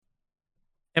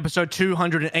Episode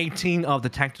 218 of the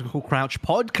Tactical Crouch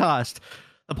podcast.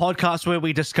 The podcast where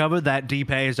we discovered that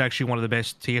DPay is actually one of the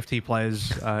best TFT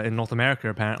players in North America,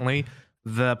 apparently.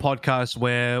 The podcast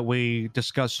where we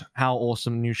discuss how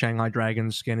awesome new Shanghai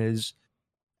Dragons skin is.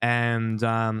 And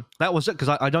that was it,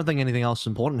 because I don't think anything else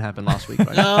important happened last week,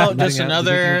 right? No, just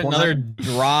another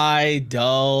dry,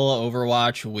 dull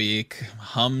Overwatch week.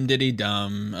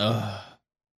 Hum-diddy-dum. Ugh.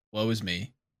 Woe is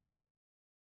me.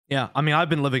 Yeah, I mean, I've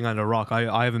been living under a rock.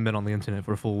 I haven't been on the internet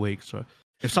for a full week, so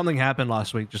if something happened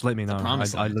last week, just let me know.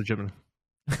 I legitimately.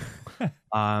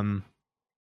 Oh,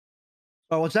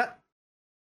 what's that?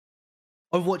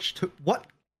 Overwatch 2. What?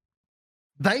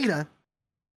 Beta?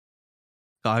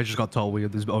 I just got told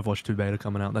there's Overwatch 2 beta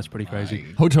coming out. That's pretty crazy.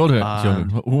 Who told her?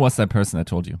 Who was that person that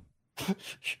told you?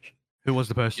 Who was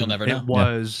the person? You'll never know. It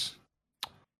was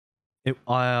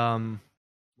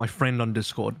my friend on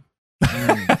Discord.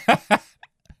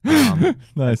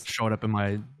 Nice. Showed up on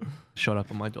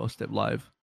my doorstep live.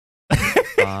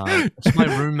 It's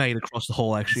my roommate across the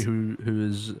hall, actually, who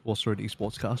is also an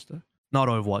esports caster. Not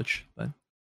Overwatch, but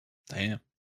damn.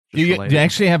 Do you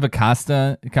actually have a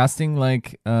casting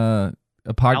like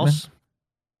apartment? House?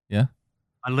 Yeah.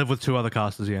 I live with two other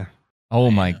casters. Yeah. Oh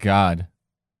my god.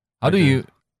 How do you?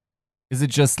 Is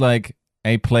it just like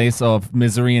a place of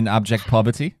misery and abject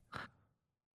poverty?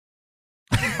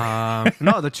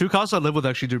 No, the two casters I live with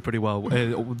actually do pretty well.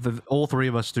 All three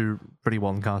of us do pretty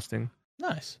well in casting.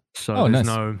 Nice. So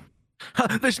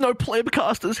there's no pleb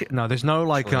casters here. No, there's no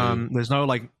like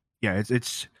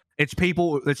it's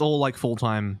people. It's all like full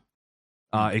time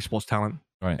esports talent,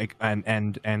 right?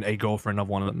 And a girlfriend of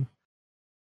one of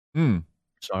them.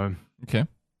 So okay.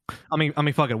 I mean,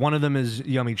 fuck it. One of them is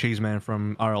Yummy Cheeseman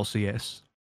from RLCS.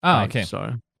 Oh, okay.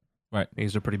 So right,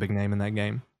 he's a pretty big name in that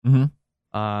game. Mm-hmm.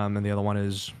 And the other one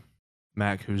is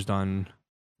Mac, who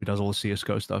does all the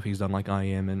CS:GO stuff. He's done like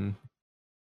IEM and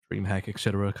DreamHack,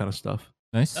 etc. kind of stuff.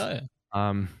 Nice. Oh,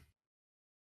 yeah.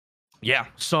 Yeah.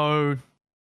 So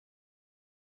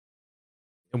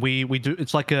we do.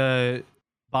 It's like a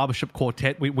barbershop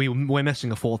quartet. We're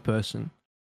missing a fourth person.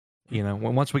 You know,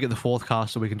 once we get the fourth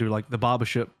caster, we can do like the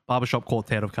barbershop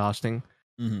quartet of casting,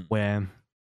 where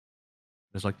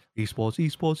there's like esports,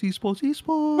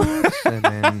 and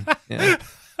then yeah,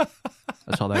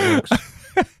 that's how that works.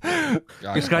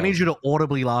 I need you to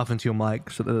audibly laugh into your mic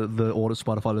so the audio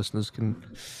Spotify listeners can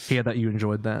hear that you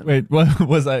enjoyed that. Wait, what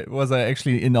was I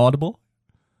actually inaudible?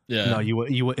 Yeah. No,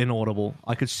 you were inaudible.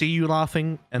 I could see you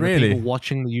laughing, and really? the people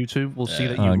watching the YouTube will see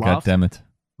that you laughed. God damn it!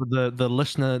 But the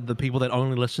listener, the people that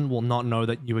only listen, will not know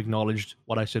that you acknowledged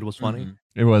what I said was funny.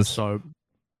 It was. So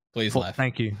please laugh.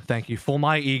 Thank you. For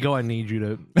my ego, I need you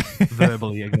to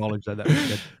verbally acknowledge that was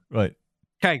good. Right.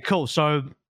 Okay, cool. So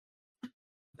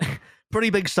pretty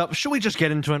big stuff. Should we just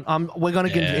get into it? We're gonna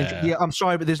get into the intro. Yeah, I'm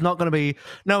sorry, but there's not gonna be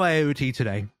no AOT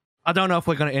today. I don't know if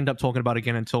we're gonna end up talking about it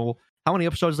again until how many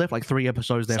episodes left? Like 3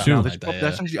 episodes left. Two. No, I think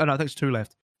it's 2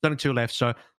 left. There's only 2 left.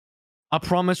 So I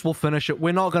promise we'll finish it.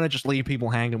 We're not gonna just leave people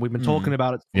hanging. We've been talking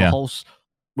about it the whole.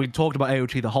 We talked about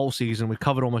AOT the whole season. We've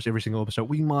covered almost every single episode.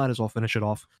 We might as well finish it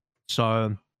off.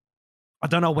 So I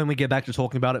don't know when we get back to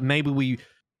talking about it. Maybe we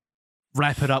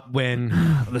wrap it up when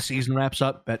the season wraps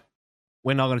up, but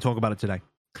we're not going to talk about it today.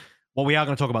 What we are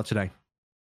going to talk about today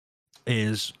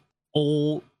is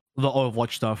all the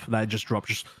Overwatch stuff that just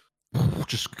dropped,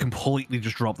 just completely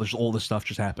just dropped. There's all this stuff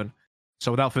just happened.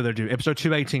 So without further ado, episode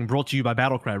 218 brought to you by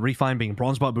Battlecry, Refine Beam,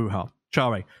 Bronzebot Buha,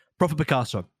 Chare, Prophet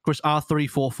Picasso, Chris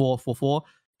R34444,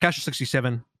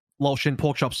 Casher67, Lolshin,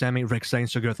 Porkchop Sammy, Rex Sane,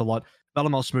 Sogurth a lot,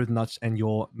 Bellamel Smooth Nuts, and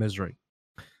Your Misery.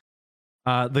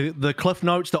 The cliff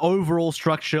notes, the overall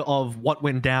structure of what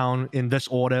went down in this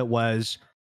order was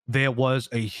there was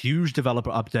a huge developer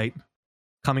update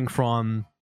coming from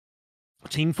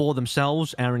Team 4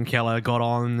 themselves. Aaron Keller got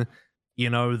on,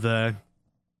 here's a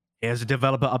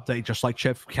developer update, just like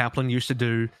Jeff Kaplan used to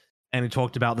do, and he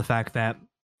talked about the fact that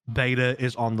beta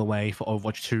is on the way for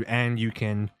Overwatch 2, and you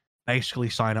can basically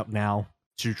sign up now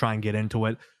to try and get into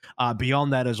it.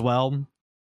 Beyond that as well, a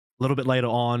little bit later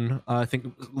on, I think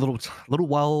a little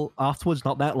while afterwards,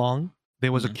 not that long,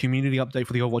 there was a community update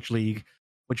for the Overwatch League,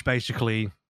 which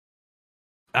basically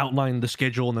outlined the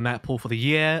schedule and the map pool for the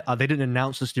year. They didn't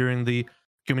announce this during the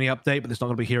community update, but there's not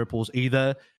going to be hero pools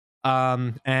either.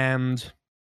 And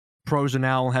pros are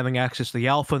now having access to the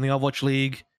alpha in the Overwatch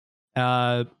League.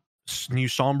 New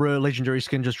Sombra legendary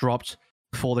skin just dropped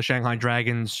for the Shanghai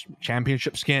Dragons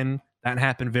championship skin. That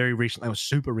happened very recently. It was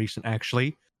super recent,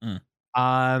 actually.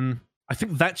 I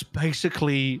think that's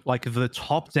basically like the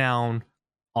top down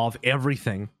of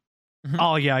everything.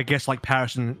 Oh yeah, I guess like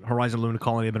Paris and Horizon Lunar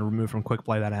Colony have been removed from Quick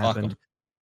Play. That happened.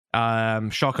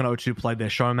 Shock and O2 played their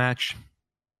show match.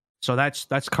 So that's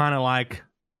kind of like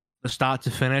the start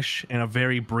to finish in a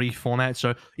very brief format.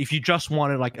 So if you just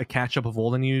wanted like a catch up of all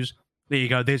the news, there you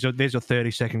go. There's a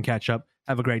 30-second catch up.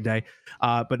 Have a great day.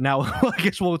 But now I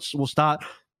guess we'll start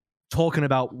talking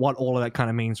about what all of that kind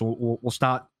of means. We'll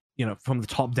start, from the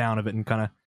top down of it and kind of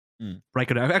break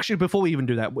it out. Actually, before we even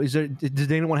do that,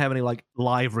 did anyone have any like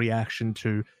live reaction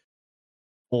to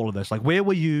all of this? Like, where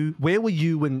were you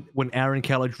when Aaron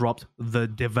Keller dropped the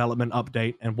development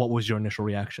update, and what was your initial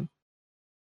reaction?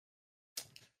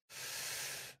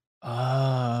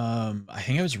 I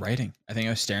think I was writing. I think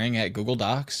I was staring at Google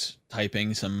Docs,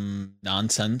 typing some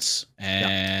nonsense,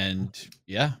 and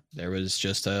there was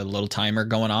just a little timer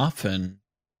going off, and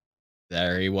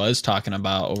there he was talking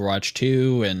about Overwatch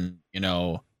 2, and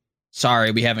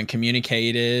sorry, we haven't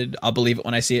communicated. I'll believe it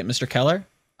when I see it, Mr. Keller.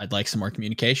 I'd like some more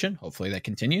communication. Hopefully that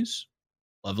continues.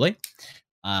 Lovely.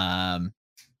 But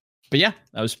yeah,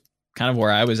 that was kind of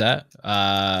where I was at.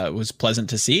 It was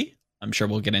pleasant to see. I'm sure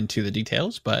we'll get into the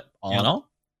details, but all in all,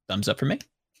 thumbs up for me.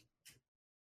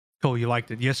 Cool, you liked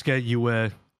it. Yiska, you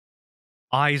were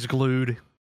eyes glued,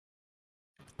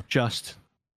 just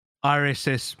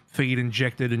RSS feed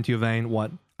injected into your vein. What?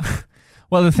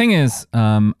 Well, the thing is,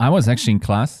 I was actually in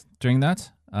class during that,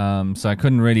 so I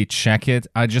couldn't really check it.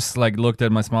 I just like looked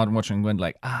at my smartwatch and went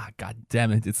like, god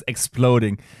damn it, it's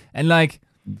exploding. And like,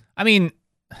 I mean,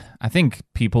 I think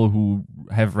people who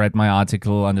have read my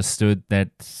article understood that,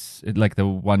 like the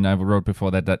one I wrote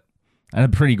before that I had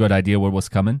a pretty good idea what was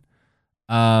coming.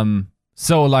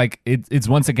 So like it's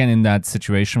once again in that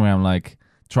situation where I'm like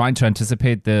trying to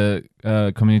anticipate the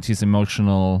community's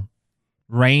emotional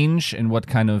range and what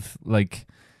kind of like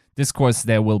discourse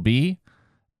there will be.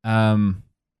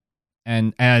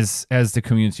 And as the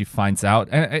community finds out,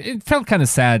 it felt kind of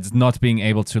sad not being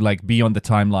able to like be on the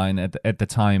timeline at the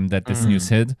time that this news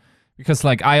hit, because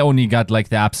like I only got like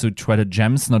the absolute Twitter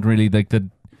gems, not really like the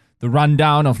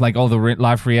rundown of like all the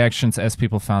live reactions as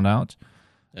people found out.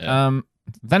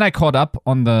 Then I caught up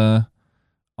on the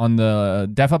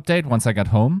dev update once I got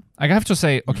home. I have to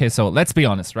say, okay, so let's be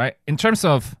honest, right? In terms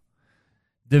of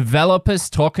developers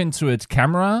talking to a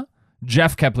camera,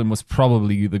 Jeff Kaplan was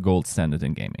probably the gold standard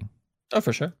in gaming. Oh,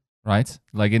 for sure. Right?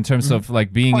 Like in terms of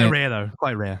like being quite rare though.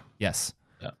 Quite rare. Yes.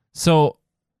 Yeah. So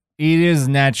it is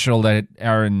natural that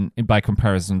Aaron, by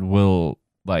comparison, will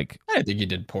like. I think he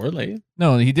did poorly.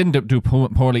 No, he didn't do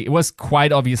poorly. It was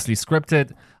quite obviously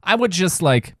scripted. I would just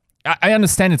like. I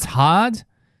understand it's hard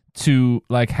to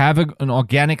like have an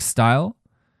organic style.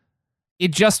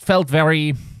 It just felt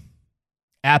very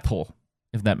Apple,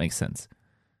 if that makes sense.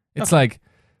 It's like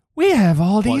we have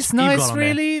all these nice,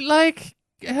 really like.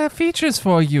 Features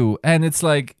for you, and it's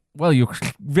like, well, you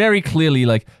very clearly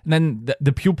like, and then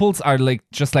the pupils are like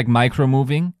just like micro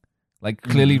moving, like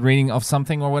clearly reading off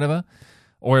something or whatever,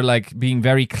 or like being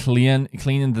very clean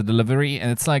in the delivery, and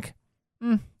it's like,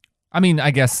 I mean, I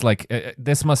guess like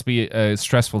this must be a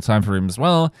stressful time for him as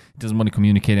well. He doesn't want to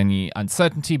communicate any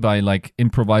uncertainty by like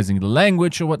improvising the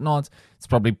language or whatnot. It's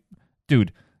probably,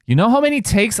 dude. You know how many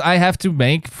takes I have to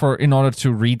make in order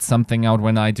to read something out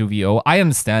when I do VO? I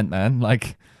understand, man.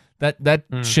 Like that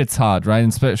shit's hard, right?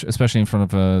 And especially in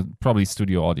front of a probably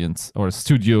studio audience or a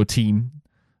studio team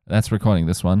that's recording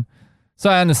this one. So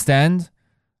I understand,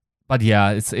 but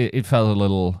yeah, it felt a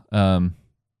little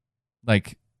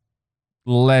like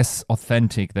less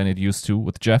authentic than it used to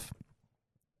with Jeff.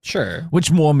 Sure.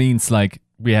 Which more means like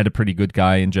we had a pretty good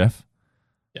guy in Jeff.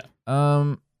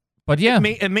 Yeah. But yeah,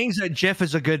 it means that Jeff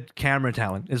is a good camera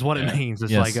talent, is what it means.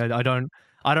 It's like I don't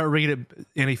read it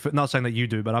any. Not saying that you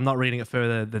do, but I'm not reading it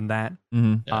further than that.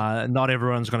 Not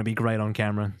everyone's going to be great on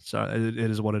camera, so it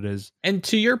is what it is. And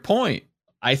to your point,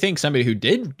 I think somebody who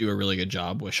did do a really good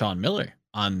job was Sean Miller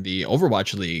on the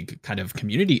Overwatch League kind of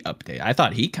community update. I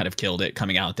thought he kind of killed it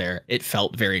coming out there. It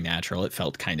felt very natural. It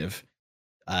felt kind of,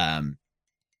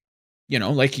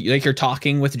 like you're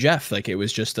talking with Jeff. Like it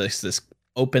was just this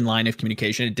open line of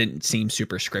communication. It didn't seem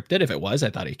super scripted. If it was, I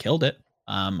thought he killed it.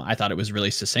 I thought it was really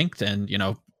succinct, and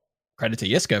credit to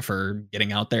Yiska for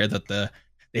getting out there that the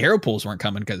hero pools weren't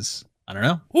coming, because I don't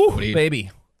know.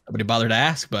 Baby. Nobody bothered to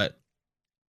ask, but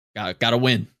gotta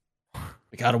win.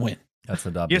 We gotta win. That's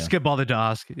a dub. Yiska bothered to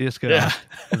ask. Yiska asked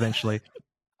eventually.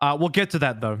 We'll get to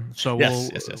that though. So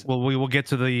we will get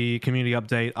to the community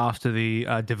update after the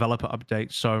developer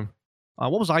update. So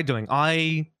what was I doing?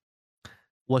 I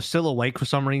was still awake for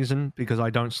some reason because I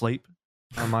don't sleep.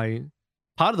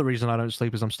 Part of the reason I don't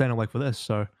sleep is I'm staying awake for this.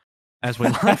 So as we're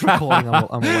live recording,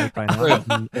 I'm awake right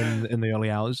now in the early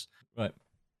hours. Right.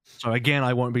 So again,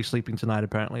 I won't be sleeping tonight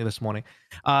apparently this morning.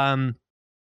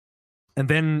 and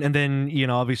then you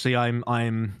know, obviously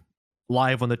I'm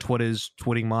live on the Twitters,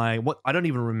 tweeting my what I don't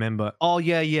even remember. Oh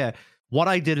yeah. What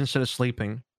I did instead of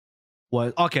sleeping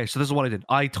was okay. So this is what I did.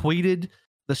 I tweeted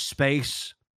the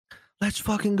space. Let's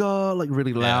fucking go, like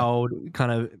really loud,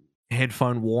 kind of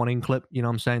headphone warning clip. You know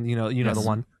what I'm saying? You know the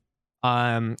one.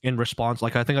 In response,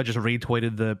 like I think I just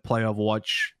retweeted the Play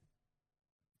Overwatch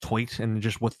tweet and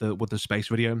just with the space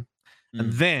video,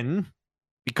 and then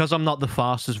because I'm not the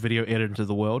fastest video editor in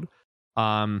the world,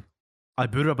 I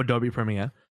booted up Adobe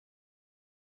Premiere,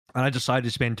 and I decided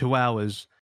to spend 2 hours.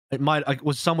 It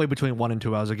was somewhere between 1 and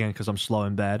 2 hours again because I'm slow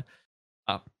and bad.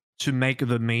 To make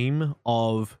the meme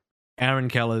of Aaron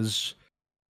Keller's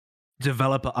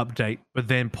developer update, but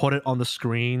then put it on the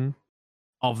screen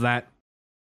of that.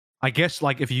 I guess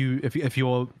like if you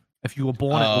were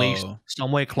born at least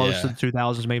somewhere close to the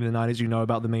 2000s, maybe the 90s, you know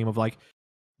about the meme of like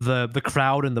the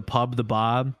crowd in the pub, the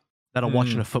bar that are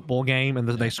watching a football game, and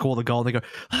they score the goal, and they go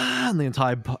and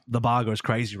the bar goes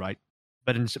crazy, right?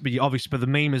 But the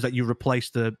meme is that you replace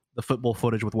the football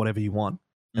footage with whatever you want,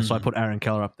 and so I put Aaron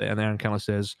Keller up there, and Aaron Keller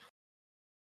says,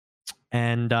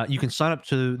 and you can sign up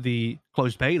to the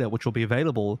closed beta, which will be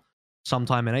available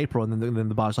sometime in April, and then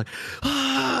the bar's like,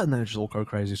 and then it just all go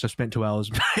crazy. So I spent 2 hours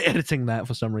editing that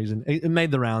for some reason. It made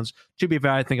the rounds. To be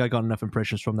fair, I think I got enough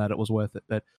impressions from that. It was worth it.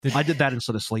 But I did that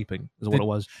instead of sleeping, is what it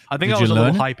was. I think I was a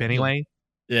little hype anyway.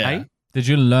 Yeah. Hey? Did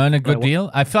you learn a good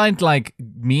deal? I find like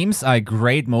memes are a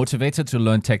great motivator to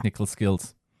learn technical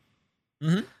skills.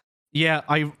 Yeah,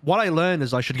 what I learned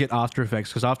is I should get After Effects,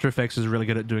 because After Effects is really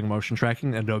good at doing motion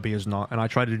tracking, and Adobe is not. And I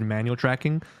tried to do manual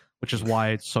tracking, which is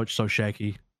why it's so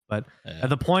shaky. But at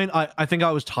the point, I think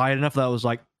I was tired enough that I was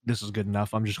like, this is good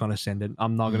enough. I'm just going to send it.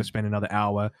 I'm not going to spend another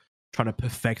hour trying to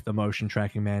perfect the motion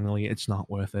tracking manually. It's not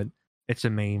worth it. It's a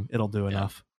meme. It'll do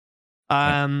enough.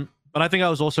 But I think I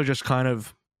was also just kind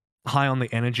of high on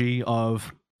the energy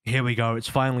of, here we go. It's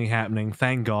finally happening.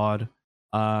 Thank God.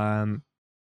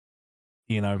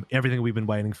 You know, everything we've been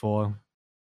waiting for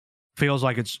feels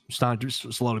like it's starting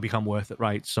to slowly become worth it,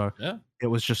 right? So it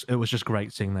was just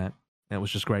great seeing that. It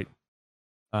was just great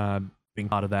being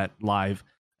part of that live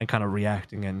and kind of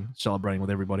reacting and celebrating with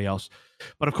everybody else.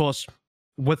 But of course,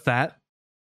 with that,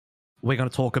 we're going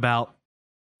to talk about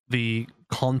the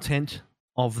content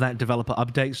of that developer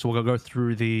update. So we're going to go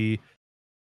through the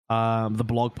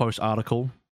blog post article.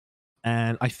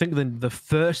 And I think the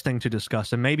first thing to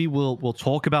discuss, and maybe we'll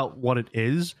talk about what it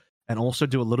is and also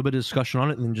do a little bit of discussion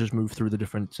on it and then just move through the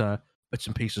different bits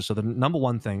and pieces. So the number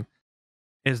one thing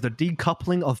is the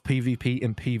decoupling of PvP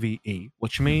and PvE,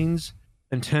 which means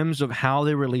in terms of how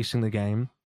they're releasing the game,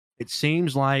 it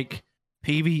seems like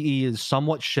PvE is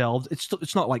somewhat shelved.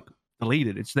 It's not like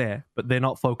deleted, it's there, but they're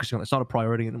not focusing on it. It's not a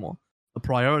priority anymore. The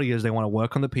priority is they want to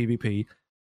work on the PvP,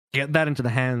 get that into the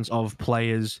hands of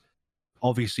players,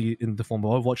 obviously in the form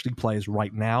of Overwatch League players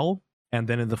right now, and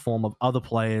then in the form of other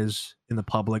players in the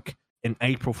public in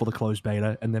April for the closed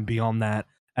beta, and then beyond that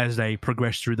as they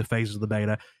progress through the phases of the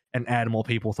beta and add more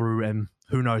people through, and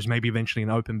who knows, maybe eventually an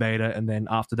open beta, and then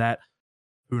after that,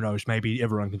 who knows, maybe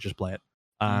everyone can just play it.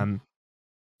 And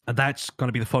that's going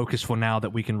to be the focus for now that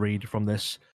we can read from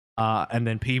this. And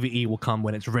then PvE will come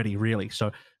when it's ready, really.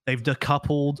 So they've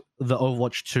decoupled the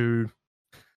Overwatch 2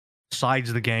 sides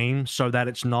of the game so that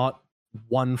it's not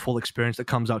one full experience that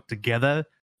comes out together,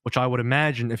 which I would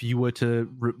imagine if you were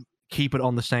to keep it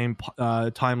on the same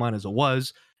timeline as it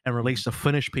was and release a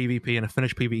finished PvP and a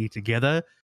finished PvE together,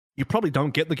 you probably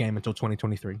don't get the game until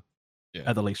 2023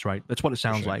 at the least, right? That's what it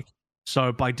sounds like.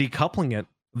 So by decoupling it,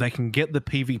 they can get the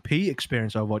PvP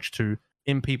experience Overwatch 2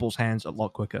 in people's hands a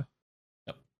lot quicker.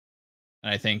 Yep.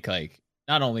 And I think like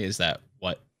not only is that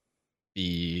what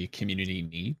the community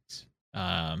needs,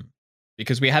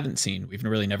 because we've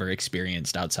really never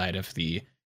experienced outside of the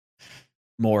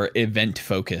more event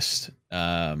focused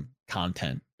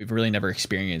content. We've really never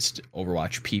experienced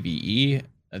Overwatch PvE.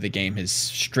 The game has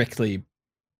strictly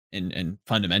and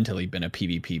fundamentally been a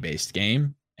PvP based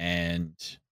game. And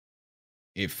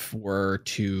if we're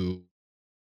to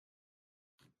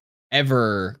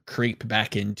ever creep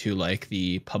back into like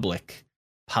the public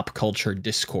pop culture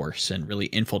discourse and really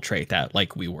infiltrate that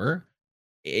like we were,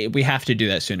 we have to do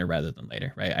that sooner rather than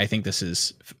later, right? I think this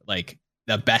is like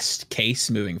the best case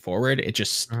moving forward. It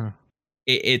just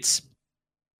it's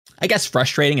I guess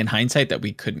frustrating in hindsight that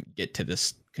we couldn't get to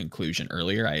this conclusion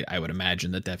earlier. I would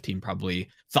imagine the dev team probably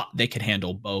thought they could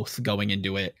handle both going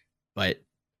into it, but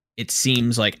it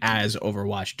seems like as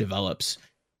Overwatch develops,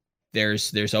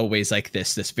 there's always like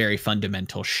this very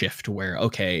fundamental shift where,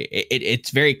 okay,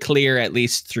 it's very clear, at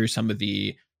least through some of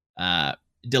the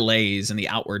delays and the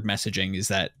outward messaging, is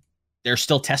that they're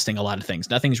still testing a lot of things.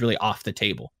 Nothing's really off the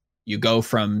table. you go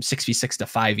from 6v6 to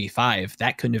 5v5,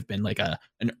 that couldn't have been like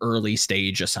an early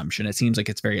stage assumption. It seems like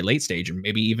it's very late stage, and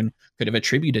maybe even could have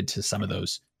attributed to some of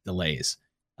those delays.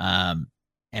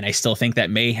 And I still think that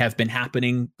may have been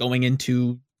happening going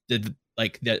into the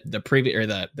previous or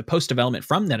the post development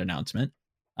from that announcement,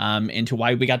 into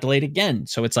why we got delayed again.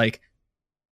 So it's like,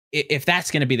 if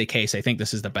that's going to be the case, I think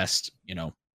this is the best,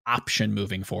 option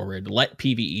moving forward. Let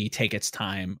PvE take its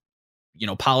time,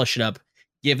 polish it up,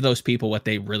 give those people what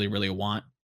they really, really want,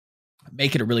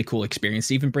 make it a really cool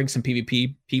experience, even bring some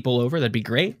PvP people over. That'd be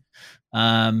great.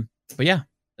 But yeah,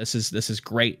 this is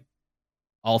great,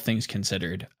 all things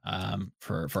considered,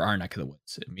 for our neck of the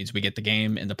woods. It means we get the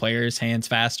game in the players' hands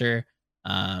faster.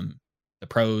 The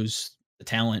pros, the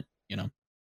talent,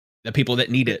 the people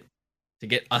that need it to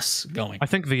get us going. I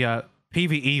think the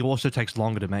PvE also takes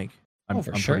longer to make. I'm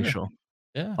sure. pretty sure.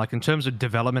 Yeah. Like in terms of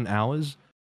development hours,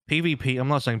 PvP, I'm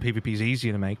not saying PvP is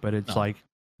easier to make, but it's like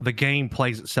the game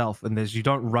plays itself, and you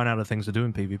don't run out of things to do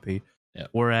in PvP. Yep.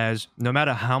 Whereas no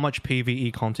matter how much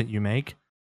PvE content you make,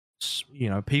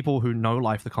 people who know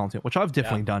life the content, which I've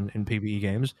definitely done in PvE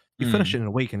games, you finish it in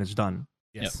a week and it's done.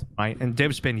 Yes. Right? And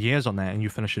devs spend years on that and you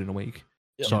finish it in a week.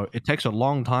 Yep. So it takes a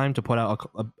long time to put out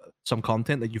some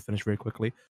content that you finish very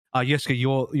quickly. Yiska,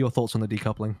 your thoughts on the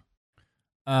decoupling?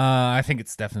 I think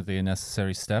it's definitely a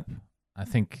necessary step. I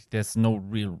think there's no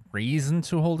real reason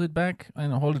to hold it back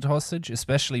and hold it hostage,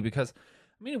 especially because,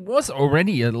 it was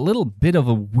already a little bit of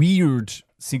a weird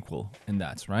sequel in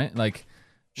that, right? Like,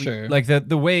 sure. Like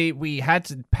the way we had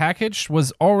it packaged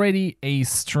was already a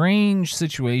strange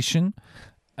situation.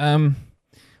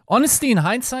 Honestly, in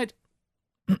hindsight,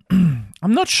 I'm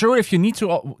not sure if you need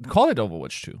to call it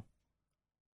Overwatch 2.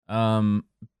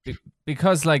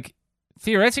 Because, like,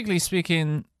 theoretically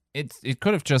speaking, it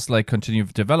could have just like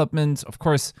continued development. Of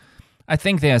course, I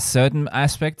think there are certain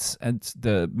aspects, and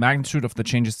the magnitude of the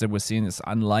changes that we're seeing is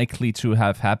unlikely to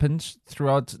have happened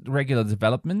throughout regular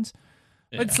development.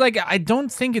 Yeah. But it's like, I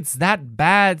don't think it's that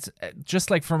bad, just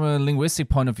like from a linguistic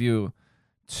point of view,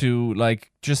 to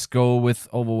like just go with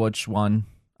Overwatch 1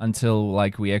 until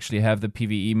like we actually have the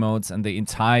PvE modes and the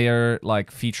entire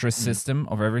like feature system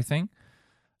of everything.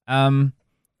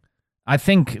 I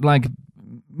think like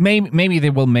maybe they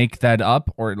will make that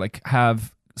up, or like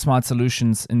have smart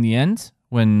solutions in the end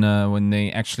when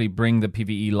they actually bring the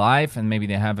PvE live, and maybe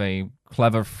they have a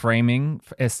clever framing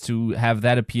as to have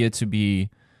that appear to be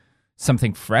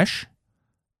something fresh.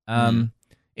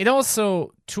 It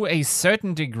also, to a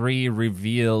certain degree,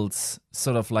 reveals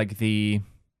sort of like the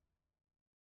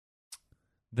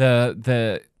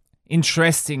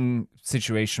interesting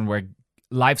situation where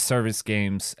live service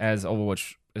games, as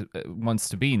Overwatch wants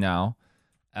to be now,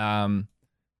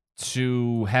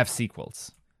 to have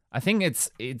sequels. I think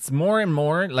it's more and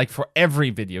more like for every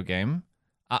video game,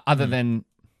 other than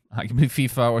arguably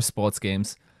FIFA or sports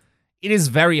games, it is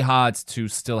very hard to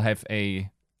still have a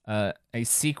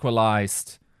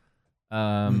sequelized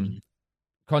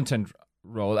content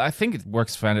role. I think it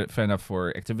works fair enough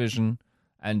for Activision,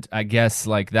 and I guess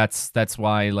like that's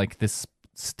why like this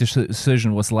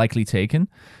decision was likely taken.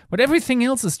 But everything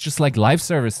else is just like live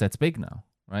service that's big now,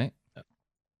 right?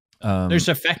 There's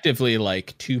effectively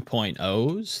like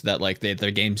 2.0s that like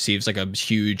their game sees like a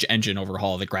huge engine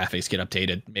overhaul. The graphics get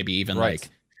updated, maybe even like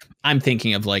I'm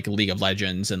thinking of like League of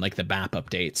Legends and like the map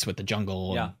updates with the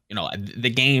jungle. Yeah. And, the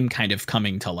game kind of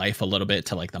coming to life a little bit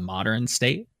to like the modern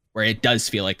state, where it does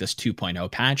feel like this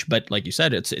 2.0 patch. But like you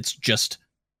said, it's just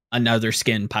another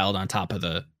skin piled on top of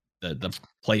the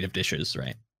plate of dishes,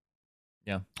 right?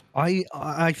 Yeah.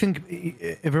 I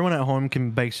think everyone at home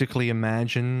can basically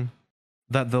imagine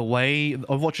that the way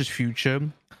Overwatch's future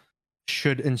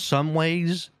should in some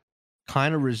ways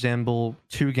kind of resemble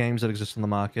two games that exist on the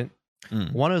market.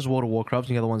 One is World of Warcraft,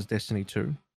 and the other one's Destiny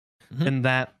 2. And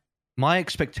that my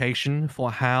expectation for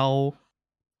how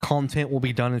content will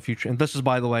be done in the future, and this is,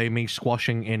 by the way, me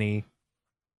squashing any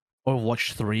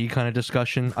Overwatch 3 kind of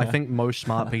discussion. I think most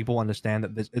smart people understand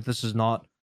that this is not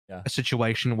a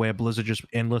situation where Blizzard just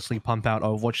endlessly pump out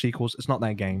Overwatch sequels. It's not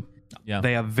that game. Yeah.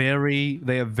 They are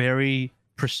very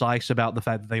precise about the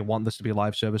fact that they want this to be a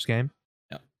live service game.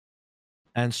 Yeah.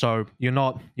 And so you're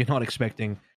not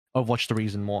expecting Overwatch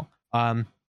 3s and more. I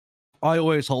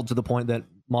always hold to the point that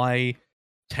my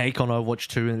take on Overwatch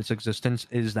 2 and its existence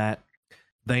is that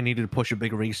they needed to push a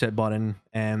big reset button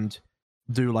and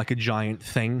do like a giant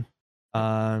thing.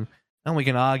 And we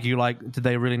can argue like, did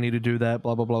they really need to do that?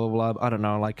 Blah blah blah blah blah. I don't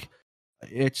know. Like,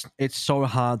 it's so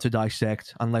hard to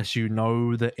dissect unless you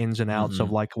know the ins and outs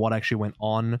of like what actually went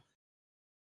on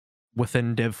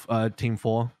within Team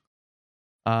 4.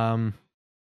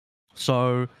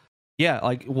 So yeah,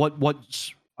 like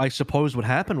what's I suppose would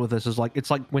happen with this is like it's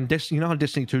like when Destiny, you know how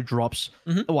Destiny 2 drops,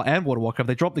 and World of Warcraft,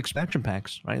 they drop the expansion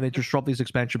packs, right? They just drop these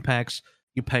expansion packs.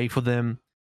 You pay for them.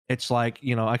 It's like,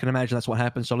 you know, I can imagine that's what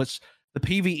happens. So the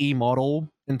PvE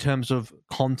model in terms of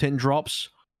content drops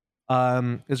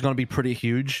is going to be pretty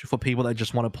huge for people that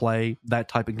just want to play that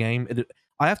type of game.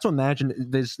 I have to imagine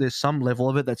there's some level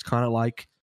of it that's kind of like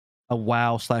a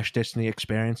WoW/Destiny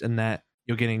experience in that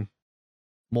you're getting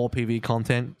more PvE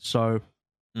content. So,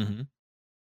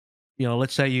 you know,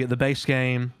 let's say you get the base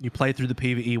game, you play through the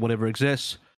PvE, whatever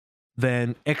exists,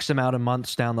 then X amount of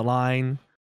months down the line,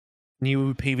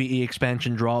 new PvE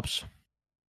expansion drops.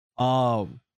 Oh,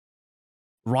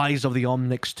 Rise of the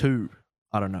Omnics 2.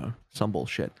 I don't know, some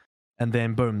bullshit. And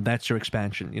then boom, that's your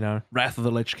expansion, you know? Wrath of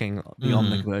the Lich King, the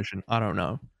Omnic version. I don't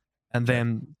know. And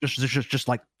then just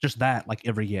that, like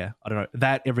every year. I don't know.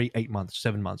 That every 8 months,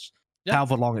 7 months. Yep.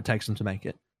 However long it takes them to make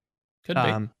it. Could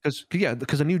be.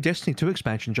 Because a new Destiny 2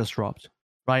 expansion just dropped.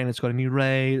 Right? And it's got a new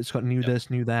raid, it's got new this,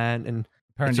 new that, and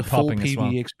apparently it's a full PvE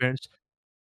well. experience.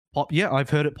 Yeah, I've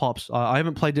heard it pops. I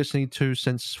haven't played Destiny 2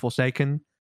 since Forsaken.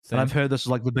 And I've heard this is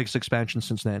like the biggest expansion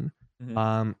since then.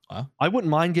 Wow. I wouldn't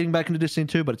mind getting back into Destiny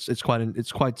 2, but it's quite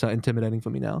intimidating for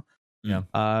me now. Yeah.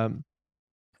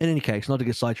 In any case, not to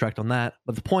get sidetracked on that,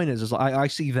 but the point is I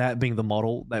see that being the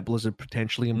model that Blizzard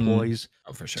potentially employs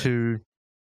for sure. to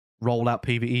roll out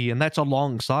PvE, and that's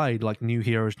alongside like new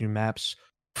heroes, new maps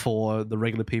for the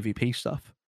regular PvP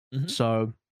stuff.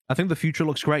 So I think the future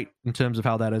looks great in terms of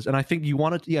how that is, and I think you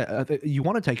want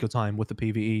to take your time with the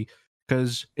PvE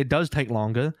because it does take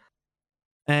longer,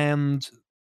 and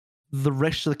the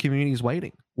rest of the community is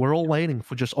waiting. We're all waiting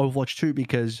for just Overwatch 2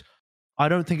 because I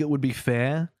don't think it would be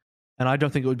fair, and I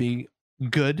don't think it would be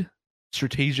good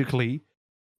strategically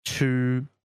to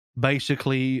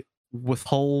basically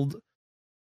withhold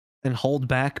and hold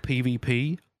back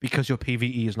PvP because your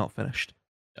PvE is not finished.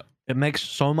 Yep. It makes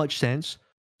so much sense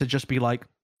to just be like,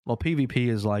 well, PvP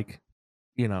is like,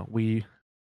 you know,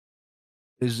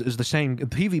 is the same.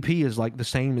 PvP is like the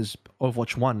same as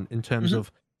Overwatch 1 in terms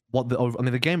of what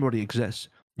the game already exists.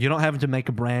 You're not having to make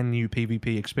a brand new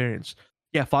PvP experience.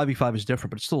 Yeah, 5v5 is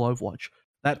different, but it's still Overwatch.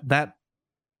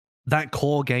 That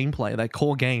core gameplay, that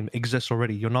core game exists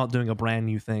already. You're not doing a brand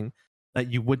new thing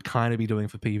that you would kind of be doing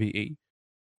for PvE.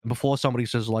 Before somebody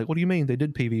says like, "What do you mean they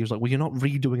did PvE?" It's like, well, you're not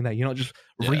redoing that. You're not just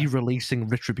re-releasing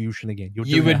Retribution again.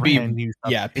 You would be new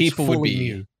stuff. Yeah, people would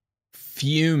be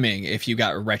fuming if you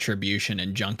got Retribution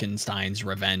and Junkenstein's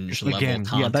Revenge level content.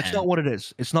 Yeah, that's not what it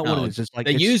is. It's not what it is. It's like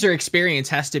the user experience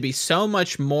has to be so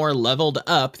much more leveled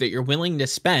up that you're willing to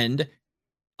spend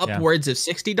upwards of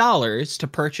 $60 to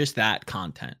purchase that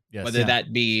content. Yes, whether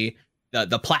that be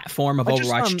the platform of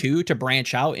Overwatch 2 to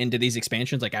branch out into these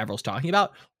expansions like Avril's talking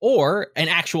about, or an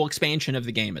actual expansion of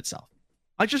the game itself.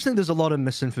 I just think there's a lot of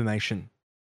misinformation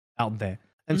out there.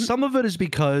 And some of it is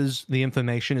because the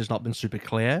information has not been super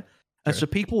clear. And so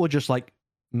people are just like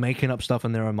making up stuff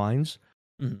in their own minds.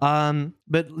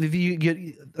 But if you get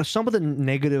some of the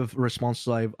negative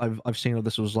responses I've seen of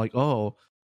this was like, oh,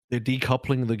 they're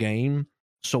decoupling the game.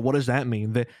 So what does that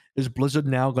mean? Is Blizzard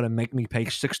now going to make me pay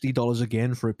 $60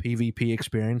 again for a PvP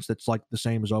experience that's like the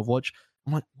same as Overwatch?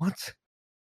 I'm like, what?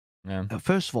 Yeah.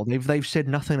 First of all, they've said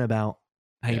nothing about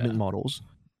payment models.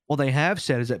 What they have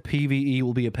said is that PvE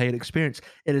will be a paid experience.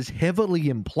 It is heavily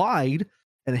implied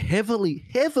and heavily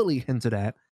hinted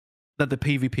at that the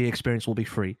PvP experience will be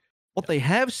free. What they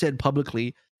have said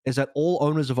publicly is that all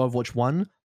owners of Overwatch 1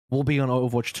 will be on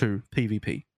Overwatch 2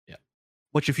 PvP.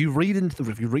 Which, if you read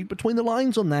between the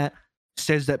lines on that,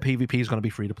 says that PvP is going to be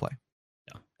free to play.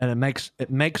 And it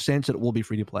makes sense that it will be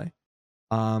free to play.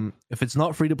 If it's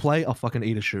not free to play, I'll fucking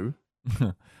eat a shoe.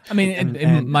 I mean,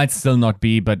 it might still not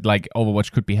be, but like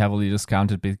Overwatch could be heavily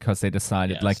discounted because they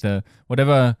decided like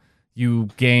whatever you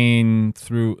gain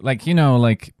through, like, you know,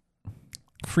 like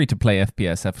free to play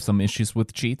FPS have some issues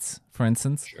with cheats, for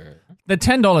instance. The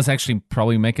 $10 actually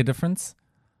probably make a difference.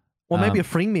 Or maybe a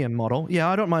freemium model. Yeah,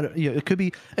 I don't mind. Yeah, it could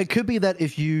be that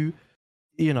if you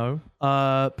know,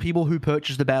 people who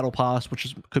purchase the battle pass,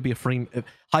 could be a free.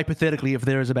 Hypothetically, if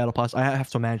there is a battle pass, I have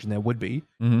to imagine there would be.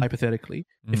 Hypothetically,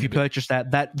 if you purchase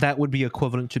that would be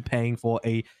equivalent to paying for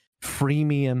a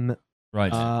freemium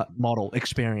model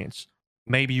experience.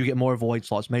 Maybe you get more void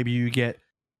slots. Maybe you get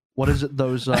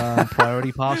those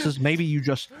priority passes.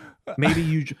 The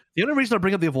only reason I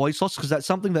bring up the void slots because that's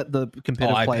something that the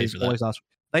competitive players always ask.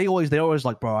 They're always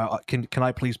like, bro, can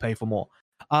I please pay for more?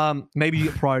 Maybe you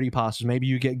get priority passes. Maybe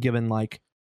you get given like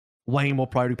way more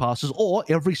priority passes, or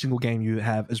every single game you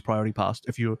have is priority passed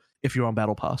if you're on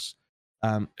Battle Pass.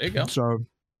 There you go. So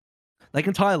they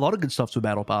can tie a lot of good stuff to a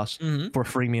Battle Pass for a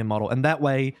freemium model, and that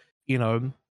way, you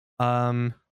know,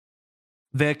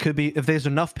 there could be, if there's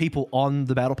enough people on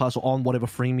the battle pass or on whatever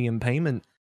freemium payment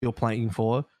you're playing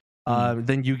for,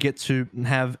 then you get to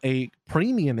have a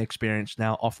premium experience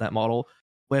now off that model,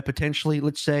 where potentially,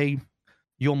 let's say,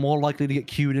 you're more likely to get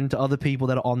queued into other people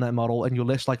that are on that model, and you're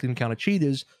less likely to encounter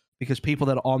cheaters because people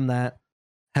that are on that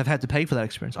have had to pay for that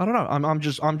experience. I don't know. I'm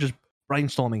just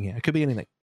brainstorming here. It could be anything.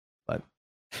 But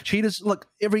cheaters, look,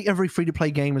 every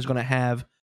free-to-play game is going to have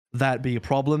that be a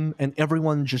problem, and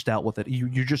everyone just dealt with it.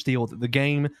 You just deal with it. The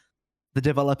game, the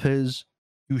developers,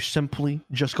 you simply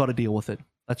just got to deal with it.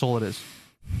 That's all it is.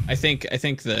 I think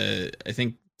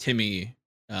Timmy,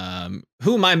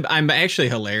 whom I'm actually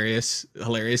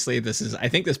hilariously, I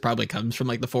think this probably comes from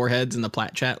like the Foreheads and the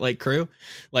Plat Chat like crew.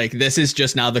 Like this is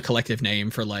just now the collective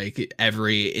name for like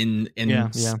every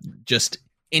just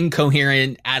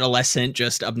incoherent adolescent,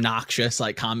 just obnoxious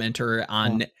like commenter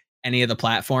on any of the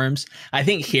platforms. I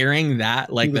think hearing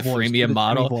that, like the freemium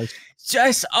model,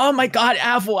 just, oh my God,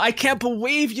 Avil, I can't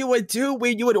believe you would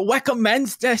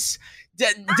recommend this.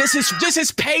 This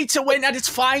is pay to win at its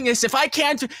finest. If I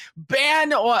can't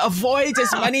ban or avoid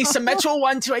as many symmetrical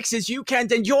 1-2x as you can,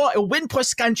 then your win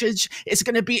percentage is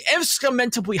going to be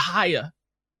instrumentably higher.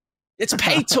 It's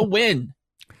pay to win.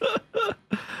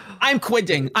 I'm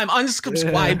quitting. I'm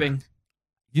unsubscribing.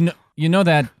 You know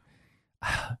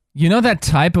that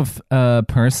type of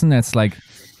person that's like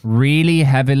really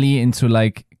heavily into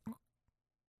like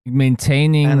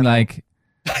maintaining anime. Like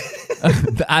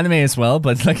the anime as well,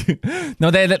 but like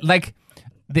no, they like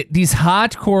these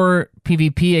hardcore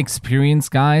PvP experience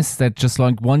guys that just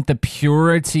like want the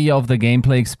purity of the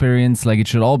gameplay experience. Like it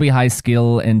should all be high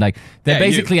skill, and like they're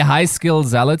basically high skill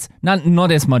zealots.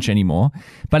 Not as much anymore,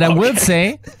 but I will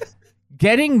say,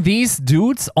 getting these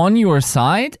dudes on your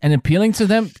side and appealing to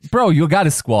them, bro, you got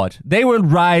a squad. They will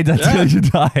ride until you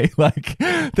die. Like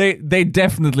they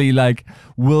definitely like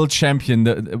will champion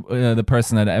the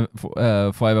person that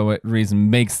for whatever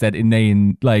reason makes that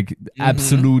inane like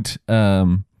absolute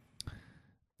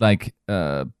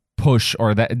push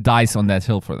or that dies on that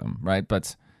hill for them, right?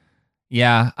 But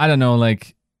yeah, I don't know.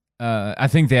 Like I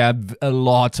think there are a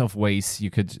lot of ways you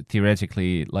could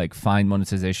theoretically like find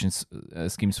monetization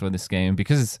schemes for this game,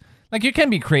 because it's like you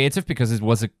can be creative, because it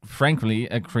was frankly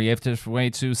a creative way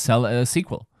to sell a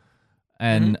sequel,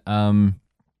 and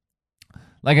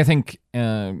like I think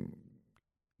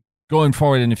going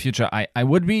forward in the future, I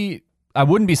wouldn't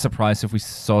be surprised if we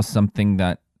saw something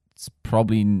that's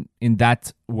probably in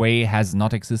that way has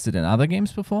not existed in other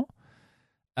games before.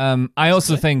 I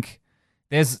also think.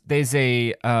 There's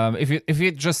a if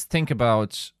you just think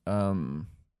about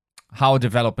how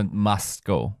development must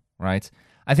go, right?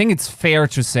 I think it's fair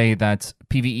to say that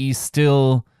PvE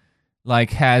still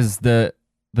like has the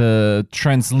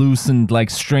translucent like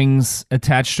strings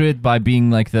attached to it by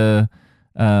being like the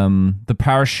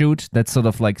parachute that sort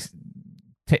of like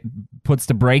puts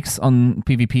the brakes on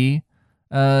PvP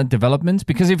development.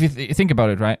 Because if you think about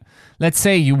it, right? Let's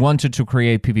say you wanted to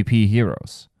create PvP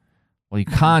heroes. Well, you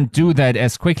can't do that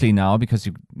as quickly now, because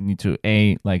you need to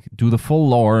do the full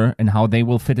lore and how they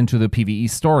will fit into the PvE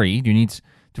story. You need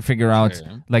to figure out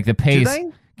like the pace. Do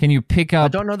they? Can you pick up? I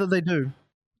don't know that they do.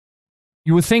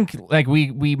 You would think like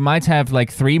we might have like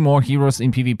 3 more heroes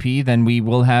in PvP than we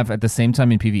will have at the same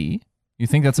time in PvE. You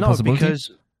think that's a possibility? No,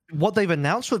 because what they've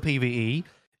announced for PvE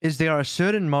is there are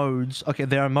certain modes. Okay,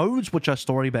 there are modes which are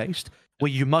story based, where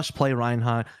you must play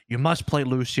Reinhardt, you must play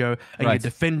Lucio, and you're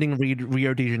defending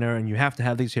Rio de Janeiro, and you have to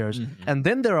have these heroes. And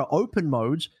then there are open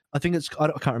modes. I think I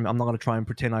can't remember. I'm not going to try and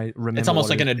pretend I remember. It's almost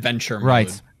like an adventure mode.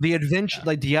 Right. The adventure,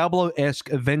 like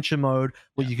Diablo-esque adventure mode,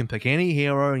 where you can pick any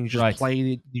hero and you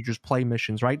just play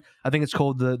missions, right? I think it's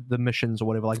called the missions or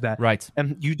whatever like that. Right.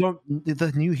 And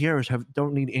the new heroes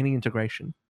don't need any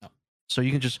integration. No. So you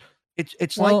can just...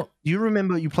 It's like, do you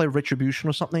remember you play Retribution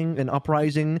or something in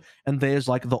Uprising, and there's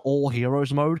like the all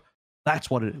heroes mode? That's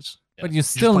what it is. But you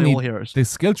still need all heroes. The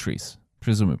skill trees,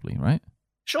 presumably, right?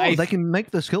 Sure, they can make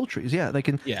the skill trees. Yeah, they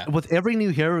can. Yeah. With every new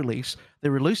hero release, they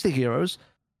release the heroes,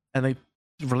 and they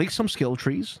release some skill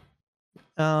trees.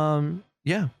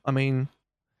 Yeah, I mean,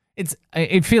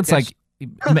 it feels like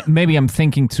maybe I'm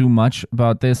thinking too much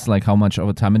about this, like how much of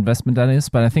a time investment that is.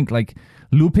 But I think like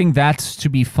looping that to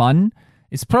be fun.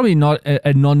 It's probably not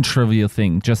a non-trivial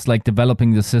thing, just like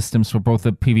developing the systems for both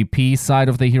the PvP side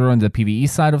of the hero and the PvE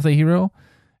side of the hero.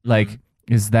 Like,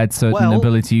 is that certain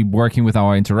ability working with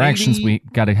our interactions? We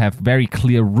got to have very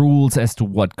clear rules as to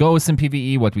what goes in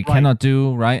PvE, what we cannot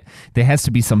do, right? There has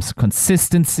to be some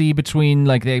consistency between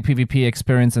like the PvP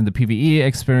experience and the PvE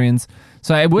experience.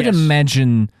 So I would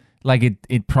imagine like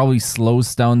it probably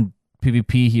slows down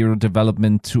PvP hero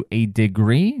development to a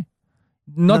degree.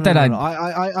 Not that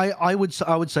I would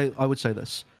say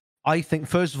this. I think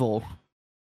first of all,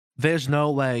 there's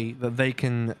no way that they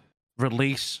can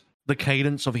release the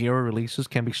cadence of hero releases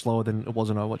can be slower than it was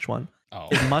in Overwatch 1. Oh,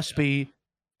 it must be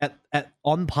at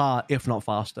on par, if not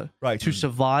faster, right, to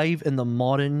survive in the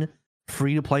modern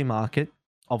free-to-play market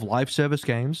of live service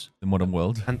games, the modern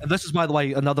world. And this is, by the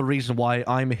way, another reason why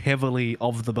I'm heavily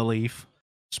of the belief,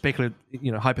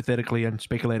 hypothetically and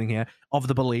speculating here, of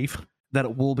the belief that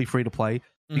it will be free-to-play,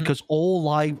 because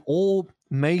all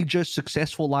major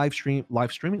successful live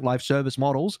service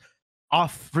models are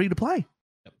free-to-play.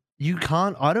 Yep. You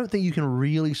can't. I don't think you can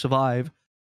really survive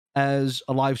as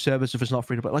a live service if it's not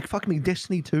free-to-play. Like, fuck me,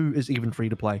 Destiny 2 is even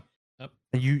free-to-play. Yep.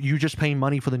 And you just pay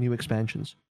money for the new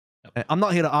expansions. Yep. I'm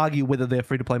not here to argue whether their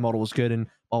free-to-play model is good and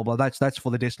blah, blah, blah. That's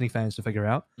for the Destiny fans to figure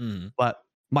out. But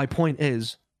my point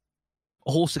is,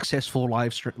 all successful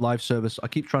live service, I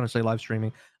keep trying to say live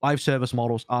streaming, live service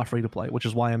models are free-to-play, which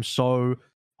is why I'm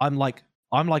like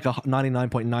a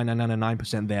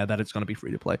 99.9999% there that it's going to be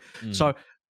free-to-play. So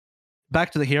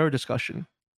back to the hero discussion.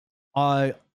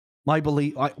 What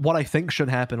I think should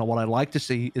happen, or what I'd like to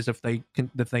see, is if they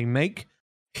make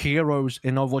heroes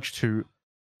in Overwatch 2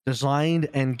 designed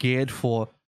and geared for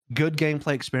good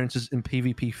gameplay experiences in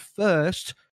PvP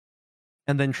first,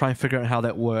 and then try and figure out how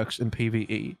that works in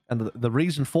PvE. And the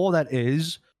reason for that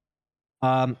is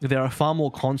there are far more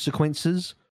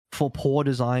consequences for poor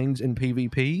designs in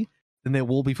PvP than there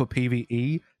will be for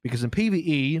PvE, because in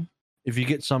PvE, if you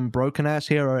get some broken ass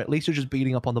hero, at least you're just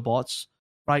beating up on the bots,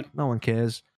 right? No one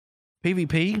cares.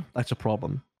 PvP, that's a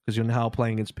problem, because you're now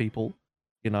playing against people,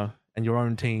 and your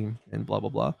own team and blah, blah,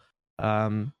 blah.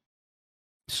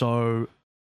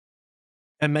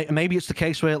 Maybe it's the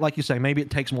case where, like you say, maybe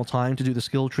it takes more time to do the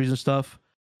skill trees and stuff.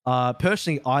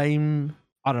 Personally, I don't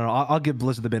know. I'll give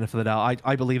Blizzard the benefit of the doubt.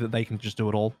 I believe that they can just do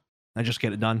it all and just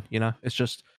get it done. It's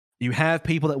just, you have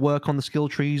people that work on the skill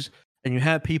trees, and you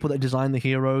have people that design the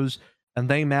heroes, and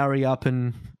they marry up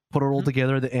and put it all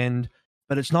together at the end.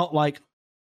 But it's not like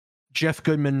Jeff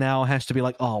Goodman now has to be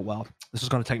like, oh, well, this is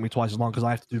going to take me twice as long because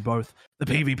I have to do both the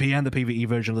PvP and the PvE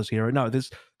version of this hero. No,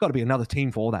 there's got to be another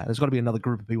team for all that. There's got to be another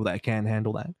group of people that can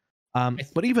handle that.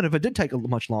 But even if it did take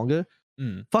much longer,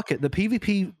 fuck it. The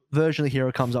PvP version of the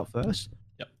hero comes up first.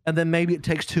 Yep. And then maybe it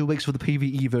takes 2 weeks for the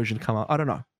PvE version to come out. I don't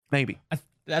know. Maybe.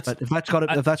 But if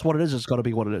that's what it is, it's got to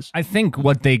be what it is. I think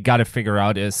what they got to figure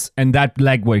out is, and that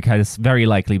legwork has very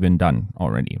likely been done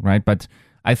already, right? But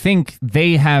I think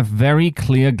they have very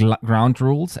clear ground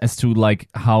rules as to like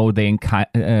how they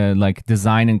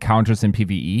design encounters in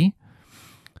PvE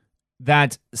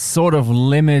that sort of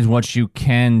limit what you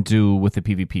can do with the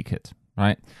PvP kit,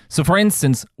 right? So for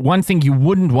instance, one thing you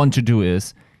wouldn't want to do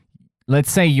is,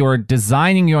 let's say you're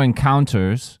designing your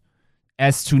encounters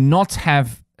as to not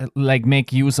have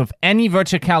make use of any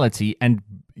verticality, and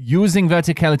using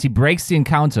verticality breaks the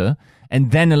encounter, and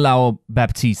then allow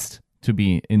Baptiste to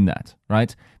be in that,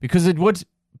 right? Because it would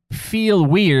feel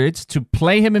weird to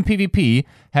play him in PvP,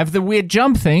 have the weird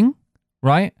jump thing,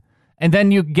 right? And then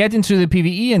you get into the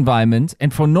PvE environment,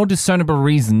 and for no discernible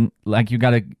reason, you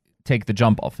gotta take the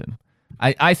jump off him.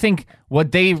 I think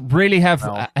what they really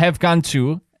have gone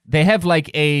to, they have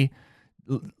a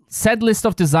set list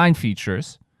of design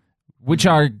features, which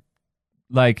are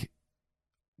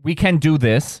we can do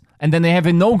this, and then they have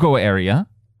a no-go area,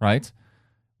 right?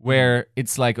 Where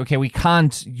it's okay, we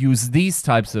can't use these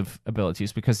types of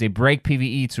abilities because they break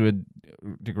PvE to a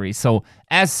degree. So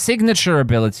as signature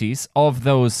abilities of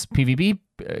those PvP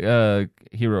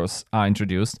heroes are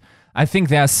introduced, I think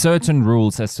there are certain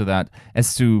rules as to that,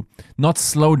 as to not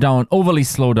overly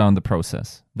slow down the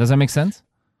process. Does that make sense?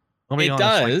 It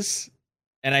does.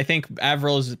 And I think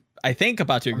Avril's,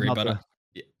 about to agree, but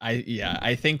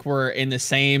I think we're in the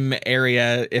same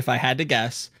area if I had to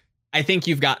guess. I think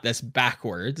you've got this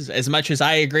backwards. As much as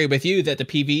I agree with you that the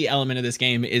PvE element of this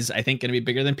game is, I think, going to be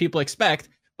bigger than people expect,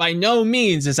 by no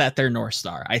means is that their North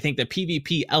Star. I think the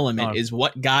PvP element is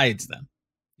what guides them.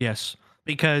 Yes,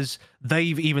 because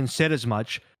they've even said as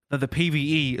much, that the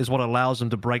PvE is what allows them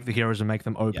to break the heroes and make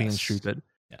them OP and stupid.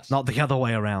 Yes. Not the other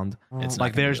way around. It's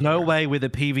there's no way where the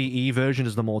PvE version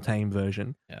is the more tame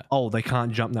version. Yeah. Oh, they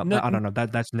can't jump. No, I don't know.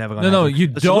 That's never going to happen. No, you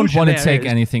don't want to take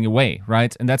anything away,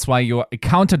 right? And that's why your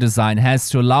counter design has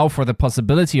to allow for the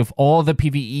possibility of all the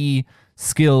PvE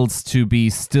skills to be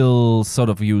still sort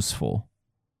of useful.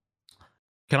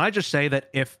 Can I just say that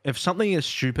if something is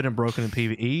stupid and broken in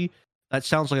PvE, that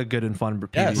sounds like a good and fun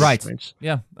PvE experience.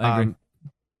 Yeah, I agree.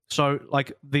 So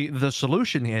the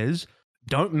solution is,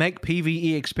 don't make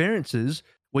PvE experiences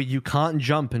where you can't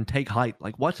jump and take height.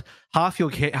 Like what? Half your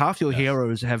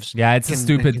heroes have it's a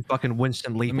stupid fucking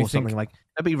Winston leap or something. Like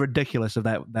that'd be ridiculous if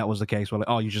that was the case. Where like,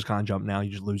 oh, you just can't jump now, you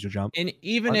just lose your jump. And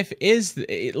even if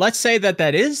let's say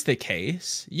that is the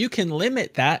case, you can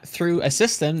limit that through a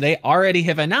system they already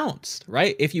have announced,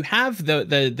 right? If you have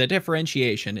the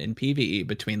differentiation in PvE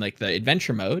between like the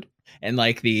adventure mode and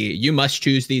like the you must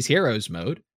choose these heroes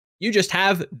mode. You just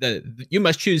have you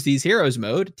must choose these heroes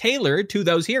mode tailored to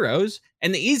those heroes.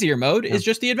 And the easier mode is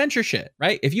just the adventure shit,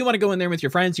 right? If you want to go in there with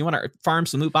your friends, you want to farm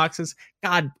some loot boxes.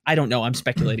 God, I don't know. I'm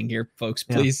speculating here, folks.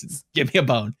 Please give me a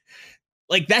bone.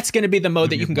 Like that's going to be the mode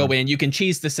that you can go in. You can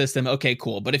cheese the system. Okay,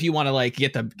 cool. But if you want to like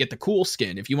get the cool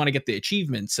skin, if you want to get the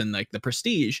achievements and like the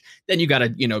prestige, then you got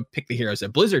to, pick the heroes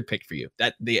that Blizzard picked for you.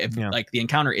 That like the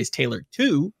encounter is tailored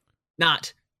to,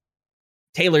 not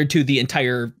tailored to the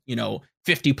entire,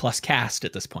 50 plus cast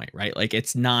at this point, right? Like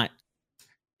it's not,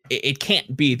 it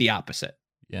can't be the opposite.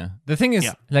 Yeah. The thing is,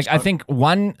 I think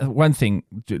one thing,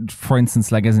 for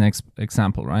instance, like as an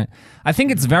example, right? I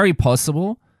think it's very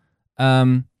possible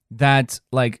that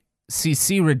like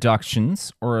CC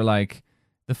reductions or like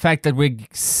the fact that we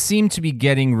seem to be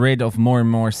getting rid of more and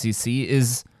more CC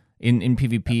is in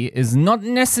PvP is not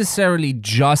necessarily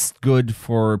just good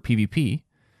for PvP,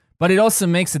 but it also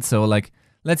makes it so like,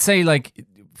 let's say like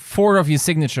 4 of your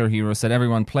signature heroes that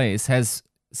everyone plays has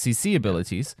CC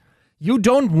abilities. You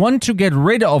don't want to get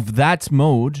rid of that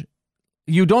mode.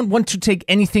 You don't want to take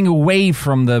anything away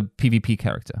from the PvP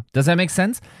character. Does that make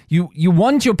sense? You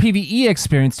want your PvE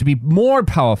experience to be more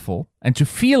powerful and to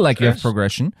feel like you have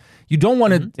progression. You don't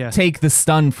want to take the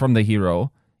stun from the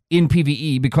hero in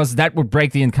PvE because that would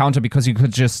break the encounter because you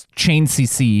could just chain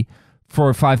CC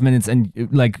for 5 minutes and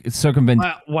like circumvent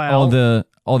all the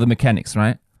mechanics,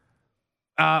 right?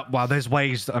 Well, there's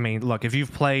ways. I mean, look, if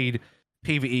you've played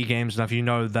PvE games enough, you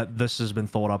know that this has been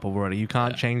thought up already. You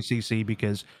can't change CC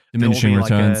because diminishing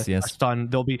returns. A stun.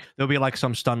 There'll be like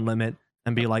some stun limit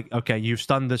and be like, okay, you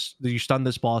stunned this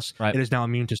boss. Right. It is now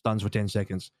immune to stuns for 10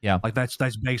 seconds. Yeah, like that's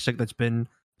basic. That's been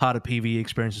part of PvE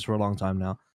experiences for a long time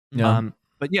now. Yeah.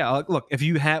 But yeah, look, if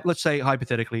you have, let's say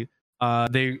hypothetically,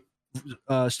 the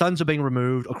stuns are being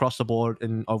removed across the board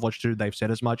in Overwatch 2. They've said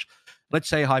as much. Let's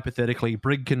say hypothetically,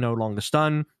 Brig can no longer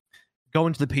stun. Go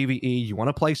into the PvE, you want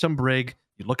to play some Brig,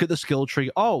 you look at the skill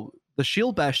tree. Oh, the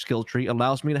Shield Bash skill tree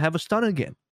allows me to have a stun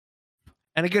again.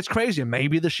 And it gets crazier.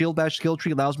 Maybe the Shield Bash skill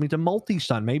tree allows me to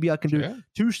multi-stun. Maybe I can do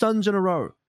 2 stuns in a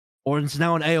row. Or it's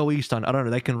now an AoE stun. I don't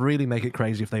know. They can really make it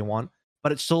crazy if they want.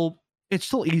 But it's still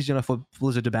easy enough for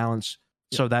Blizzard to balance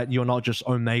so that you're not just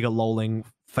Omega lolling,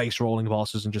 face rolling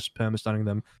bosses and just perma-stunning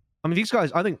them. I mean, these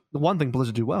guys, I think the one thing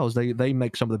Blizzard do well is they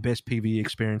make some of the best PvE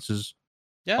experiences.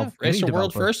 Yeah, it's a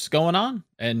world first going on,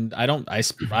 and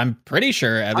I'm pretty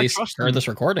sure at least per this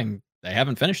recording they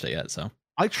haven't finished it yet. So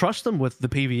I trust them with the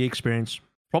PvE experience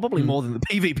probably more than the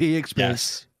PvP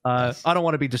experience. Yes. I don't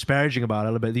want to be disparaging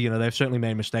about it, but they've certainly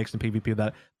made mistakes in PvP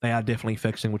that they are definitely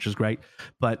fixing, which is great.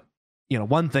 But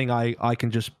one thing I can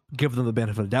just give them the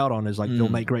benefit of the doubt on is like they'll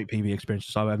make great PvE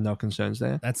experiences. So I have no concerns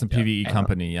there. That's a PvE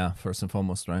company, first and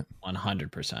foremost, right?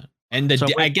 100%. And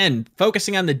again,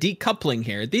 focusing on the decoupling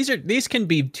here, these can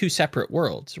be 2 separate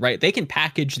worlds, right? They can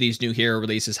package these new hero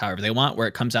releases however they want, where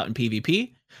it comes out in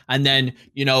PvP. And then,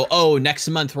 next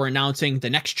month we're announcing the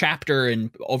next chapter in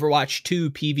Overwatch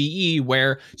 2 PvE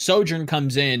where Sojourn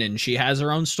comes in and she has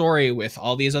her own story with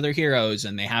all these other heroes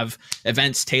and they have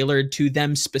events tailored to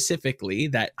them specifically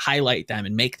that highlight them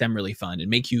and make them really fun and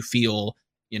make you feel,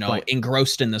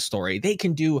 engrossed in the story. They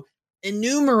can do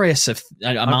numerous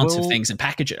amounts of things and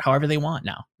package it however they want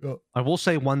now. I will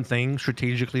say one thing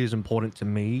strategically is important to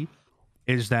me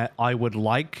is that I would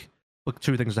like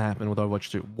 2 things to happen with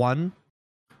Overwatch 2. One,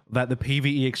 that the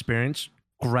PvE experience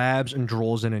grabs and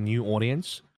draws in a new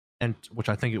audience, and which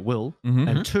I think it will.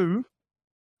 And 2,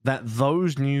 that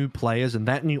those new players and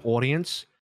that new audience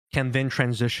can then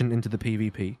transition into the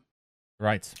PvP.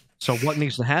 Right. So what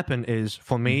needs to happen is,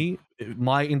 for me,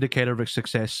 my indicator of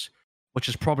success, which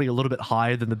is probably a little bit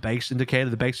higher than the base indicator.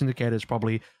 The base indicator is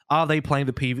probably, are they playing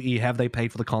the PvE? Have they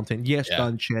paid for the content? Yes,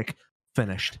 done, check,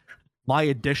 finished. My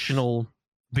additional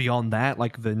beyond that,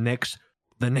 like the next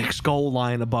goal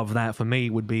line above that for me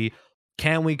would be,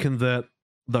 can we convert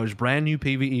those brand new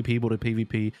PvE people to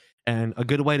PvP? And a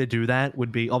good way to do that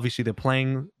would be, obviously they're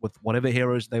playing with whatever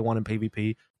heroes they want in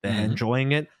PvP, they're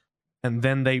enjoying it, and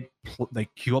then they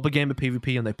queue up a game of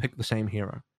PvP and they pick the same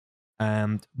hero.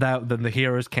 And then the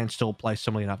heroes can still play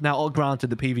similarly enough. Now, granted,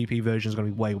 the PvP version is going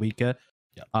to be way weaker,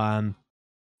 because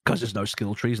there's no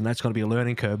skill trees, and that's going to be a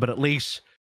learning curve. But at least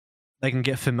they can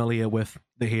get familiar with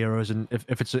the heroes, and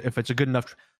if it's a good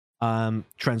enough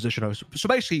transition over. So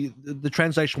basically, the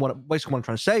translation, what I'm trying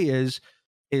to say is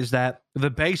that the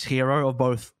base hero of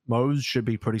both modes should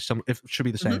be pretty similar. It should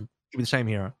be the same. Should be the same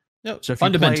hero. Yep. So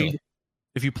fundamentally,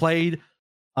 if you played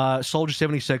Soldier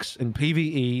 76 in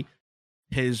PvE,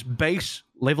 his base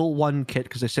level 1 kit,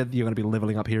 because they said you're going to be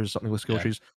leveling up here or something with skill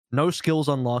trees. No skills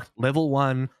unlocked. Level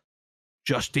 1,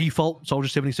 just default Soldier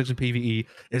 76 in PvE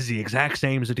is the exact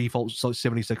same as the default Soldier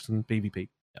 76 in PvP.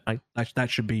 Right? That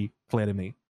should be clear to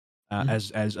me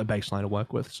as a baseline to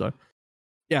work with. So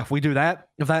yeah, if we do that,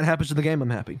 if that happens in the game, I'm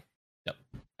happy. Yep.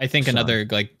 I think another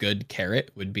like good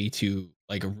carrot would be to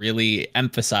like really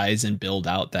emphasize and build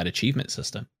out that achievement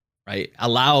system. Right?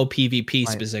 Allow PvP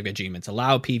specific achievements,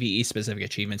 allow PvE specific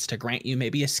achievements to grant you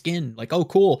maybe a skin. Like, oh,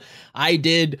 cool, I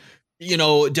did,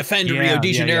 defend Rio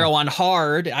de Janeiro on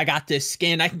hard. I got this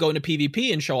skin. I can go into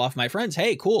PvP and show off my friends.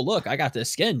 Hey, cool, look, I got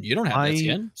this skin. You don't have that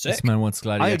skin. Sick. This man wants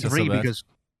Gladiator. I agree because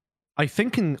I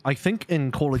think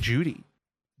in Call of Duty,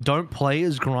 don't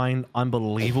players grind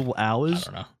unbelievable hours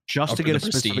just to get a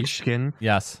specific skin?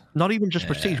 Yes. Not even just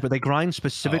prestige, but they grind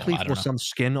specifically for some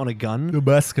skin on a gun.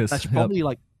 Damascus. That's probably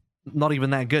like not even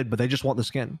that good, but they just want the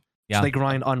skin. Yeah. So they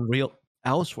grind unreal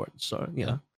hours for it. So,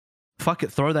 fuck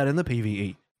it, throw that in the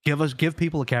PvE. Give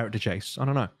people a carrot to chase. I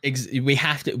don't know. We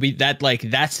have to,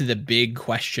 that's the big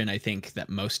question I think that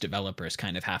most developers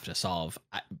kind of have to solve.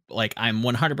 I'm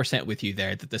 100% with you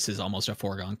there that this is almost a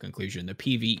foregone conclusion. The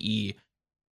PvE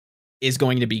is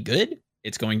going to be good.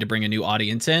 It's going to bring a new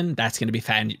audience in. That's going to be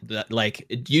fan, like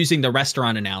using the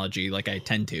restaurant analogy, like I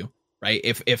tend to. Right.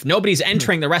 If nobody's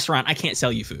entering the restaurant, I can't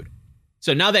sell you food.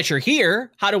 So now that you're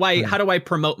here, how do I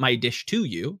promote my dish to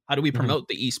you? How do we promote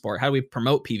the esport? How do we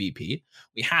promote PvP?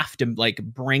 We have to like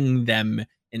bring them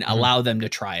and allow them to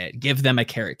try it. Give them a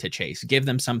carrot to chase. Give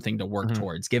them something to work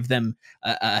towards. Give them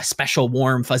a special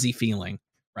warm fuzzy feeling.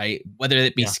 Right. Whether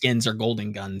it be skins or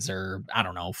golden guns or I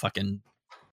don't know, fucking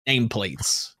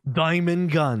nameplates,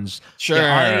 diamond guns. Sure.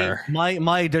 Yeah,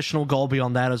 my additional goal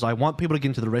beyond that is I want people to get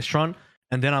into the restaurant.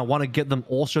 And then I want to get them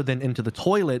also then into the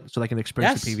toilet so they can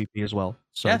experience the PvP as well.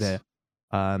 So there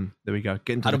we go.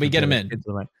 How do we get them in? Get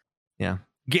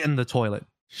in the toilet.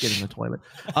 Get in the toilet.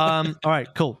 All right,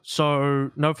 cool.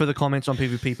 So no further comments on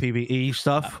PvP, PvE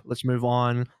stuff. Let's move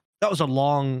on. That was a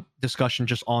long discussion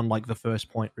just on like the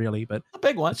first point, really, but a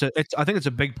big one. I think it's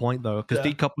a big point though, because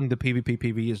decoupling the PvP,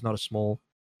 PvE is not a small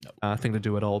thing to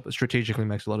do at all, but strategically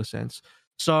makes a lot of sense.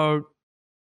 So.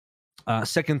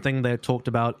 Second thing they talked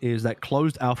about is that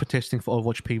closed alpha testing for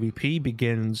Overwatch PvP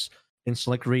begins in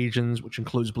select regions, which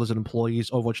includes Blizzard employees,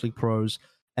 Overwatch League pros,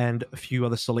 and a few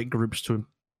other select groups to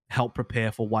help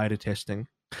prepare for wider testing.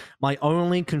 My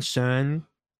only concern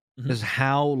is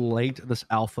how late this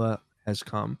alpha has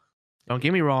come. Don't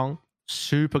get me wrong,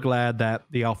 super glad that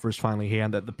the alpha is finally here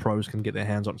and that the pros can get their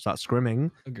hands on it and start scrimming.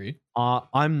 Agreed.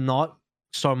 I'm not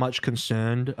so much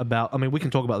concerned about, I mean, we can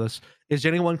talk about this. Is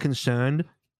anyone concerned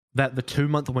that the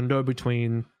 2-month window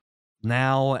between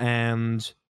now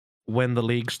and when the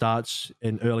league starts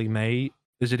in early May,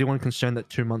 is anyone concerned that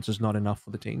 2 months is not enough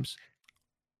for the teams?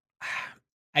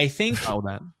 I think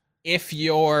I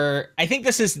think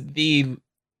this is the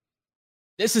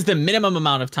minimum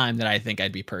amount of time that I think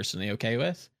I'd be personally okay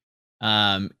with.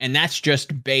 And that's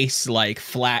just base like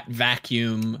flat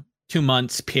vacuum 2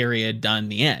 months period done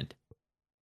the end.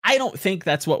 I don't think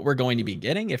that's what we're going to be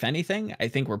getting. If anything, I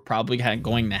think we're probably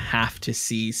going to have to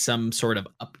see some sort of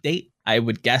update. I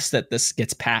would guess that this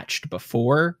gets patched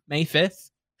before May 5th,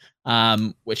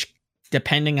 which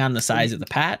depending on the size of the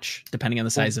patch, depending on the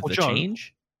size of the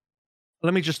change.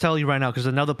 Let me just tell you right now, because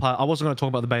another part, I wasn't going to talk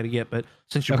about the beta yet, but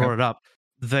since you brought it up,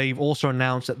 they've also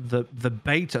announced that the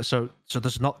beta, so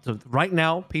there's not, right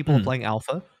now people are playing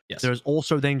alpha. Yes. There's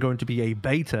also then going to be a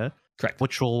beta, correct,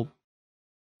 which will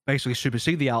basically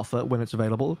supersede the alpha when it's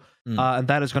available, and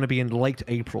that is going to be in late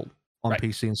April on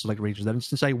PC and select regions. That is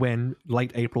to say when.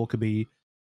 Late April could be,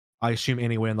 I assume,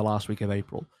 anywhere in the last week of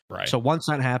April. Right. So once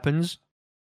that happens,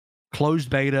 closed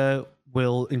beta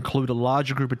will include a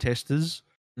larger group of testers,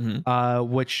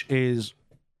 which is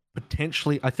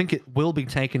potentially, I think it will be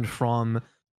taken from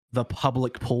the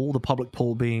public pool, the public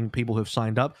pool being people who have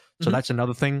signed up. So that's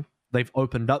another thing. They've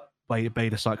opened up closed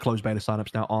beta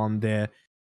signups now on their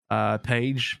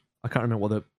page. I can't remember what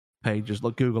the page is.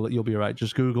 Look, Google it. You'll be right.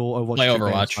 Just Google Overwatch. Play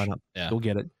Overwatch. Sign up. Yeah. You'll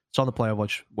get it. It's on the Play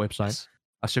Overwatch website.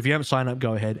 So if you haven't signed up,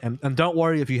 go ahead. And don't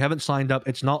worry if you haven't signed up.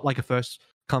 It's not like a first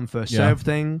come first serve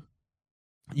thing.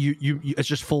 You it's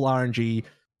just full RNG.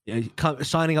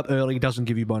 Signing up early doesn't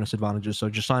give you bonus advantages. So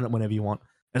just sign up whenever you want,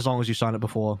 as long as you sign up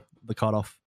before the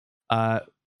cutoff.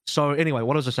 So anyway,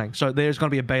 what was I saying? So there's going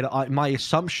to be a beta. My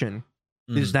assumption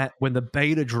is that when the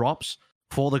beta drops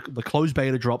for the closed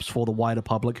beta drops for the wider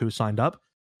public who signed up,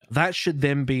 that should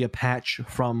then be a patch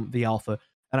from the alpha.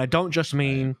 And I don't just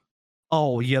mean,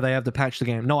 oh yeah, they have to patch the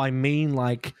game. No, I mean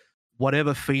like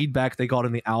whatever feedback they got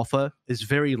in the alpha is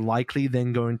very likely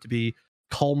then going to be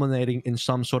culminating in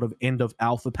some sort of end of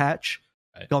alpha patch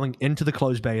going into the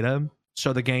closed beta.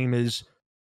 So the game is,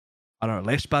 I don't know,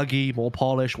 less buggy, more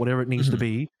polished, whatever it needs to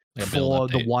be for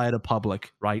the wider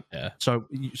public, right? Yeah. So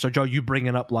Joe, you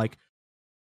bringing up like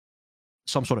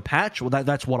some sort of patch? Well,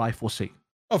 that's what I foresee.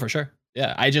 Oh, for sure.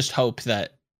 Yeah, I just hope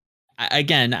that,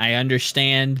 again, I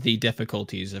understand the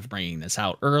difficulties of bringing this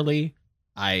out early.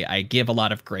 I give a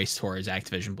lot of grace towards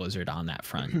Activision Blizzard on that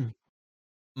front.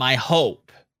 My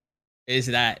hope is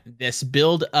that this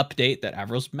build update that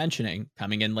Avril's mentioning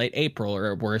coming in late April,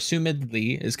 or we're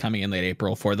assumedly is coming in late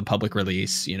April for the public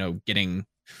release, getting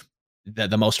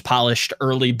the most polished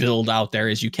early build out there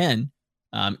as you can,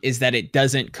 is that it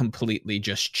doesn't completely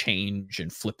just change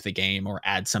and flip the game or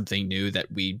add something new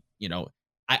that we,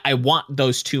 I want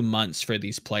those 2 months for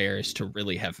these players to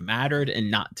really have mattered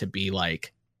and not to be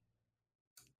like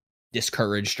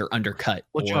discouraged or undercut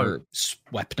or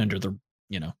swept under the,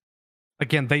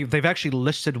 Again, they've actually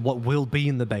listed what will be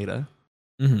in the beta.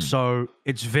 So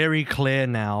it's very clear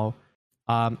now.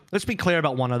 Let's be clear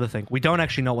about one other thing. We don't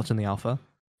actually know what's in the alpha.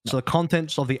 So the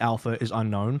contents of the alpha is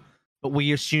unknown, but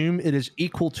we assume it is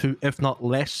equal to, if not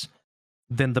less,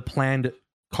 than the planned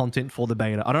content for the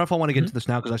beta. I don't know if I want to get into this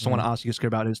now because I still want to ask Yiska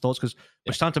about his thoughts because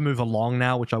we're starting to move along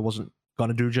now, which I wasn't going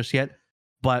to do just yet.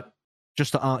 But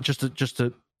just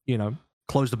to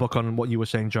close the book on what you were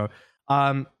saying, Joe.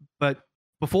 But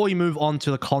before you move on to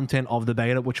the content of the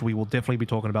beta, which we will definitely be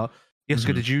talking about,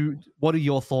 Yiska, what are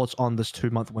your thoughts on this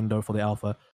 2-month window for the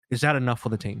alpha? Is that enough for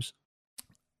the teams?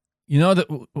 You know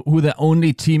who the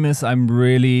only team is I'm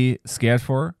really scared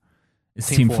for? Is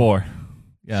Team 4.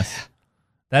 Yes.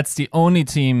 That's the only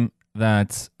team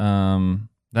that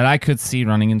I could see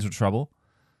running into trouble.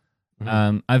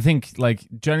 I think, like,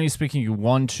 generally speaking, you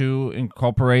want to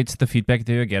incorporate the feedback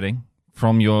that you're getting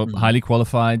from your highly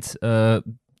qualified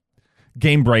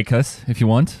game breakers, if you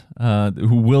want,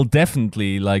 who will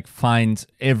definitely like find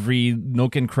every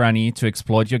nook and cranny to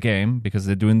exploit your game because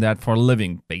they're doing that for a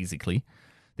living, basically.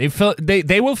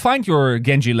 They will find your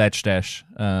Genji Ledge Dash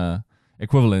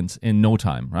equivalent in no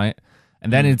time, right?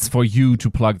 And then it's for you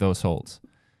to plug those holes.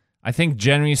 I think,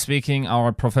 generally speaking,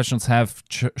 our professionals have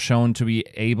shown to be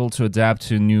able to adapt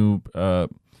to new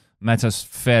metas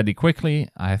fairly quickly.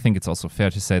 I think it's also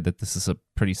fair to say that this is a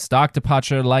pretty stark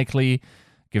departure, likely,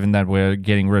 given that we're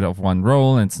getting rid of one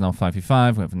role and it's now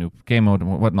 5v5, we have a new game mode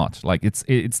and whatnot. Like,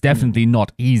 it's definitely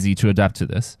not easy to adapt to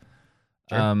this.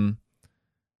 Sure.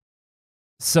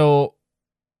 So,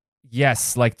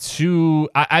 yes,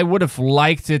 I would have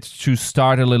liked it to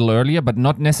start a little earlier, but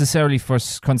not necessarily for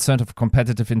concern of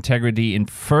competitive integrity in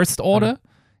first order.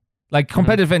 Like,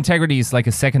 competitive integrity is like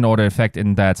a second order effect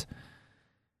in that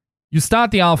you start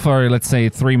the alpha, let's say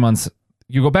 3 months,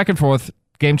 you go back and forth,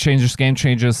 game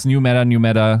changes, new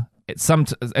meta. At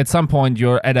some point,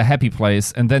 you're at a happy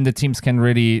place, and then the teams can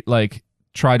really like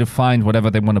try to find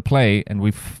whatever they want to play. And we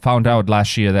found out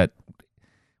last year that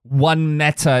one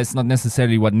meta is not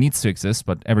necessarily what needs to exist,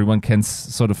 but everyone can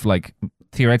sort of like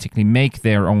theoretically make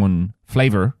their own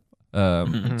flavor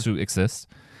to exist.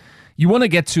 You want to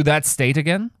get to that state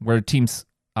again, where teams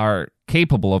are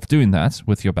capable of doing that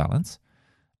with your balance.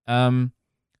 And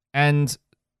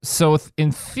so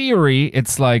in theory,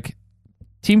 it's like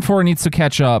Team 4 needs to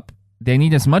catch up. They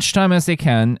need as much time as they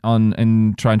can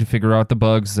in trying to figure out the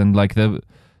bugs and like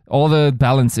all the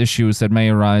balance issues that may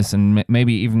arise, and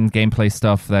maybe even gameplay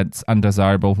stuff that's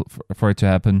undesirable for it to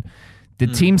happen. The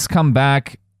teams come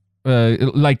back,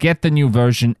 get the new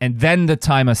version, and then the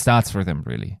timer starts for them,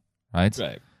 really, right?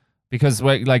 Right. Because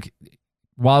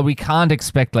while we can't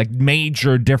expect like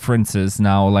major differences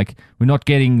now, like we're not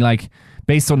getting like,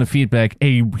 based on the feedback,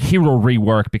 a hero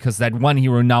rework because that one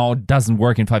hero now doesn't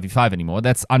work in 5v5 anymore.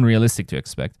 That's unrealistic to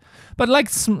expect. But like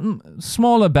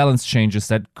smaller balance changes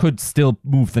that could still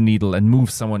move the needle and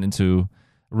move someone into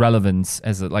relevance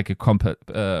as a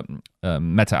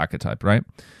meta archetype, right?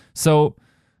 So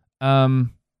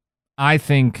I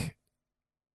think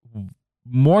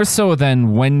more so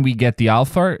than when we get the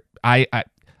alpha, I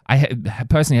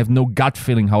personally have no gut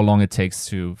feeling how long it takes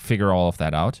to figure all of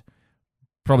that out.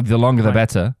 Probably the longer the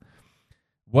better.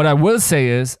 What I will say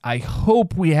is I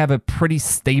hope we have a pretty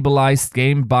stabilized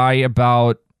game by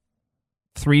about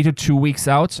 3 to 2 weeks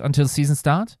out until season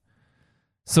start.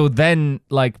 So then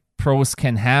like pros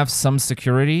can have some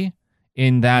security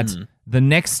in that the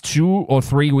next 2 or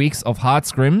 3 weeks of hard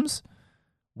scrims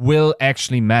will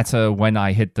actually matter when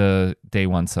I hit the day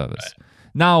one service. Right.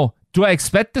 Now, Do I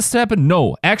expect this to happen?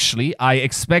 No. Actually, I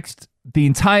expect the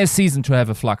entire season to have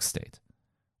a flux state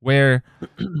where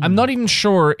I'm not even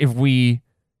sure if we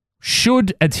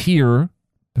should adhere,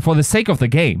 for the sake of the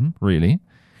game, really,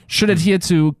 should adhere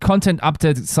to content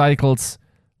update cycles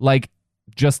like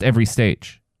just every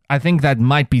stage. I think that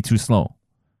might be too slow.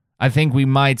 I think we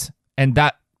might, and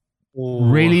that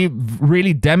really,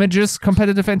 really damages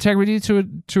competitive integrity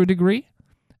to a degree.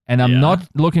 And I'm not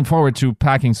looking forward to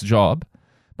Packing's job.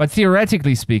 But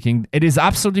theoretically speaking, it is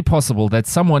absolutely possible that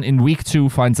someone in week 2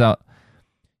 finds out,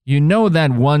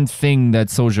 that one thing that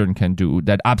Sojourn can do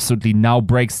that absolutely now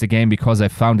breaks the game because I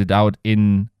found it out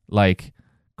in like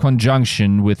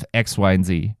conjunction with X, Y, and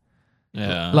Z.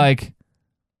 Yeah. Like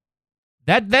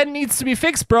that needs to be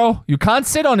fixed, bro. You can't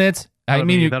sit on it. That'll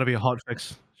be a hot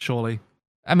fix, surely.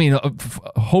 I mean,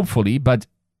 hopefully, but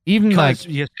even because,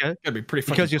 like gotta be pretty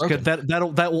because broken.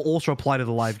 that will also apply to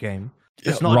the live game.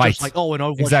 It's Yeah. not Right. just like, in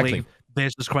Overwatch League,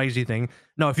 there's this crazy thing.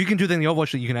 No, if you can do that in the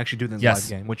Overwatch League, you can actually do that in the live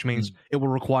game, which means it will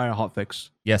require a hot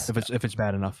fix. Yes, if it's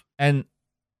bad enough. And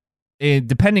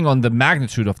depending on the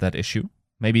magnitude of that issue,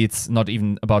 maybe it's not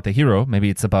even about the hero. Maybe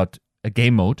it's about a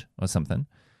game mode or something.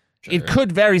 Sure. It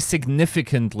could very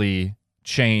significantly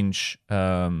change.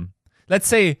 Let's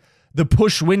say the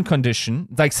push win condition.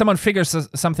 Like someone figures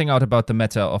something out about the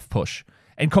meta of push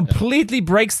and completely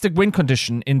breaks the win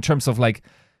condition in terms of like.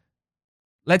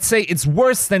 Let's say it's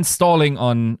worse than stalling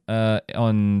on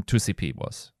 2CP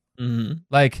was. Mm-hmm.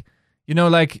 Like,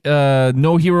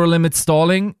 no hero limit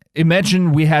stalling.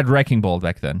 Imagine we had Wrecking Ball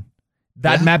back then.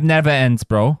 That map never ends,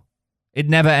 bro. It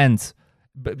never ends.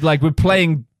 Like, we're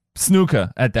playing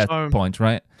snooker at that point,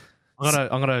 right?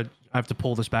 I have to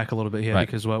pull this back a little bit here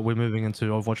because we're moving into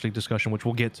Overwatch League discussion, which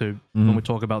we'll get to when we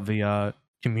talk about the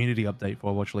community update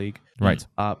for Overwatch League. Right.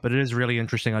 But it is really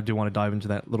interesting. I do want to dive into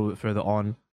that a little bit further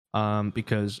on.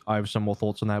 Because I have some more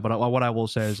thoughts on that. But what I will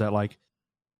say is that, like,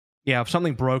 if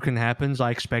something broken happens,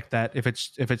 I expect that if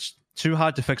it's too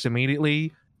hard to fix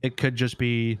immediately, it could just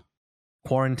be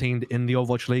quarantined in the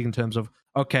Overwatch League in terms of,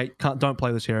 okay, don't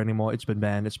play this here anymore. It's been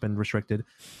banned. It's been restricted.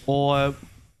 Or,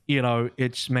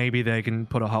 it's maybe they can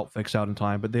put a hot fix out in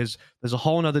time. But there's a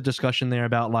whole nother discussion there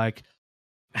about, like,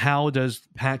 how does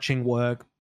patching work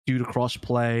due to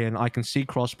crossplay? And I can see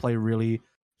crossplay really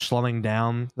slowing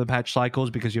down the patch cycles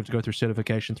because you have to go through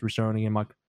certification through Sony and I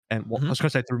was going to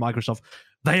say through Microsoft.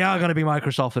 They are going to be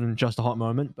Microsoft in just a hot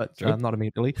moment, but not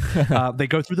immediately. They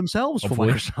go through themselves for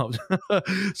Microsoft.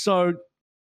 So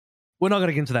we're not going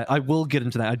to get into that. I will get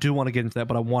into that. I do want to get into that,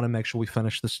 but I want to make sure we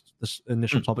finish this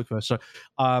initial topic first. So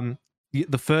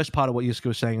the first part of what Yiska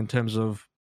was saying in terms of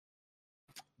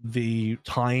the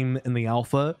time in the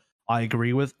alpha, I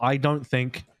agree with. I don't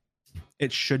think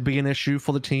it should be an issue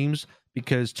for the teams,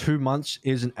 because 2 months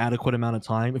is an adequate amount of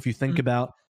time. If you think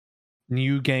about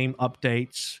new game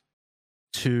updates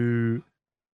to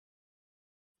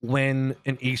when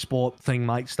an esport thing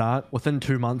might start, within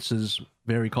 2 months is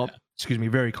very common.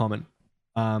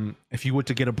 If you were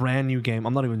to get a brand new game,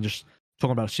 I'm not even just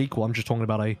talking about a sequel, I'm just talking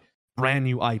about a brand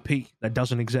new IP that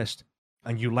doesn't exist,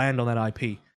 and you land on that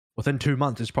IP, within 2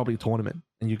 months it's probably a tournament,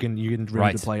 and you can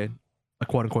ready to play a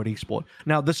quote-unquote esport.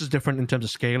 Now, this is different in terms of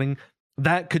scaling.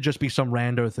 That could just be some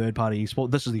rando third-party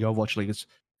esport. This is the Overwatch League. It's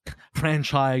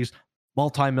franchise,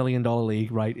 multi-million-dollar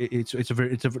league, right? It's a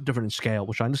different scale,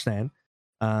 which I understand.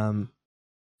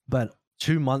 But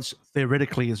 2 months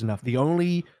theoretically is enough. The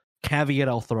only caveat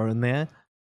I'll throw in there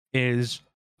is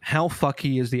how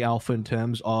fucky is the alpha in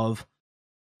terms of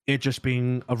it just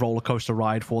being a roller coaster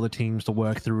ride for the teams to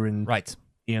work through, and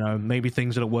maybe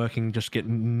things that are working just get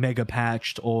mega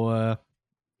patched, or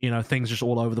things just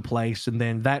all over the place, and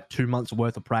then that 2 months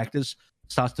worth of practice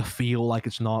starts to feel like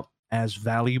it's not as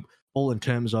valuable in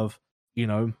terms of,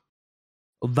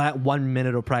 that 1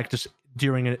 minute of practice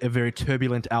during a very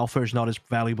turbulent alpha is not as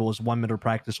valuable as 1 minute of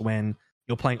practice when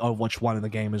you're playing Overwatch 1 and the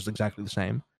game is exactly the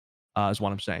same, is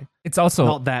what I'm saying. It's also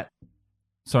not that.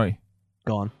 Sorry.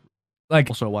 Go on. Like,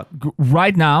 also what?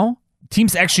 Right now,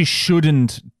 teams actually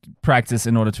shouldn't practice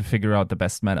in order to figure out the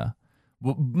best meta.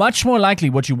 Much more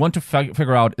likely, what you want to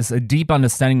figure out is a deep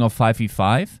understanding of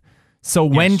 5v5. So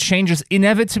when changes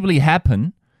inevitably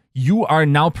happen, you are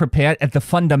now prepared at the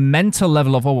fundamental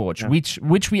level of Overwatch,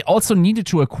 which we also needed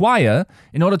to acquire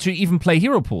in order to even play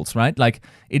hero pools, right? Like,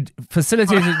 it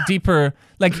facilitates a deeper...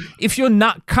 Like, if you're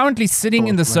not currently sitting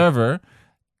in the server,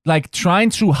 like,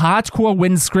 trying to hardcore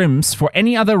win scrims for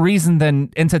any other reason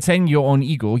than entertaining your own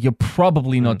ego, you're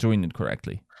probably not doing it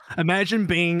correctly. Imagine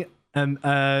being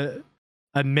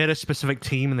a meta-specific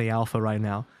team in the alpha right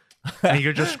now. and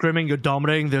you're just scrimming, you're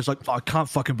dominating. There's like, I can't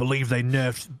fucking believe they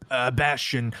nerfed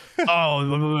Bastion.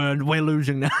 Oh, we're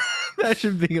losing now.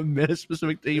 Bastion being a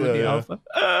meta-specific team in the alpha.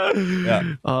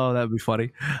 Oh, that'd be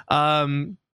funny.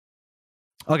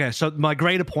 Okay, so my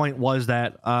greater point was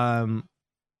that,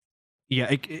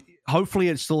 hopefully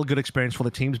it's still a good experience for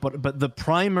the teams, but the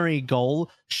primary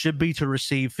goal should be to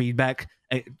receive feedback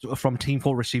from Team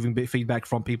 4, receiving feedback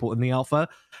from people in the alpha,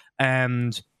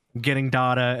 and getting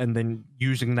data, and then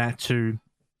using that to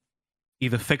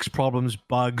either fix problems,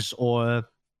 bugs, or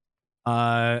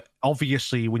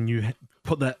obviously when you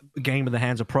put that game in the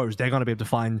hands of pros, they're going to be able to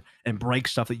find and break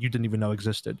stuff that you didn't even know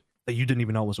existed, that you didn't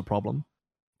even know was a problem,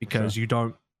 because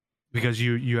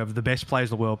you have the best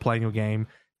players in the world playing your game,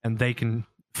 and they can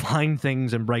find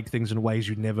things and break things in ways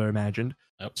you'd never imagined.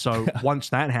 Yep. So once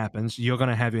that happens, you're going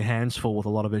to have your hands full with a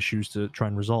lot of issues to try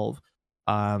and resolve.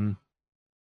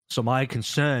 So my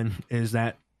concern is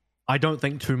that I don't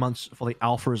think 2 months for the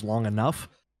alpha is long enough,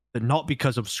 but not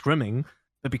because of scrimming,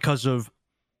 but because of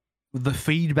the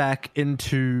feedback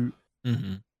into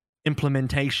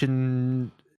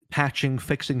implementation, patching,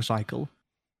 fixing cycle.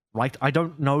 Right? I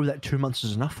don't know that 2 months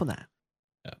is enough for that.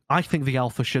 Yeah. I think the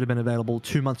alpha should have been available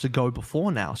 2 months ago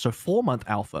before now. So 4-month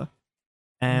alpha.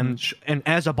 And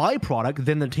as a byproduct,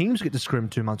 then the teams get to scrim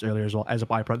 2 months earlier as well as a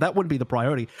byproduct. That wouldn't be the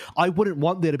priority. I wouldn't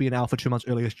want there to be an alpha 2 months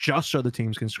earlier just so the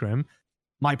teams can scrim.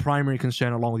 My primary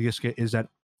concern along with Yiska is that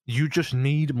you just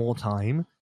need more time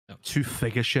to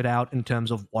figure shit out in terms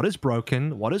of what is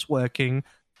broken, what is working,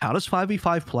 how does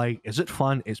 5v5 play, is it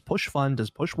fun, is push fun,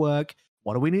 does push work,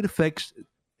 what do we need to fix,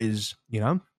 is,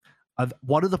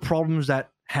 what are the problems that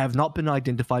have not been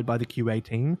identified by the QA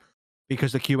team,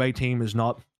 because the QA team is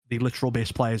not the literal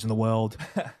best players in the world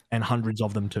and hundreds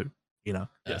of them too,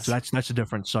 Yes. So that's the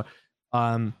difference. So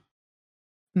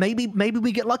maybe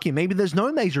we get lucky, maybe there's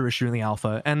no major issue in the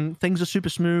alpha and things are super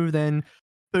smooth, and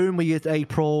boom, we get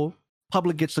April,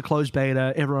 public gets the closed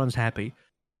beta, everyone's happy.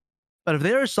 But if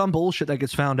there is some bullshit that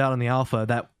gets found out in the alpha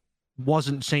that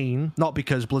wasn't seen, not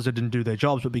because Blizzard didn't do their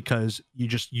jobs, but because you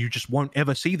just won't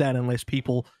ever see that unless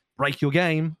people break your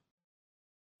game,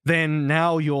 then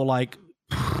now you're like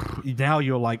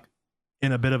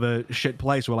in a bit of a shit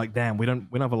place. We're like, damn, we don't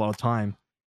have a lot of time.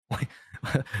 Like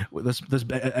this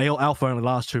alpha only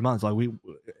lasts 2 months. Like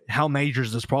how major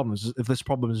is this problem? If this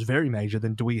problem is very major,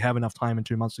 then do we have enough time in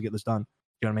 2 months to get this done?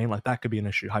 You know what I mean? Like that could be an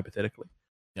issue hypothetically.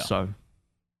 Yeah. So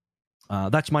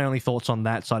that's my only thoughts on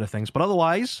that side of things. But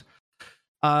otherwise,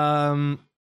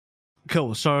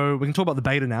 cool. So we can talk about the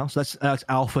beta now. So that's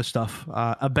alpha stuff.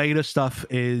 A beta stuff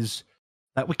is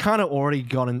that we kind of already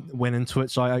went into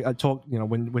it. So I talked,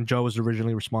 when Joe was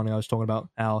originally responding, I was talking about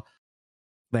how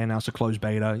they announced a closed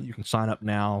beta. You can sign up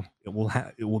now. It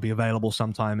will be available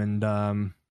sometime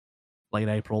in late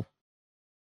April.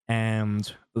 And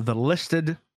the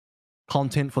listed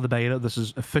content for the beta, this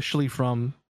is officially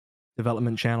from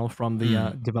development channel, from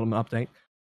the development update,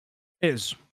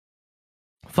 is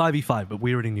 5v5, but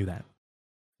we already knew that.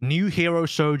 New hero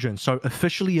Sojourn, so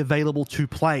officially available to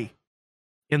play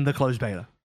in the closed beta.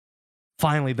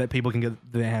 Finally, that people can get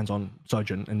their hands on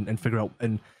Sojourn and figure out,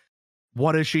 and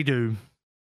what does she do?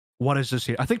 What is this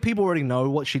here? I think people already know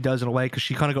what she does in a way, because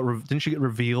she kind of didn't she get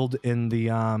revealed in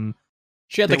the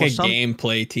she had like a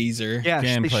gameplay teaser. Yeah,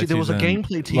 there was a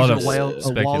gameplay teaser a while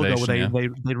ago where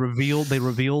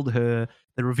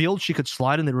they revealed she could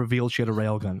slide, and they revealed she had a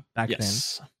railgun back then.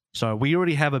 So we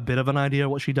already have a bit of an idea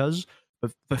of what she does,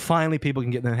 but finally people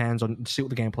can get their hands on and see what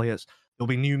the gameplay is. There'll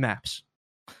be new maps.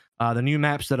 The new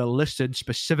maps that are listed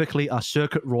specifically are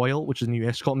Circuit Royal, which is a new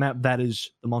escort map. That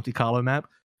is the Monte Carlo map.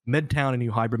 Midtown, a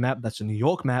new hybrid map. That's a New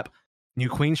York map. New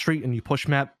Queen Street, a new push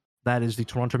map. That is the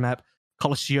Toronto map.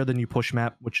 Coliseum, the new push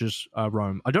map, which is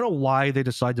Rome. I don't know why they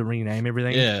decided to rename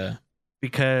everything. Yeah.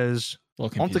 Because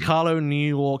Monte Carlo, New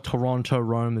York, Toronto,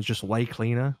 Rome is just way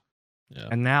cleaner. Yeah.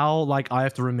 And now, I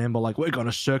have to remember, we're going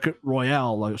to Circuit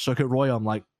Royale, Circuit Royale. I'm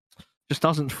like, just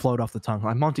doesn't float off the tongue.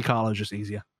 Like, Monte Carlo is just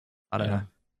easier. I don't know.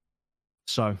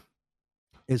 So,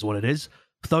 is what it is.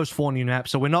 Those 4 new maps.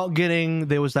 So we're not getting,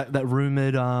 there was that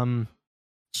rumored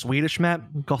Swedish map,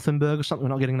 Gothenburg or something.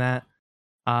 We're not getting that.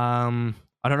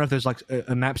 I don't know if there's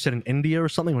a map set in India or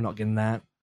something. We're not getting that.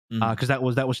 Because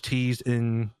that was teased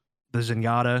in the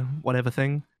Zenyatta whatever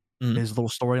thing. There's a little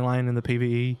storyline in the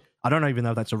PvE. I don't even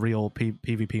know if that's a real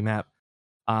PvP map.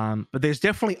 But there's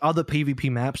definitely other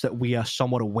PvP maps that we are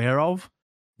somewhat aware of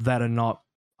that are not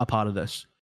a part of this.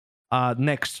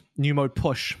 Next, new mode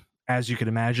push. As you can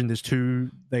imagine,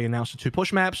 they announced the 2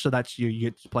 push maps, so that's you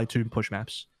get to play 2 push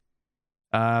maps.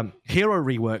 Hero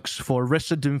reworks for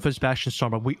Orisa, Doomfist, Bastion,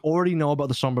 Sombra. We already know about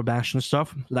the Sombra Bastion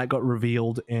stuff. That got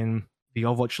revealed in the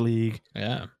Overwatch League.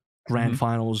 Yeah. grand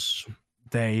finals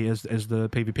day as the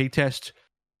PvP test.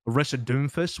 Orisa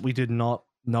Doomfist, we did not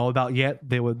know about yet.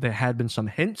 There had been some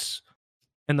hints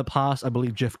in the past. I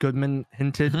believe Jeff Goodman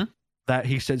hinted that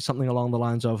he said something along the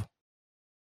lines of,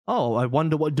 "Oh, I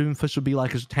wonder what Doomfist would be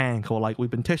like as a tank," or like, "We've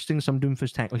been testing some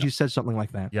Doomfist tank." Like he said something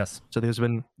like that. Yes. So there's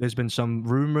been some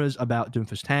rumors about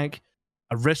Doomfist tank.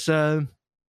 Orisa,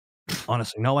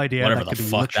 honestly, no idea. Whatever the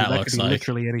fuck that looks like.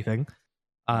 Literally anything.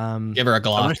 Give her a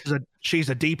Glock. She's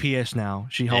a DPS now.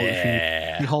 She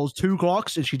holds 2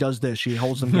 Glocks and she does this. She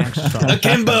holds them gangster style.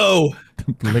 Akimbo.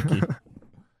 Blicky.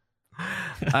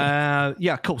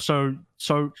 Yeah, cool. So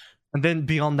and then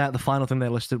beyond that, the final thing they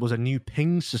listed was a new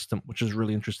ping system, which is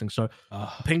really interesting. So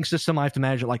ping system, I have to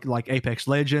imagine like Apex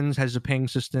Legends has a ping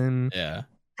system. Yeah.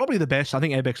 Probably the best. I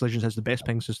think Apex Legends has the best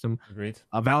ping system. Agreed.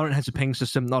 Valorant has a ping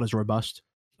system, not as robust,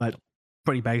 but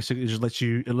pretty basic. It just lets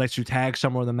you tag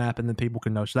somewhere on the map and then people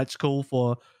can know. So that's cool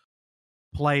for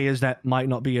players that might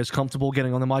not be as comfortable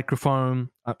getting on the microphone.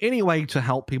 Any way to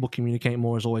help people communicate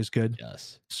more is always good.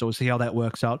 Yes. So we'll see how that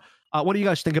works out. What do you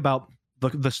guys think about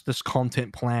this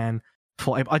content plan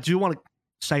for? I do want to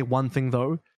say one thing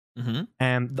though,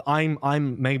 and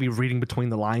I'm maybe reading between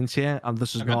the lines here.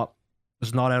 This is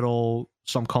not at all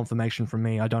some confirmation from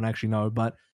me. I don't actually know,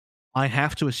 but I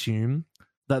have to assume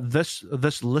that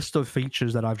this list of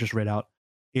features that I've just read out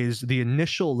is the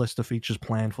initial list of features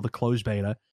planned for the closed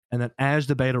beta, and that as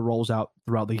the beta rolls out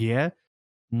throughout the year,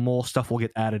 more stuff will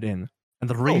get added in. And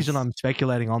the reason I'm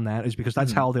speculating on that is because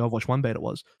that's how the Overwatch 1 beta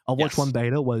was. Overwatch 1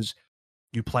 beta was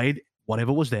you played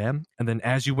whatever was there, and then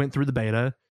as you went through the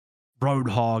beta,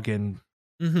 Roadhog and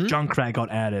Junkrat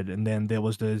got added, and then there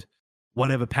was the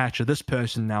whatever patch of this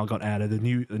person now got added.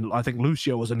 I think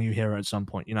Lucio was a new hero at some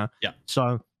point, Yeah.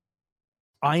 So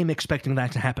I am expecting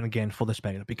that to happen again for this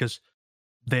beta because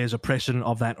there's a precedent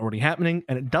of that already happening,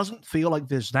 and it doesn't feel like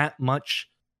there's that much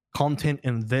content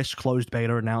in this closed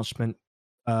beta announcement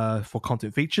for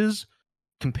content features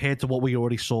compared to what we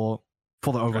already saw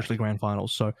for the Overwatch League Grand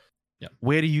Finals. So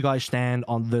where do you guys stand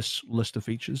on this list of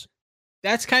features?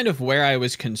 That's kind of where I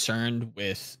was concerned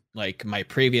with like my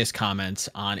previous comments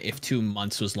on if 2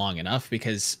 months was long enough,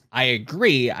 because I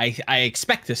agree. I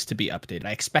expect this to be updated.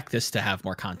 I expect this to have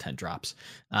more content drops.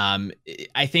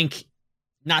 I think,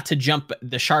 not to jump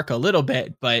the shark a little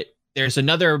bit, but there's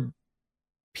another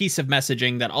piece of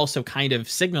messaging that also kind of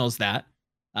signals that.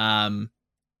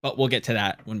 But we'll get to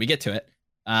that when we get to it.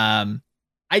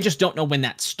 I just don't know when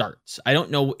that starts. I don't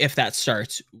know if that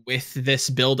starts with this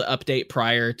build update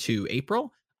prior to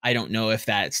April. I don't know if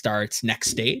that starts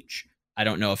next stage. I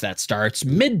don't know if that starts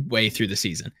midway through the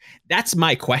season. That's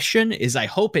my question, is I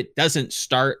hope it doesn't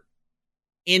start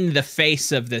in the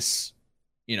face of this,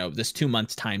 this 2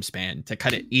 months time span to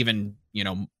cut it even,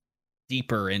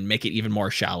 deeper and make it even more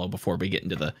shallow before we get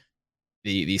into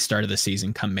the start of the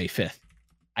season come May 5th.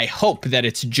 I hope that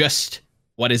it's just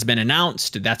what has been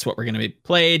announced. That's what we're going to be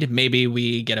played. Maybe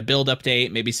we get a build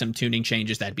update, maybe some tuning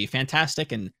changes. That'd be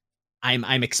fantastic. And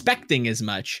I'm expecting as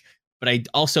much, but I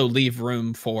also leave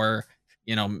room for,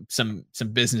 some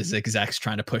business execs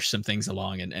trying to push some things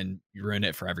along and ruin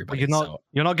it for everybody.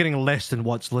 You're not getting less than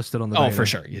what's listed on the beta. For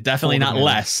sure. You're definitely not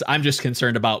less. I'm just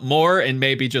concerned about more and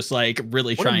maybe just like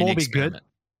really trying to experiment.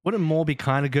 Wouldn't more be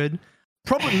kind of good?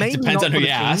 Probably, maybe depends on who you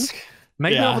ask.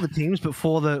 Maybe not for the teams, but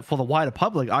for the wider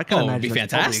public, I can imagine it'd be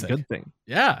fantastic. Probably a good thing.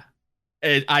 Yeah.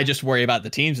 I just worry about the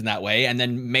teams in that way. And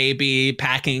then maybe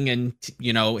Packing and,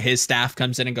 his staff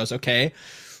comes in and goes, okay,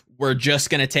 we're just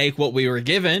going to take what we were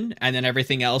given. And then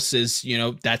everything else is,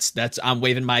 that's I'm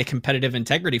waving my competitive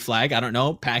integrity flag. I don't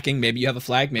know. Packing, maybe you have a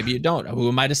flag, maybe you don't. Who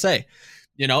am I to say?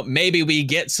 Maybe we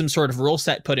get some sort of rule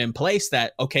set put in place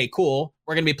that, okay, cool,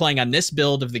 we're going to be playing on this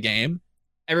build of the game.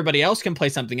 Everybody else can play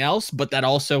something else, but that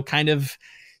also kind of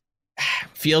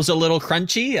feels a little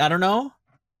crunchy. I don't know.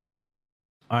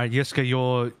 All right, Yiska,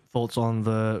 your thoughts on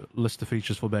the list of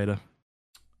features for beta?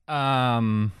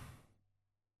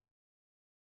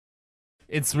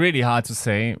 It's really hard to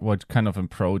say what kind of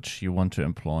approach you want to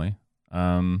employ.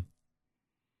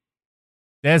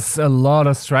 There's a lot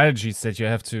of strategies that you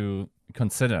have to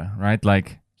consider, right?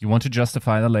 Like, you want to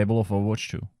justify the label of Overwatch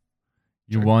 2.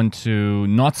 You want to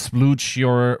not splooge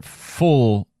your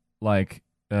full,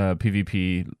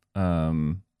 PvP.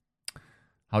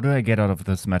 How do I get out of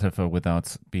this metaphor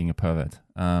without being a pervert?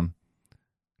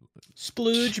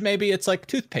 Splooge, maybe it's like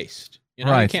toothpaste. You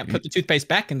can't put the toothpaste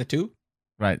back in the tube.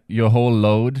 Right, your whole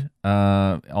load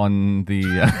on the...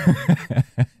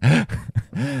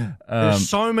 There's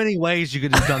so many ways you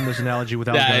could have done this analogy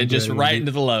without going just dirty. Right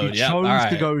into the load. You chose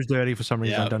to go dirty for some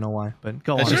reason. I don't know why, but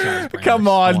go on. Come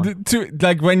on.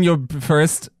 When your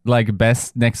first,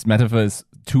 best next metaphor is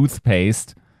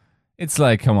toothpaste, It's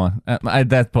like, come on. At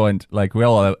that point, like, we're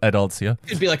all adults here. It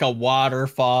could be like a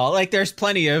waterfall. Like, there's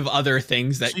plenty of other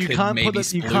things that you could can't maybe put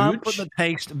the, you can't put the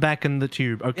taste back in the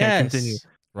tube. Okay, yes. continue.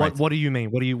 Right. What do you mean?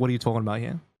 What are you talking about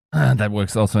here? That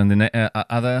works also in the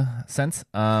other sense.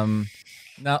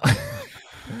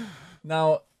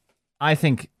 Now, I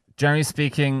think, generally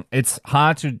speaking, it's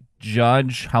hard to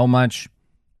judge how much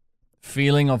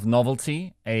feeling of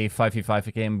novelty a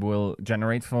 5v5 game will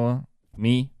generate for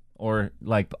me or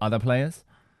like other players.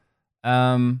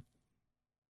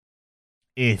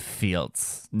 It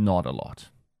feels not a lot.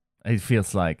 It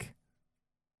feels like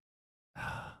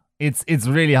it's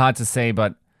really hard to say,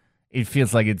 but it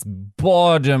feels like it's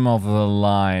bottom of the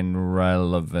line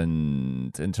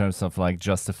relevant in terms of like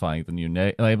justifying the new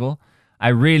label. I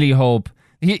really hope.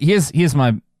 Here's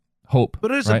my hope.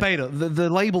 But it is a beta. The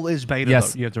label is beta.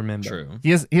 Yes, though, you have to remember. True.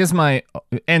 Here's my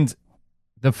and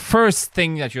the first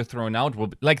thing that you're throwing out will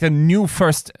be like the new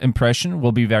first impression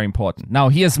will be very important. Now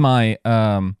here's my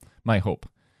my hope.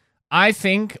 I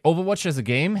think Overwatch as a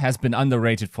game has been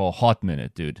underrated for a hot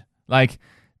minute, dude. Like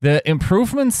the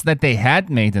improvements that they had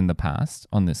made in the past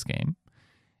on this game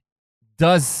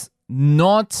is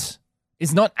not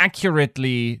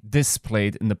accurately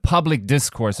displayed in the public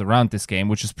discourse around this game,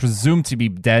 which is presumed to be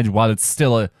dead while it's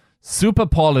still a super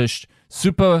polished,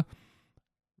 super,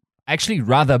 actually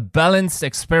rather balanced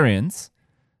experience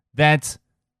that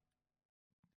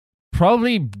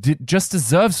probably just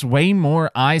deserves way more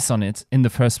eyes on it in the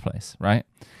first place, right?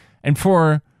 And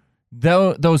for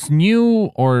those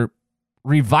new or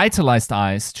revitalized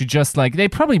eyes to just like, they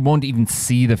probably won't even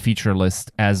see the feature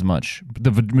list as much,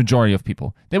 the majority of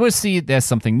people. They will see there's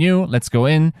something new, let's go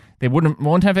in. They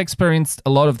won't have experienced a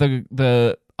lot of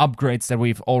the upgrades that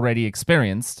we've already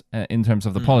experienced in terms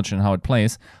of the polish and how it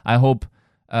plays. I hope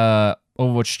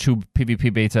Overwatch 2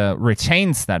 PvP beta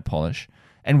retains that polish,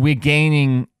 and we're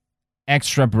gaining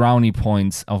extra brownie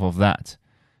points off of that.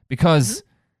 Because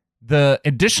the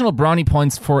additional brownie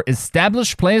points for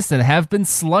established players that have been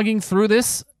slugging through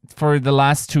this for the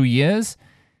last 2 years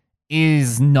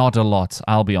is not a lot,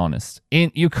 I'll be honest.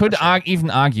 You could even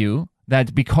argue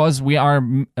that because we are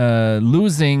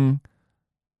losing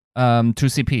to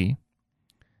CP,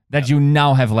 that you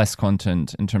now have less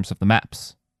content in terms of the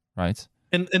maps, right?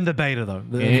 In the beta, though.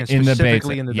 In the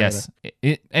beta, yes.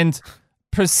 And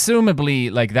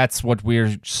presumably, like, that's what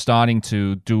we're starting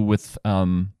to do with...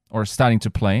 or starting to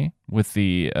play with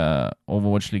the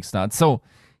Overwatch League start. So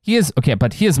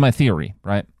here's my theory,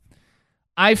 right?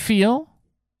 I feel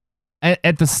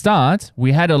at the start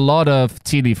we had a lot of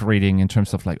tea leaf reading in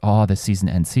terms of like, oh, the season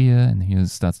ends here and here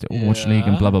starts the Overwatch League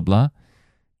and blah blah blah.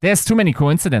 There's too many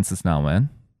coincidences now, man.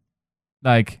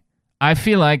 Like, I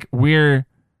feel like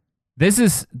this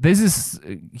is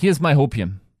here's my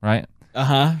hopium, right?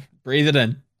 Breathe it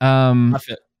in.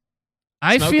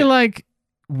 I feel like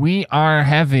we are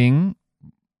having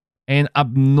an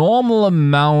abnormal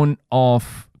amount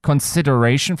of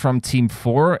consideration from Team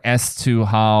 4 as to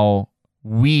how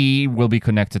we will be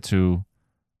connected to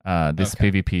this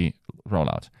PvP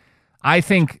rollout. I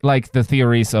think like the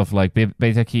theories of like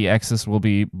beta key access will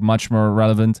be much more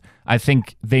relevant. I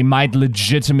think they might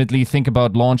legitimately think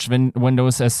about launch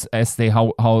windows as they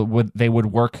they would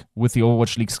work with the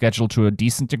Overwatch League schedule to a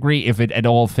decent degree if it at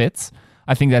all fits.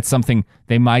 I think that's something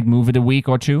they might move it a week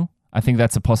or two. I think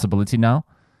that's a possibility now.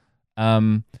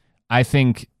 I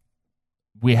think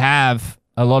we have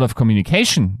a lot of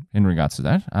communication in regards to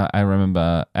that. I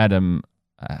remember Adam,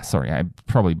 sorry,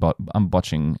 I'm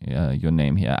botching your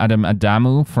name here. Adam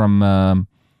Adamu from,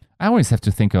 I always have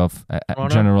to think of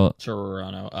General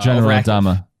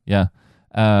Adama. Yeah.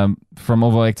 From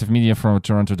Overactive Media from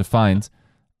Toronto Defiant,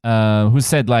 who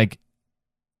said like,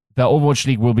 the Overwatch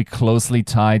League will be closely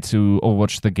tied to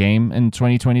Overwatch the game in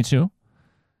 2022.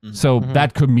 So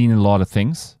that could mean a lot of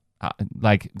things.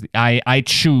 Like I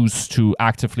choose to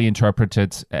actively interpret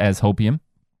it as hopium.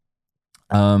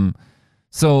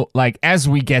 So like as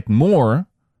we get more,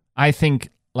 I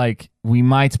think like we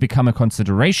might become a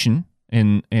consideration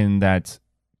in that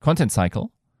content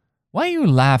cycle. Why are you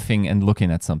laughing and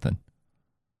looking at something?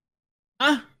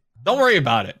 Don't worry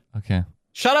about it. Okay.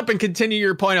 Shut up and continue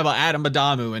your point about Adam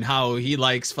Adamu and how he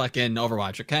likes fucking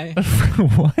Overwatch, okay?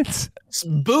 What?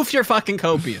 Boof your fucking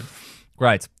copium.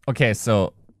 Right. Okay,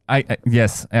 so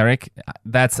yes, Eric,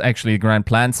 that's actually a grand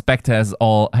plan. Spectre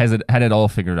had it all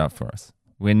figured out for us.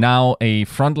 We're now a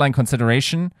frontline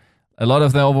consideration. A lot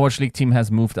of the Overwatch League team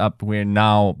has moved up. We're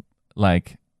now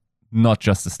like not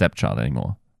just a stepchild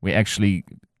anymore. We actually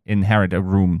inherit a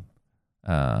room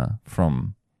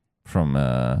from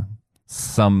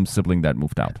some sibling that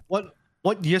moved out.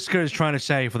 What Yiska is trying to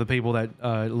say for the people that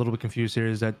are a little bit confused here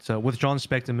is that with John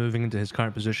Spector moving into his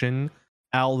current position,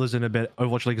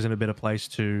 Overwatch League is in a better place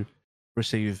to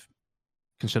receive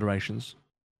considerations.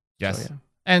 Yes. So,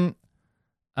 and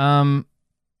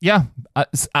yeah,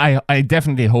 I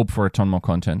definitely hope for a ton more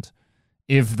content.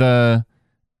 If the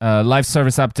live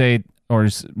service update or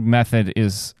method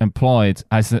is employed,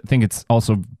 I think it's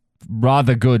also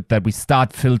rather good that we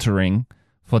start filtering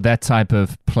for that type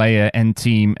of player and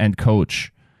team and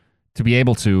coach to be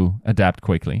able to adapt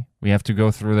quickly. We have to go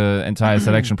through the entire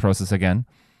selection process again.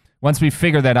 Once we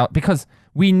figure that out, because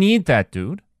we need that,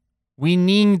 dude. We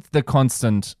need the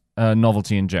constant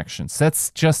novelty injections.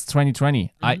 That's just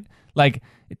 2020.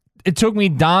 It took me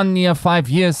darn near 5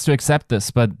 years to accept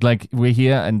this, but like we're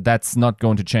here and that's not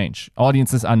going to change.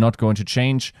 Audiences are not going to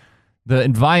change. The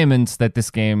environment that this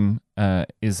game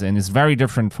is in is very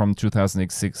different from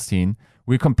 2016.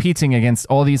 We're competing against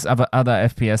all these other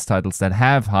FPS titles that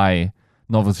have high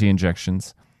novelty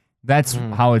injections. That's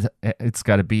how it's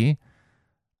got to be.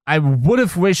 I would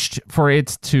have wished for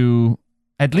it to,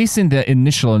 at least in the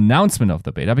initial announcement of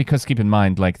the beta, because keep in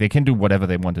mind, like they can do whatever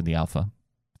they want in the alpha,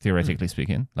 theoretically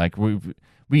speaking. Like we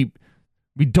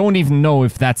don't even know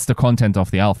if that's the content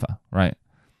of the alpha, right?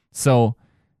 So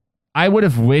I would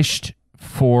have wished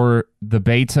for the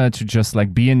beta to just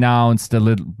like be announced a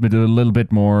little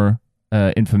bit more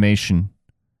information,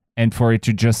 and for it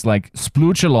to just like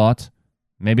splooge a lot,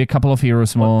 maybe a couple of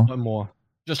heroes more.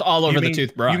 Just all over the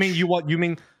toothbrush. You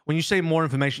mean when you say more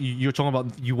information, you're talking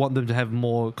about you want them to have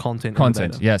more content.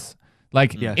 Yes.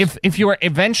 Like if you are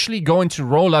eventually going to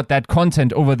roll out that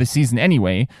content over the season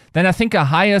anyway, then I think a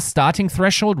higher starting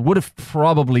threshold would have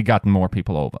probably gotten more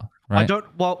people over. Right?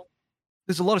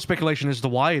 There's a lot of speculation as to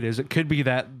why it is. It could be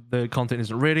that the content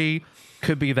isn't ready.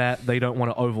 Could be that they don't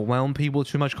want to overwhelm people with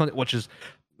too much content, which is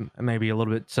maybe a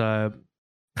little bit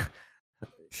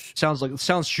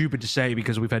sounds stupid to say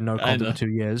because we've had no content in 2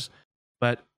 years,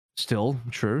 but still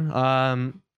true.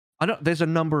 There's a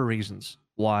number of reasons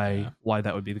why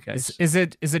that would be the case. Is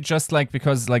it just like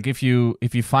because like if you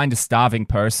find a starving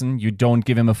person, you don't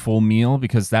give him a full meal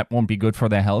because that won't be good for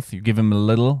their health. You give him a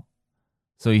little,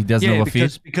 so he doesn't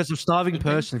overfeed. Because of starving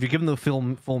person, if you give them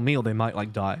the full meal, they might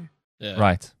like die. Yeah.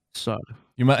 Right. So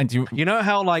you know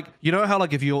how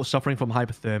if you're suffering from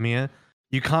hypothermia,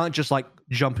 you can't just like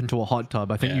jump into a hot tub.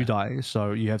 I think you die.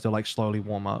 So you have to like slowly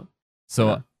warm up.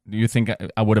 So do you think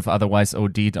I would have otherwise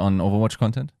OD'd on Overwatch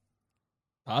content?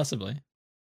 Possibly.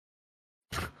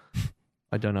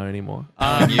 I don't know anymore.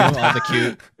 You all the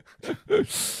cute.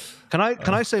 Can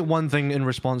I say one thing in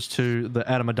response to the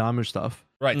Adam Adamu stuff?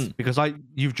 Right. Because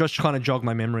you've just kind of jogged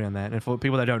my memory on that. And for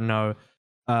people that don't know,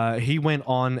 he went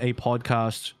on a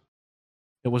podcast.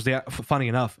 It was funny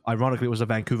enough, ironically, it was a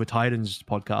Vancouver Titans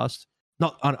podcast.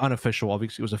 Not unofficial,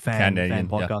 obviously. It was a fan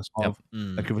podcast of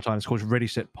Vancouver Titans called Ready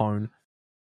Set Pwn.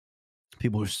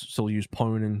 People who still use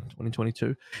Pwn in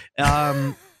 2022.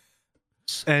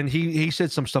 And he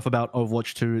said some stuff about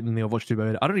Overwatch 2 in the Overwatch 2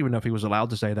 beta. I don't even know if he was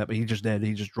allowed to say that, but he just did.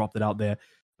 He just dropped it out there.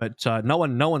 But no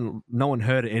one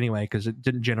heard it anyway because it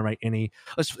didn't generate any.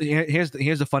 Here's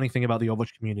the funny thing about the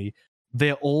Overwatch community.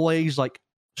 They're always like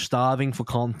starving for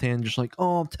content, just like,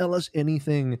 oh, tell us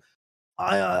anything.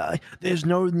 There's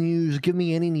no news. Give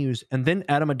me any news. And then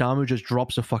Adam Adamu just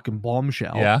drops a fucking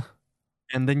bombshell. Yeah.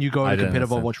 And then you go to competitive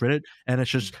Overwatch Reddit, and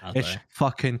it's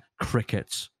fucking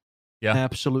crickets. Yeah.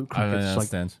 Absolute crickets. I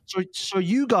understand. So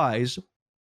you guys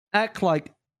act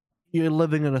like you're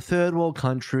living in a third world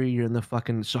country. You're in the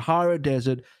fucking Sahara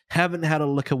Desert. Haven't had a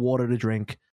lick of water to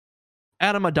drink.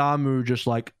 Adam Adamu just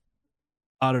like,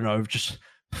 I don't know, just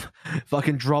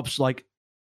fucking drops like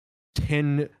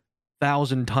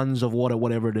 10,000 tons of water,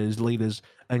 whatever it is, liters,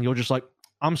 and you're just like,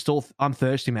 I'm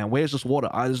thirsty, man. Where's this water?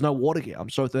 There's no water here. I'm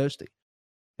so thirsty.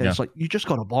 And it's like, you just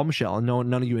got a bombshell, and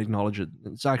none of you acknowledge it.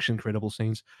 It's actually incredible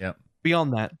scenes. Yeah.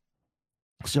 Beyond that,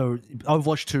 so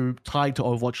Overwatch 2 tied to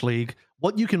Overwatch League.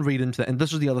 What you can read into that, and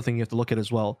this is the other thing you have to look at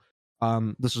as well.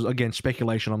 This is again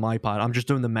speculation on my part. I'm just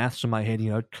doing the maths in my head.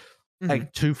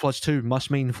 Like 2 + 2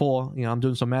 must mean 4. I'm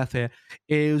doing some math here.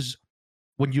 Is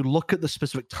when you look at the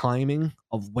specific timing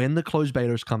of when the closed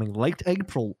beta is coming, late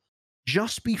April,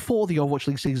 just before the Overwatch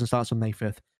League season starts on May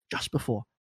 5th, just before.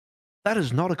 That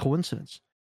is not a coincidence.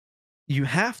 You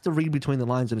have to read between the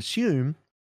lines and assume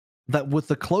that with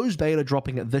the closed beta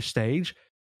dropping at this stage,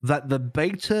 that the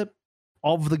beta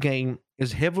of the game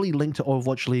is heavily linked to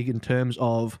Overwatch League in terms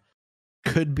of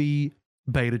could be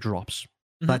beta drops.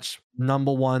 That's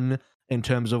number one in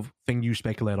terms of thing you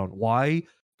speculate on. Why?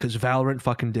 Because Valorant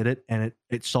fucking did it, and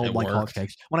it sold like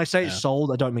hotcakes. When I say it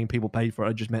sold, I don't mean people paid for it.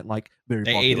 I just meant like very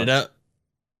popular. They ate it up.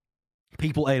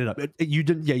 People ate it up. You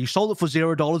didn't. Yeah, you sold it for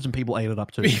 $0, and people ate it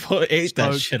up too. People ate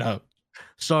that shit up.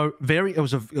 So it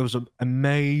was an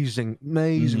amazing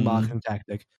marketing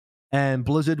tactic, and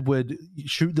Blizzard would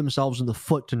shoot themselves in the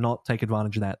foot to not take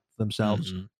advantage of that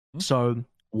themselves. So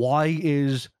why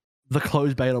is the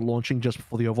closed beta launching just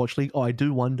before the Overwatch League? Oh, I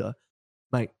do wonder,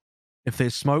 mate. If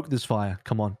there's smoke, there's fire.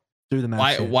 Come on, do the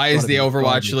math. Why is the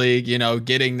Overwatch League,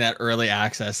 getting that early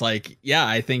access? Like, yeah,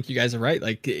 I think you guys are right.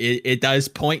 Like, it does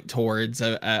point towards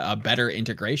a better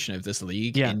integration of this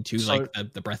league into like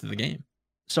the breadth of the game.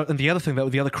 So, and the other thing,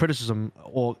 the other criticism,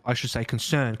 or I should say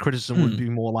criticism would be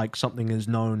more like something is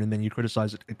known and then you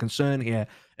criticize it. A concern here,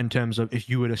 in terms of if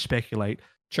you were to speculate,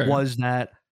 was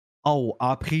that,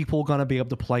 are people going to be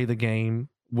able to play the game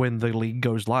when the league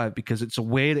goes live? Because it's a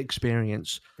weird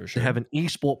experience to have an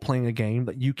esport playing a game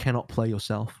that you cannot play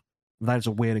yourself. That is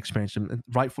a weird experience, and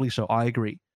rightfully so. I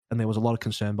agree. And there was a lot of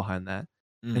concern behind that.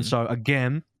 And so,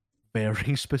 again,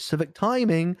 very specific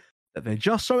timing, that there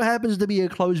just so happens to be a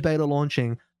closed beta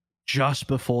launching just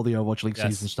before the Overwatch League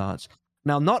season starts.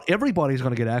 Now, not everybody's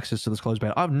going to get access to this closed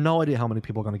beta. I have no idea how many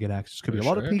people are going to get access. Could be a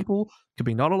lot of people. Could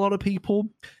be not a lot of people.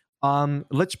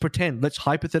 Let's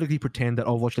hypothetically pretend that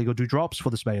Overwatch League will do drops for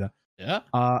this beta. Yeah.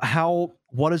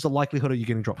 What is the likelihood of you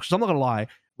getting drops? Because I'm not going to lie.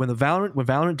 When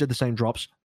Valorant did the same drops,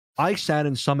 I sat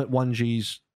in Summit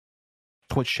 1G's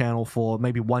Twitch channel for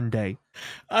maybe one day.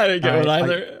 I didn't get it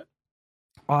either.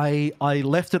 I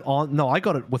left it on. No, I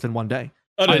got it within one day.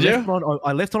 Oh, did you?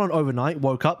 I left it on overnight,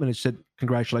 woke up, and it said,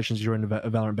 "Congratulations, you're in a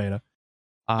Valorant beta."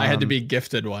 I had to be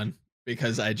gifted one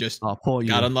because I just got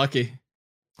unlucky.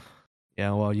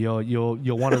 Yeah, well,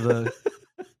 you're one of the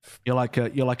you're like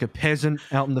a peasant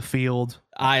out in the field.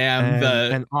 I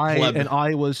am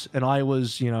I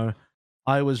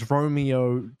was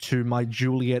Romeo to my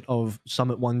Juliet of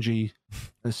Summit 1G,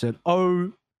 and said,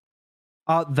 "Oh,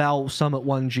 art thou Summit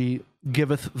 1G?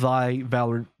 Giveth thy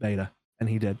Valorant beta," and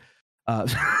he did.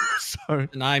 And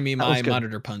I mean my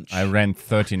monitor punch. I ran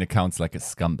 13 accounts like a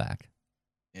scumbag.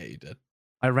 Yeah, you did.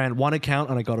 I ran one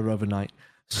account and I got it overnight.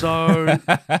 So,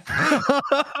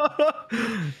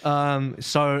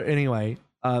 so anyway,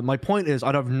 my point is,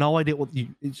 I have no idea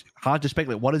it's hard to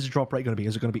speculate. What is the drop rate going to be?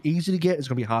 Is it going to be easy to get? Is it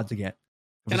going to be hard to get?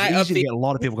 If it's easy to get, a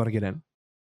lot of people are going to get in.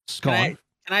 Can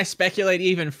I speculate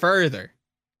even further?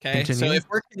 Okay, Continue. So if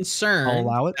we're concerned I'll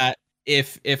allow it. that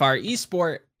if our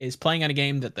esport is playing on a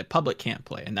game that the public can't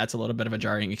play, and that's a little bit of a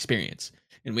jarring experience,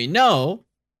 and we know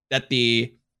that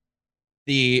the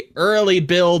early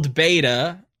build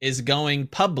beta is going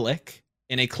public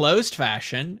in a closed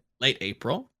fashion late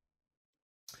April,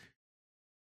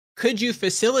 could you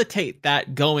facilitate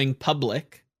that going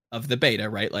public of the beta,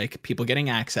 right? Like people getting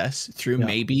access through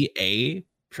maybe a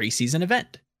preseason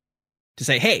event to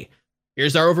say, hey,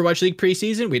 here's our Overwatch League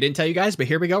preseason. We didn't tell you guys, but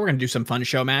here we go. We're going to do some fun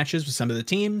show matches with some of the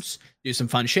teams, do some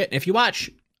fun shit. And if you watch,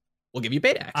 we'll give you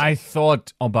beta access. I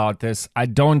thought about this. I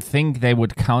don't think they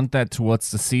would count that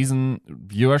towards the season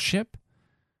viewership.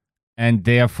 And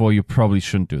therefore, you probably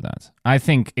shouldn't do that. I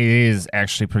think it is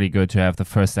actually pretty good to have the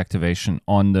first activation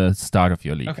on the start of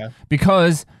your league. Okay.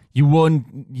 Because you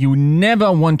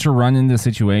never want to run in the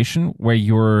situation where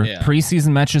your preseason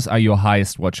matches are your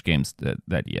highest watch games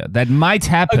that year. That might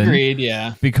happen. Agreed,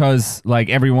 yeah. Because like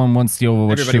everyone wants the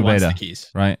Overwatch 2 beta. The keys.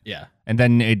 Right? Yeah. And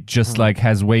then it just like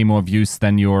has way more views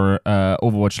than your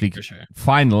Overwatch League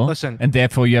final. Listen. And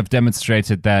therefore you have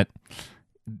demonstrated that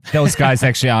those guys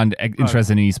actually aren't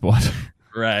interested in esports.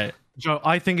 Right. So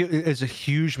I think it is a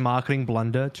huge marketing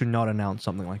blunder to not announce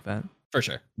something like that. For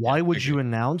sure. Why would you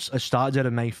announce a start date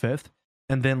of May 5th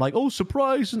and then like, oh,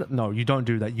 surprise? No, you don't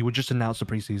do that. You would just announce the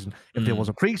preseason. If there was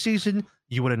a preseason,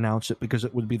 you would announce it because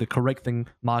it would be the correct thing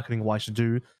marketing-wise to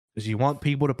do, because you want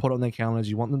people to put on their calendars.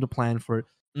 You want them to plan for it.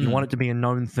 You want it to be a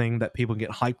known thing that people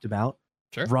get hyped about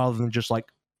rather than just like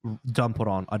dump it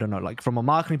on. I don't know. Like from a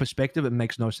marketing perspective, it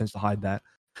makes no sense to hide that.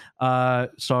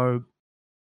 So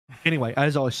anyway,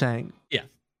 as I was saying,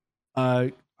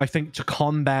 I think to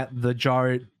combat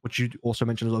the which you also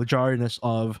mentioned, the jarriness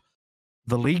of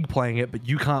the league playing it, but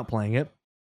you can't playing it.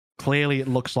 Clearly, it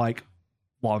looks like,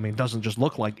 well, I mean, it doesn't just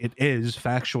look like, it is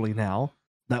factually now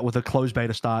that with a closed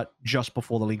beta start just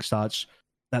before the league starts,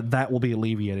 that will be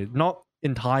alleviated. Not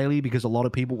entirely, because a lot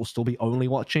of people will still be only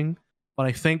watching, but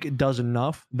I think it does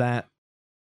enough that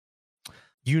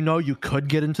you could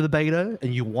get into the beta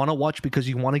and you want to watch because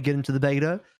you want to get into the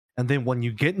beta. And then when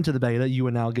you get into the beta, you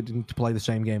are now getting to play the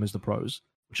same game as the pros,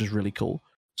 which is really cool.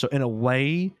 So in a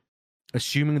way,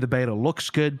 assuming the beta looks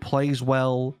good, plays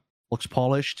well, looks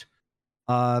polished,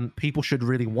 people should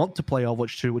really want to play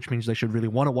Overwatch 2, which means they should really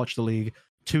want to watch the league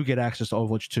to get access to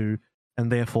Overwatch 2,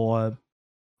 and therefore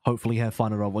hopefully have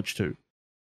fun at Overwatch 2.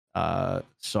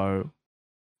 So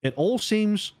it all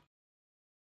seems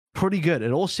pretty good.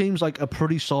 It all seems like a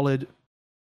pretty solid,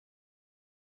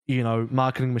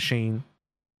 marketing machine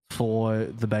for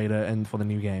the beta and for the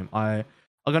new game. I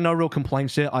got no real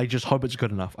complaints here. I just hope it's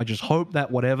good enough. I just hope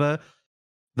that whatever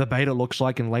the beta looks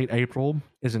like in late April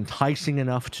is enticing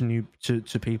enough to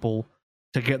people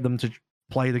to get them to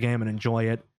play the game and enjoy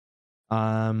it.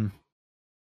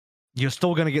 You're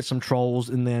still going to get some trolls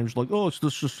in there, just like, oh, it's the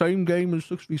same game as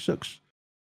 6v6,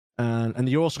 and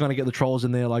you're also going to get the trolls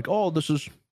in there like, oh, this is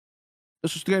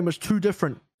the game is too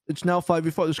different. It's now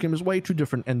 5v5. This game is way too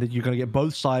different, and then you're going to get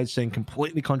both sides saying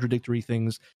completely contradictory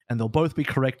things, and they'll both be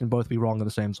correct and both be wrong at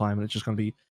the same time, and it's just going to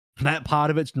be that part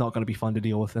of it's not going to be fun to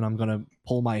deal with, and I'm going to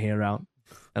pull my hair out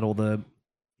at all the,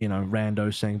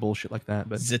 randos saying bullshit like that.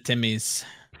 But the Timmies.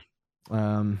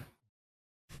 God,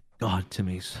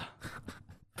 Timmy's.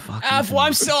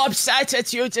 I'm so upset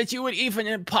at you that you would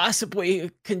even possibly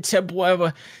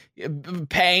consider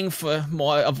paying for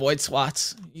more avoid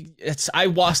slots. I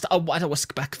lost a lot of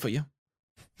respect for you.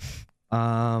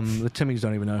 The Timmys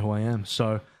don't even know who I am,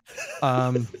 so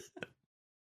I'm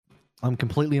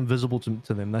completely invisible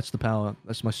to them. That's the power.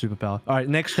 That's my superpower. All right,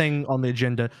 next thing on the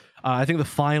agenda. I think the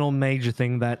final major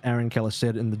thing that Aaron Keller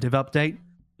said in the div update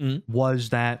was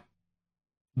that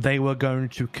they were going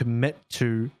to commit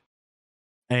to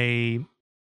a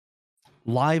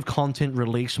live content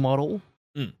release model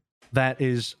that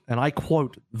is, and I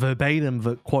quote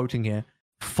verbatim quoting here,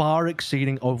 far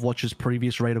exceeding Overwatch's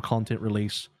previous rate of content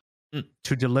release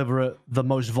to deliver the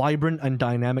most vibrant and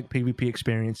dynamic PvP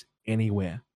experience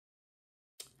anywhere.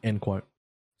 End quote.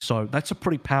 So that's a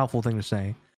pretty powerful thing to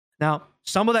say. Now,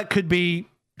 some of that could be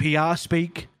PR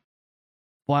speak,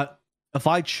 but if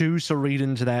I choose to read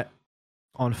into that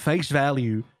on face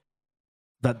value,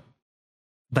 that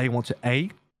they want to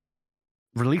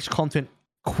release content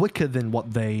quicker than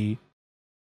what they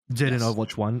did in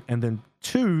Overwatch 1, and then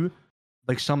 2,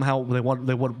 like somehow they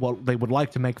would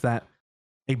like to make that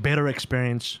a better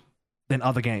experience than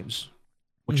other games,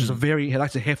 which is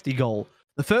that's a hefty goal.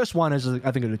 The first one is,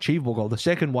 I think, an achievable goal. The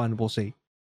second one, we'll see.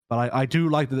 But I do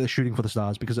like that they're shooting for the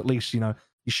stars, because at least, you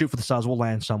shoot for the stars, we'll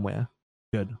land somewhere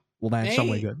good. We'll land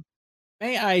somewhere good.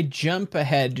 May I jump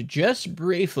ahead just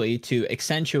briefly to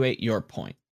accentuate your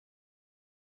point?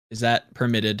 Is that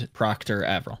permitted, Proctor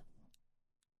Avril?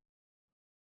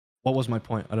 What was my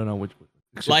point? I don't know which.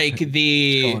 Like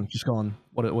Just go on.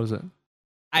 What is it?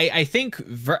 I think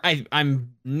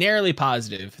I'm nearly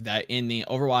positive that in the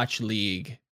Overwatch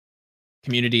League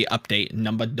community update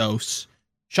number dos,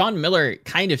 Sean Miller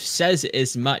kind of says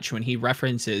as much when he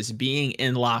references being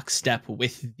in lockstep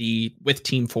with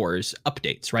Team 4's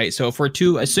updates, right? So if we're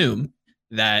to assume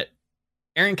that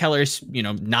Aaron Keller's,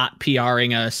 not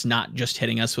PRing us, not just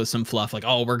hitting us with some fluff like,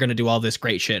 oh, we're going to do all this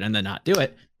great shit and then not do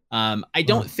it. I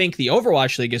don't think the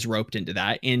Overwatch League is roped into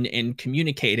that in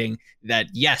communicating that,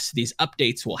 yes, these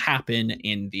updates will happen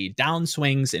in the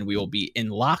downswings and we will be in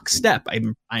lockstep.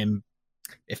 I'm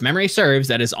if memory serves,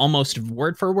 that is almost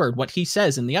word for word what he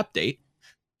says in the update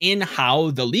in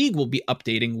how the league will be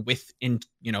updating in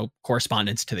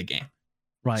correspondence to the game.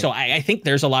 Right. So I think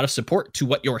there's a lot of support to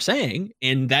what you're saying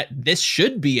in that this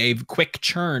should be a quick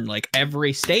churn. Like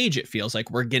every stage, it feels like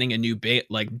we're getting a new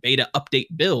beta update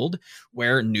build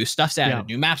where new stuff's added,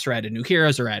 new maps are added, new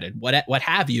heroes are added, what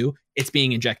have you. It's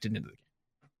being injected into the game.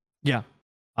 Yeah.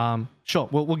 Sure.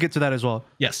 We'll get to that as well.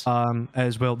 Yes.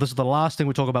 As well. This is the last thing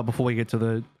we talk about before we get to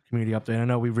the community update. I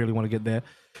know we really want to get there.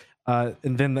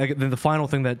 And then the final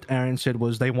thing that Aaron said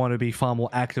was they want to be far more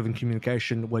active in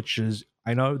communication, which is,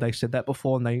 I know they said that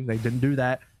before and they didn't do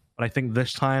that, but I think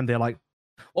this time they're like,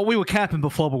 well, we were capping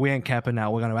before, but we ain't capping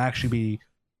now. We're going to actually be.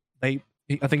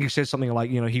 I think he said something like,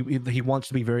 he wants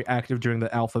to be very active during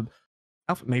the alpha,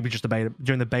 maybe just the beta,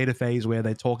 during the beta phase where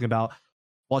they're talking about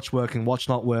what's working, what's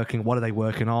not working, what are they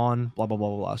working on, blah blah blah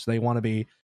blah blah. So they want to be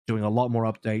doing a lot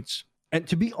more updates. And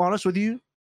to be honest with you,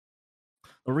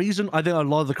 the reason I think a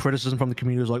lot of the criticism from the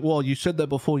community is like, well, you said that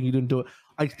before and you didn't do it.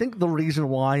 I think the reason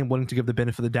why I'm willing to give the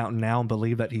benefit of the doubt now and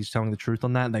believe that he's telling the truth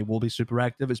on that and they will be super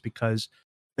active is because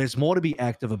there's more to be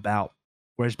active about.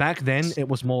 Whereas back then, it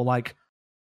was more like,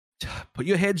 put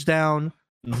your heads down,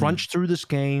 crunch through this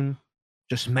game,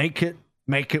 just make it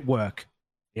work.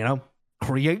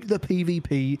 Create the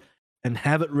PvP and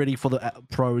have it ready for the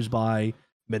pros by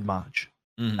mid-March.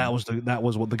 That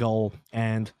was what the goal.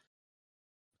 And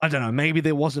I don't know, maybe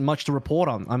there wasn't much to report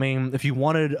on. I mean, if you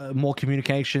wanted more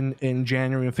communication in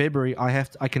January and February,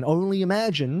 I can only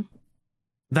imagine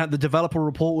that the developer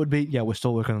report would be, we're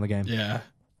still working on the game. Yeah.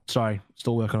 Sorry,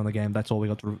 still working on the game. That's all we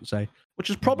got to say, which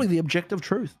is probably the objective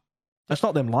truth. That's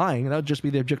not them lying. That would just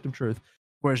be the objective truth.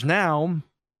 Whereas now,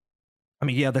 I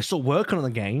mean, yeah, they're still working on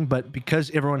the game, but because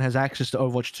everyone has access to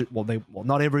Overwatch 2, well,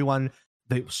 not everyone,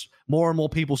 more and more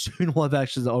people soon will have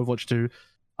access to Overwatch 2,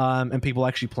 and people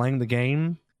actually playing the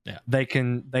game. Yeah.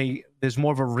 There's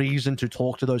more of a reason to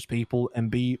talk to those people and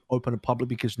be open and public,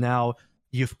 because now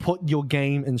you've put your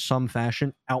game in some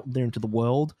fashion out there into the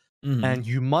world, and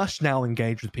you must now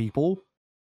engage with people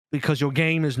because your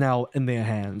game is now in their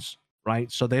hands,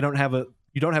 right? So you don't have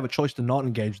a choice to not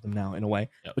engage them now, in a way,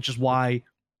 which is why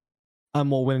I'm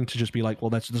more willing to just be like, well,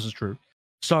 this is true.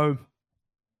 So,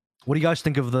 what do you guys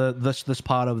think of this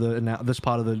part of the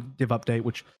div update?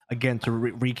 Which, again, to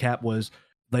recap, was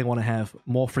they want to have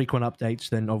more frequent updates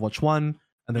than Overwatch 1,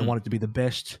 and they want it to be the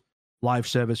best live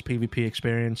service PvP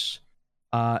experience,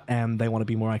 and they want to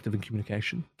be more active in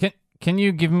communication. Can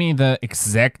you give me the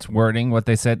exact wording, what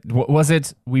they said? Was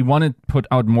it, we want to put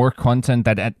out more content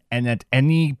at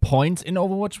any point in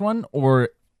Overwatch 1, or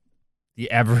the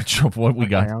average of what we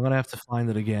got? I'm going to have to find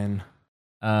it again.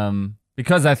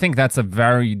 Because I think that's a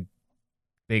very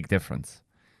big difference.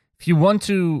 If you want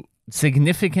to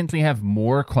significantly have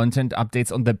more content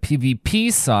updates on the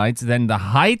PvP side than the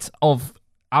height of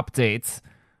updates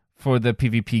for the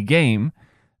PvP game,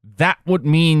 that would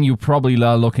mean you probably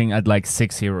are looking at like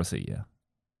 6 heroes a year,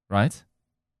 right?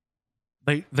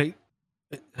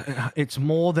 It's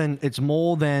more than.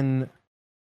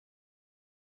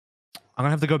 I'm gonna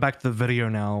have to go back to the video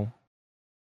now.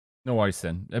 No worries,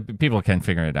 then. People can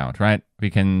figure it out, right? We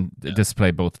can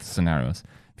display both scenarios.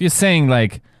 If you're saying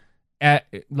like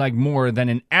more than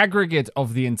an aggregate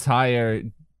of the entire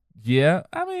year,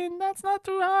 I mean, that's not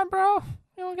too hard, bro.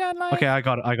 You got like... Okay, I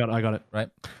got it. Right.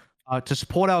 To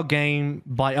support our game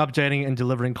by updating and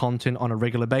delivering content on a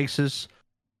regular basis,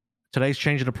 today's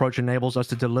change in approach enables us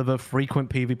to deliver frequent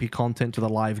PvP content to the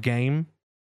live game.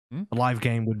 The live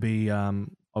game would be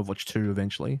Overwatch 2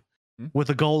 eventually, with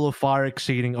the goal of far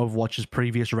exceeding Overwatch's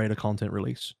previous rate of content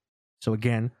release. So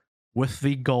again, with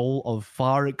the goal of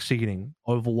far exceeding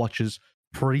Overwatch's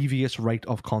previous rate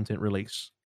of content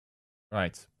release.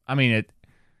 Right. I mean,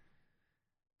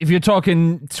 if you're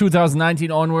talking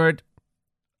 2019 onward,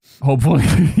 hopefully,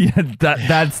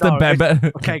 that's the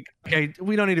bad. Okay,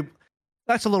 we don't need to.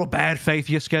 That's a little bad faith,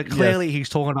 Yiska. Clearly, he's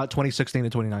talking about 2016 to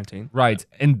 2019. Right,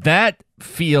 and that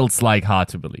feels like hard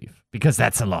to believe, because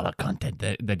that's a lot of content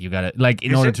that you gotta like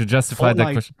in order to justify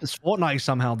that question. Fortnite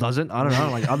somehow does it. I don't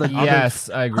know. Like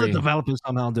I agree. Other developers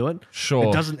somehow do it. Sure,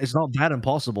 it doesn't. It's not that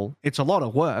impossible. It's a lot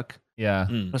of work. Yeah,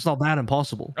 it's not that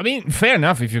impossible. I mean, fair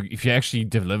enough. If you're actually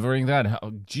delivering that,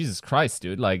 Jesus Christ,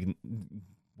 dude, like,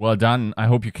 well done. I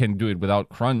hope you can do it without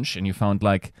crunch, and you found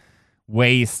like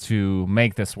ways to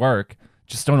make this work.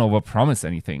 Just don't overpromise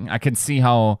anything. I can see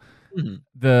how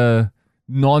the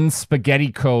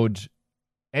non-spaghetti code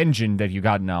engine that you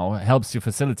got now helps you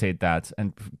facilitate that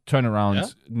and turn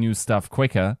around new stuff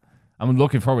quicker. I'm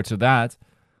looking forward to that.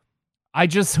 I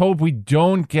just hope we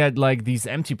don't get like these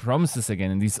empty promises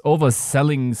again and these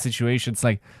overselling situations.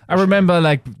 Like, I remember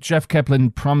like Jeff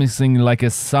Kaplan promising like a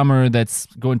summer that's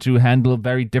going to handle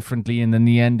very differently, and in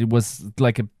the end it was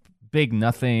like a big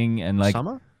nothing. And like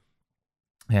summer?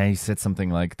 Yeah, he said something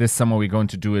like, this summer we're going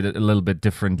to do it a little bit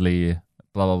differently,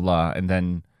 blah, blah, blah. And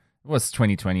then it was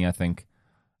 2020, I think.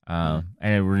 And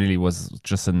it really was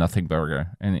just a nothing burger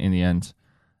in the end.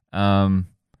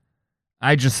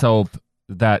 I just hope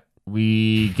that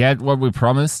we get what we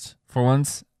promised for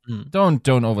once. Don't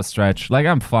overstretch. Like,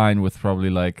 I'm fine with probably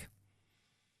like...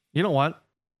 You know what?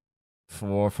 4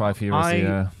 or 5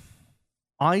 heroes.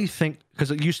 I think, because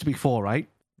it used to be 4, right?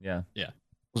 Yeah.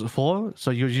 Was it 4?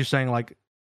 So you're saying like,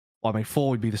 well, I mean, 4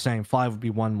 would be the same. 5 would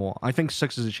be 1 more. I think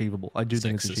 6 is achievable. I do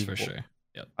think it's achievable. 6 is for sure.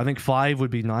 Yep. I think 5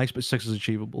 would be nice, but 6 is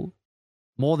achievable.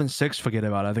 More than 6, forget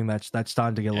about it. I think that's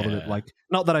starting to get a little bit like,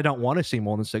 not that I don't want to see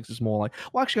more than 6. It's more like,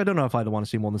 well, actually, I don't know if I'd want to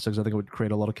see more than 6. I think it would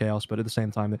create a lot of chaos, but at the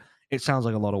same time, it sounds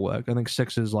like a lot of work. I think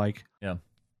 6 is like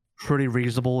pretty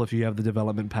reasonable if you have the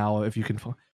development power. If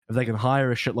they can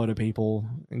hire a shitload of people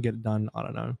and get it done. I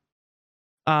don't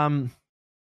know.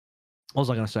 What was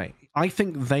I going to say? I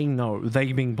think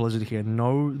they being Blizzard here,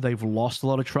 know they've lost a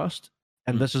lot of trust,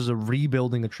 and this is a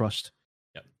rebuilding of trust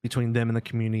between them and the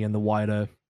community and the wider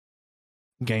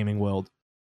gaming world.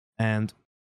 And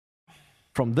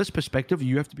from this perspective,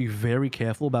 you have to be very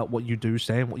careful about what you do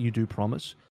say and what you do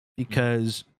promise,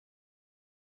 because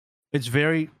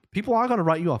people are going to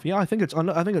write you off. Yeah, I think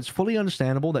it's fully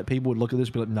understandable that people would look at this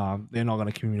and be like, nah, they're not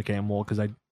going to communicate more because they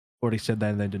already said that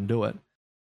and they didn't do it.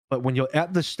 But when you're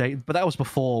at this state, but that was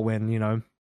before when, you know,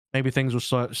 maybe things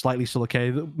were slightly still okay.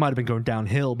 It might have been going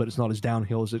downhill, but it's not as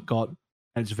downhill as it got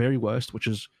at its very worst, which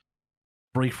is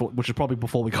probably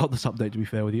before we got this update, to be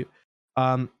fair with you.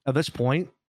 At this point,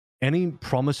 any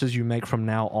promises you make from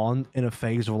now on in a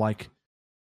phase of like,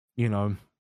 you know,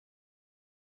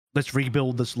 let's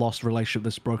rebuild this lost relationship,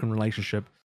 this broken relationship,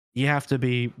 you have to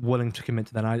be willing to commit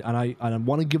to that. And I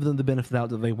want to give them the benefit of the doubt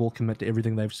that they will commit to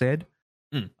everything they've said.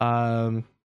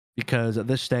 Because at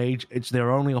this stage, it's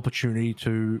their only opportunity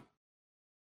to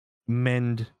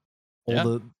mend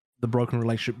all the broken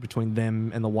relationship between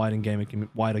them and the wider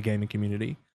gaming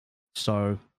community.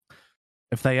 So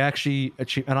if they actually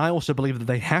achieve, and I also believe that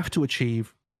they have to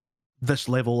achieve this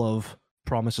level of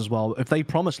promise as well. If they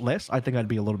promise less, I think I'd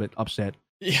be a little bit upset.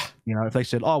 Yeah. You know, if they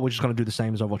said, oh, we're just going to do the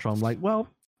same as Overwatch, I'm like, well,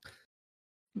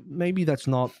 maybe that's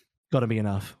not going to be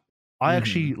enough. I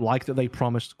actually like that they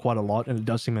promised quite a lot, and it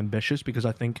does seem ambitious, because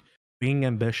I think being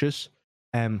ambitious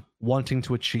and wanting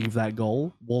to achieve that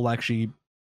goal will actually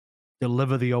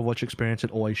deliver the Overwatch experience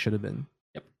it always should have been.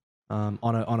 Yep.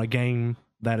 On a game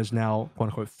that is now quote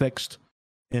unquote fixed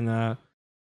in a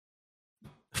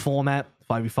format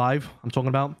 5v5. I'm talking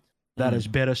about that is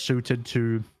better suited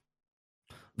to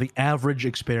the average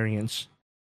experience.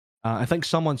 I think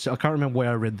someone said, I can't remember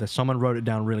where I read this. Someone wrote it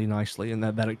down really nicely, and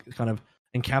that it kind of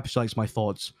encapsulates my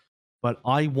thoughts. But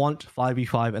I want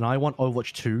 5v5 and I want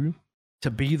Overwatch 2 to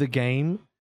be the game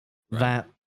that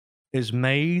is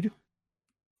made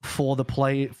for the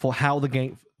play, for how the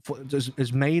game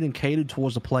is made and catered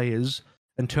towards the players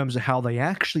in terms of how they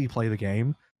actually play the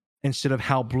game, instead of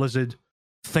how Blizzard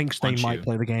thinks they might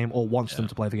play the game or wants them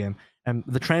to play the game. And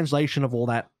the translation of all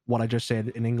that, what I just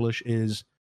said in English, is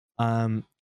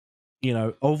you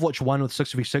know, Overwatch 1 with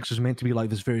 6v6 is meant to be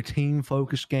like this very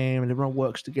team-focused game, and everyone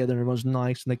works together, and everyone's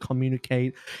nice, and they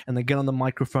communicate, and they get on the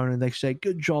microphone, and they say,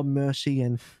 good job, Mercy,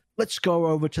 and let's go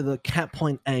over to the cat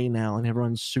point A now, and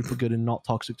everyone's super good and not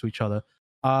toxic to each other.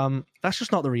 That's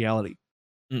just not the reality.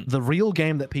 The real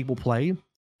game that people play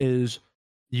is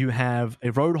you have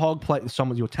a Roadhog play,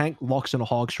 your tank locks in a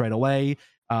hog straight away,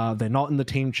 they're not in the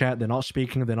team chat, they're not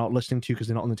speaking, they're not listening to you because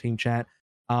they're not in the team chat.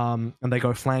 And they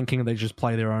go flanking, and they just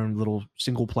play their own little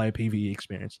single-player PvE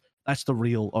experience. That's the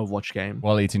real Overwatch game.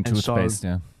 While eating toothpaste,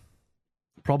 yeah.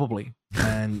 Probably.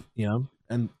 And, you know,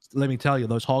 and let me tell you,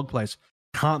 those hog plays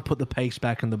can't put the pace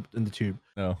back in the tube.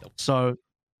 No. So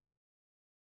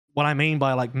what I mean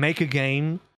by, like, make a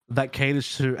game that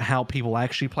caters to how people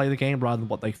actually play the game rather than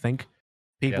what they think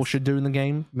people should do in the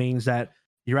game means that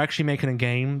you're actually making a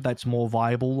game that's more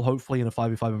viable, hopefully in a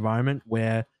 5v5 environment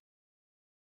where,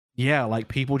 yeah, like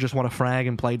people just want to frag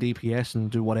and play DPS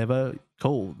and do whatever.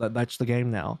 Cool. That's the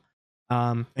game now.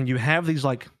 And you have these,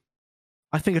 like,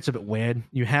 I think it's a bit weird.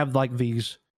 You have like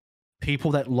these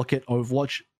people that look at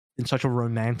Overwatch in such a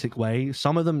romantic way.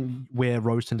 Some of them wear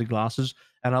rose-tinted glasses,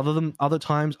 and other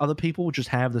times, other people just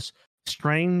have this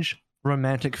strange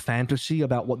romantic fantasy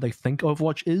about what they think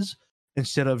Overwatch is,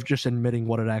 instead of just admitting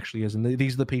what it actually is. And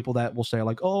these are the people that will say,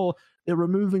 like, oh, they're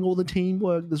removing all the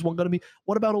teamwork. There's one going to be,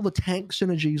 what about all the tank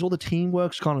synergies, all the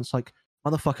teamwork's gone? It's like,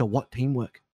 motherfucker, what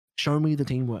teamwork? Show me the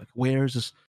teamwork. Where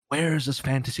is this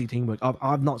fantasy teamwork?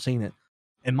 I've not seen it.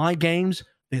 In my games,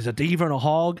 there's a D.Va and a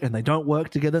hog, and they don't work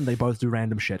together, and they both do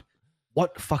random shit.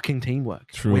 What fucking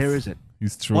teamwork? Truth. Where is it?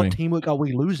 What teamwork are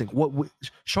we losing?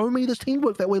 Show me this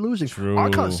teamwork that we're losing. True. I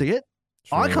can't see it.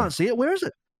 True. I can't see it. Where is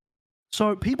it?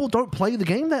 So people don't play the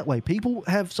game that way. People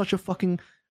have such a fucking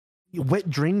wet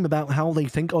dream about how they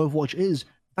think Overwatch is.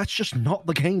 That's just not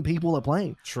the game people are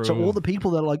playing. True. So all the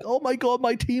people that are like, oh my god,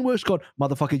 my teamwork's gone.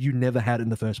 Motherfucker, you never had it in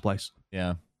the first place.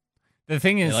 Yeah. The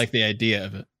thing is, I like the idea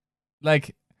of it.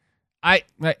 Like, I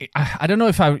don't know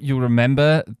if you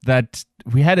remember that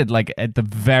we had it like at the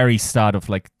very start of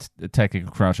like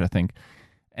Tactical Crouch, I think.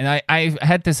 And I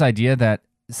had this idea that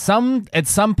at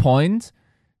some point,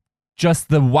 just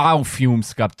the WoW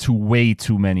fumes got to way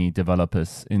too many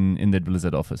developers in the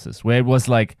Blizzard offices, where it was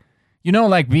like, you know,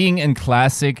 like being in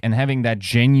Classic and having that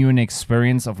genuine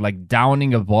experience of like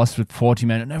downing a boss with 40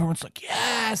 men, and everyone's like,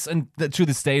 yes! And to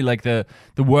this day, like the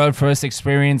world first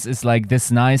experience is like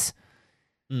this nice.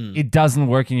 It doesn't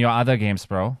work in your other games,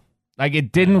 bro. Like,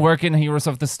 it didn't work in Heroes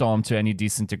of the Storm to any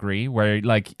decent degree, where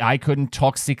like I couldn't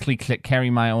toxically carry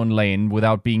my own lane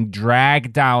without being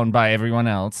dragged down by everyone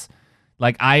else.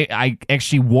 Like, I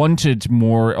actually wanted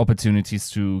more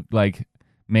opportunities to, like,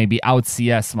 maybe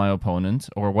out-CS my opponent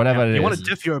or whatever it is. You want to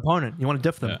diff your opponent. You want to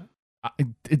diff them.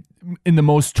 In the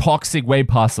most toxic way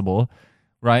possible,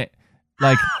 right?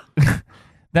 Like,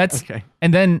 that's... Okay.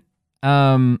 And then,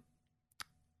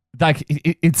 like,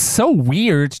 it's so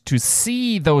weird to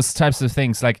see those types of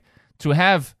things. Like, to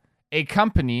have a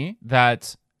company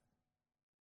that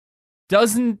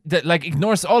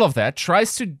ignores all of that,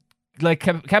 tries to like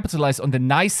capitalize on the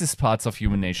nicest parts of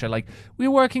human nature. Like,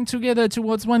 we're working together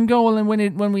towards one goal, and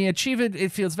when we achieve it,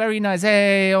 it feels very nice.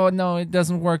 Hey, oh no, it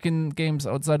doesn't work in games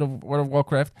outside of World of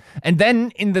Warcraft. And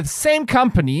then in the same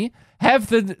company, have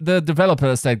the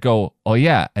developers that go, oh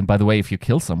yeah, and by the way, if you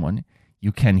kill someone,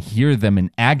 you can hear them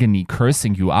in agony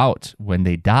cursing you out when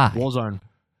they die. Warzone.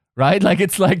 Right? Like,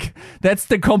 it's like, that's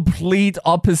the complete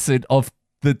opposite of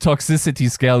the toxicity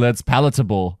scale that's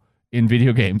palatable in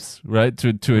video games, right?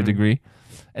 To a degree.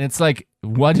 And it's like,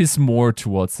 what is more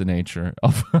towards the nature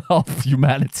of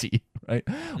humanity, right?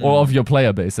 Or of your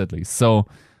player base, at least. So,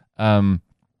 in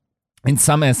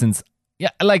some essence, yeah,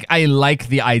 like, I like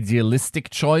the idealistic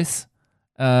choice.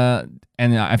 And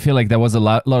I feel like there was a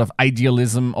lot of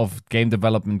idealism of game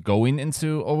development going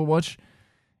into Overwatch.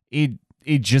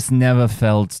 It just never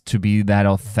felt to be that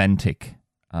authentic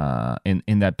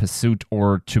in that pursuit,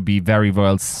 or to be very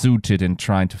well suited in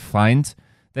trying to find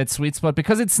that sweet spot,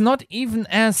 because it's not even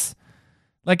as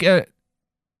like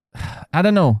I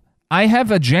don't know. I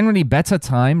have a generally better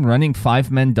time running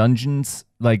 5-man dungeons,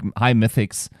 like high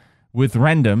mythics, with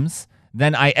randoms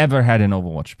than I ever had in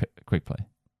Overwatch quick play,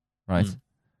 right?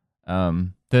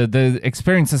 The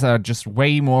experiences are just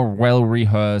way more well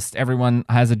rehearsed. Everyone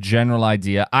has a general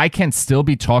idea. I can still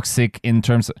be toxic in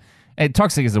terms of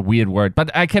toxic is a weird word, but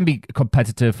I can be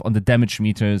competitive on the damage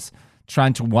meters,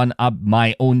 trying to one up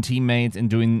my own teammates and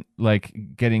doing, like,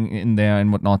 getting in there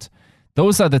and whatnot.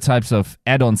 Those are the types of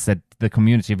add-ons that the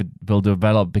community will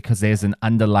develop because there's an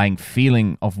underlying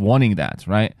feeling of wanting that,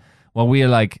 right? Well, we are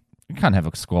like, we can't have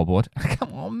a scoreboard.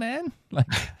 Come on, man. Like,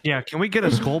 yeah, can we get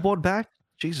a scoreboard back?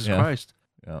 Jesus Christ.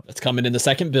 Yeah. That's coming in the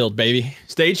second build, baby.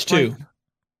 Stage 2. Like,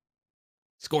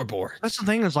 scoreboard. That's the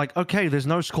thing, is like, okay, there's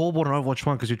no scoreboard in Overwatch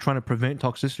 1 because you're trying to prevent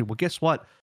toxicity. Well, guess what?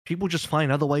 People just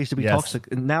find other ways to be toxic.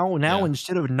 And now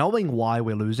instead of knowing why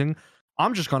we're losing,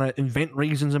 I'm just going to invent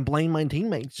reasons and blame my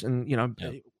teammates. And, you know,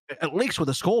 at least with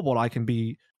a scoreboard, I can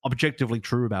be objectively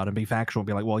true about it and be factual and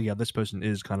be like, well, yeah, this person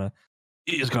is kind of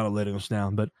letting us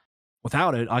down. But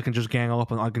without it, I can just gang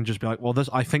up and I can just be like, well,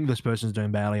 I think this person's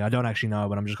doing badly. I don't actually know,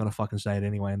 but I'm just going to fucking say it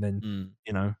anyway. And then,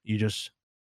 you know, you just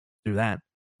do that.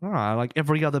 All right, like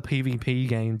every other PvP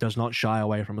game does not shy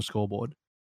away from a scoreboard.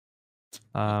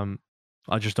 I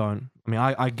just don't. I mean,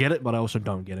 I get it, but I also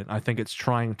don't get it. I think it's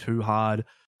trying too hard.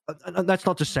 That's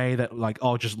not to say that, like,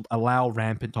 oh, just allow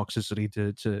rampant toxicity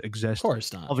to exist. Of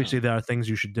course not. Obviously, there are things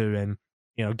you should do, and,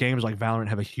 you know, games like Valorant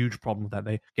have a huge problem with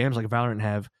that. Games like Valorant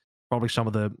have probably some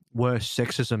of the worst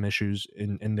sexism issues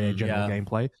in their general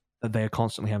gameplay that they are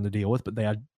constantly having to deal with, but they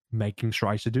are making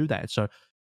strides to do that. So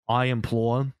I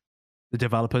implore the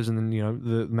developers and then, you know,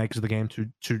 the makers of the game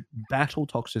to battle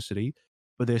toxicity,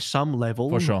 but there's some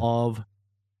level of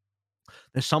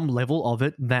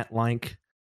it that, like,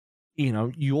 you know,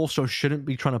 you also shouldn't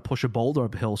be trying to push a boulder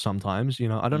uphill sometimes. You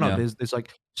know, I don't know. There's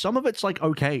like, some of it's like,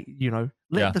 okay, you know,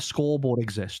 let the scoreboard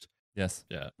exist. Yes.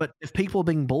 Yeah. But if people are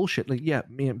being bullshit, like,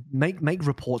 make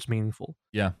reports meaningful.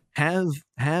 Yeah. Have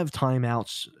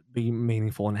timeouts be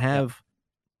meaningful, and have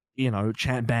you know,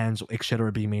 chat bans,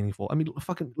 etc. be meaningful. I mean,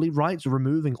 fucking Riot's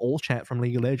removing all chat from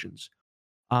League of Legends.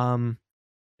 And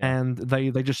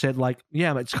they just said, like,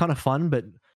 yeah, it's kind of fun, but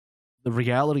the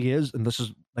reality is, and this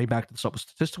is, they backed this up with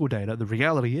statistical data, the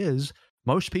reality is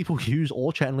most people use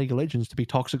all chat in League of Legends to be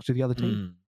toxic to the other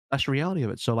team. That's the reality of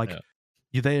it. So, like,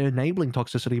 they're enabling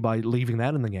toxicity by leaving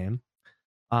that in the game.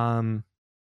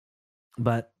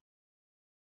 But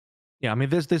yeah, I mean,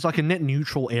 there's like a net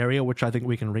neutral area which I think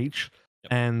we can reach.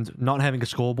 And not having a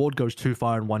scoreboard goes too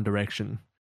far in one direction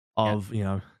of, you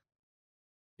know.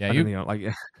 Yeah, you know, like,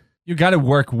 you got to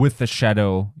work with the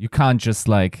shadow. You can't just,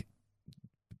 like,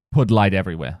 put light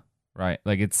everywhere, right?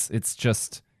 Like, it's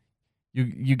just,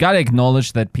 you got to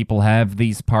acknowledge that people have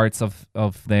these parts of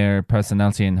their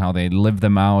personality and how they live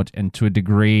them out, and to a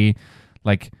degree,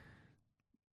 like,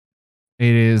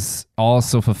 it is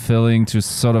also fulfilling to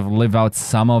sort of live out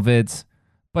some of it.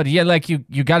 But yeah, like,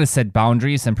 you got to set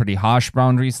boundaries, and pretty harsh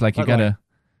boundaries. Like, you got to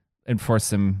enforce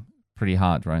them pretty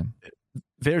hard, right?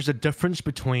 There's a difference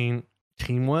between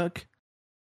teamwork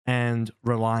and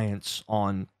reliance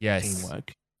on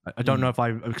teamwork. I don't know if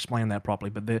I explained that properly,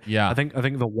 but I think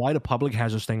the wider public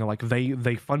has this thing of, like,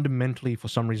 they fundamentally, for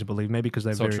some reason, believe, maybe because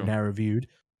they're very narrow viewed,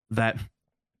 that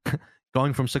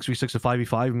going from 6v6 to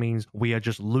 5v5 means we are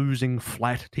just losing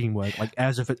flat teamwork, like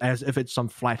as if it's some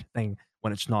flat thing,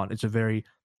 when it's not.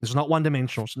 It's not one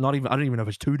dimensional. It's not even, I don't even know if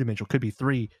it's 2-dimensional. It could be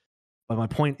 3. But my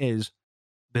point is,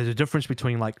 there's a difference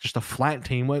between, like, just a flat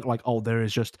teamwork, like, oh, there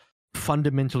is just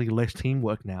fundamentally less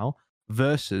teamwork now,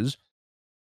 versus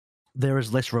there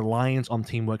is less reliance on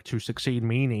teamwork to succeed,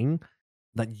 meaning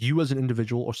that you as an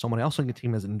individual or someone else on your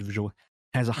team as an individual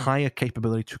has a higher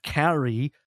capability to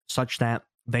carry such that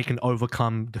they can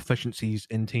overcome deficiencies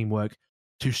in teamwork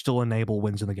to still enable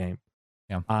wins in the game.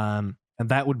 Yeah. And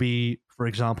that would be, for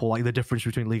example, like the difference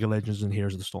between League of Legends and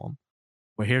Heroes of the Storm.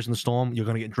 Where Heroes of the Storm, you're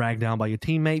going to get dragged down by your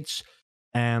teammates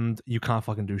and you can't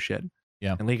fucking do shit.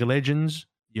 Yeah. In League of Legends,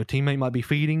 your teammate might be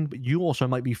feeding, but you also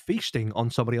might be feasting on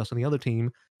somebody else on the other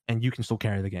team, and you can still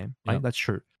carry the game. Right? Yep. That's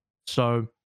true. So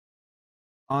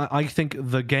I think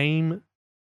the game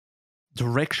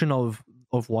direction of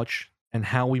Overwatch and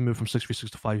how we move from 6v6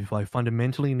 to 5v5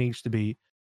 fundamentally needs to be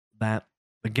that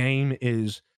the game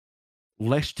is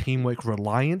less teamwork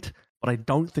reliant, but I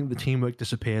don't think the teamwork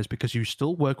disappears because you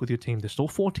still work with your team. There's still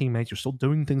 4 teammates. You're still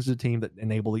doing things as a team that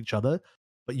enable each other,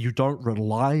 but you don't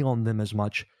rely on them as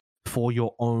much for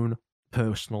your own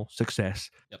personal success.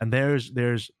 Yep. And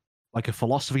there's like a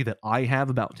philosophy that I have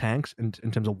about tanks in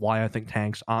terms of why I think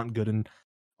tanks aren't good in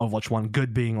Overwatch 1.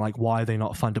 Good being like, why are they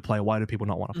not fun to play? Why do people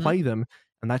not want to play them?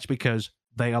 And that's because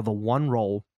they are the one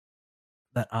role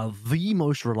that are the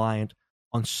most reliant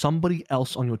on somebody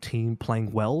else on your team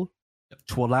playing well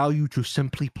to allow you to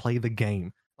simply play the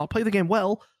game. Not play the game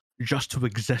well, just to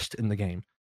exist in the game.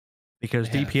 Because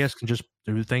DPS can just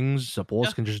do things,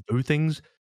 supports can just do things.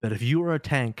 But if you are a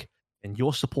tank and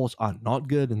your supports are not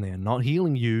good and they are not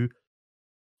healing you,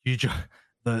 you just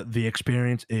the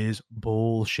experience is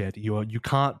bullshit. You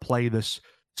can't play this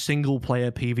single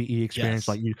player PvE experience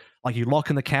like you lock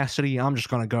in the Cassidy. I'm just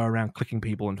gonna go around clicking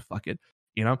people and fuck it.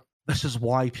 You know, this is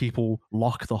why people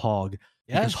lock the Hog.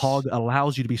 Because Hog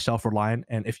allows you to be self-reliant,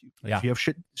 and if you have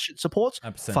shit supports,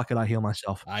 100%. fuck it, I heal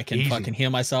myself. I can fucking heal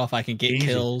myself. I can get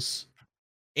kills,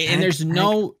 Tank, and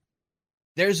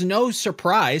there's no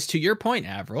surprise to your point,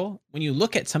 Avril. When you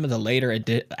look at some of the later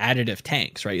additive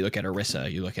tanks, right? You look at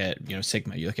Orisa, you look at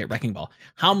Sigma, you look at Wrecking Ball.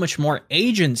 How much more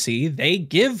agency they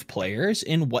give players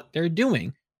in what they're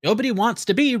doing. Nobody wants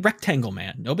to be Rectangle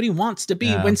Man. Nobody wants to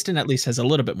be Winston. At least has a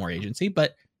little bit more agency,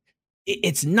 but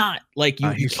it's not like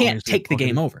you can't take the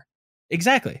game over.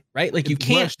 Exactly, right? Like you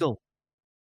can't.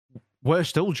 We're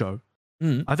still, Joe.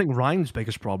 I think Ryan's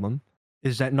biggest problem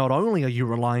is that not only are you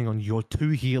relying on your 2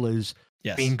 healers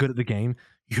being good at the game,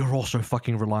 you're also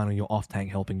fucking relying on your off-tank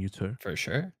helping you too. For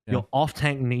sure. Your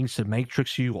off-tank needs to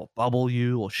matrix you or bubble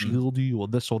you or shield you or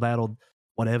this or that or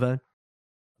whatever,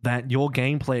 that your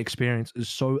gameplay experience is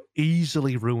so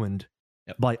easily ruined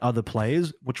by other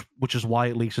players, which is why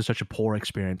it leads to such a poor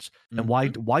experience. And why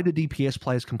do DPS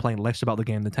players complain less about the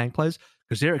game than tank players?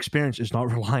 Because their experience is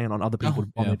not reliant on other people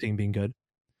on their team being good.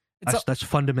 That's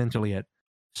fundamentally it.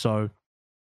 So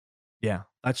yeah,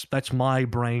 that's my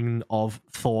train of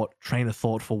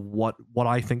thought for what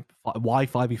I think, why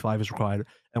 5v5 is required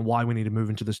and why we need to move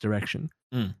into this direction.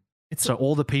 So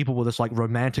all the people with this like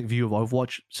romantic view of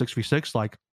Overwatch 6v6,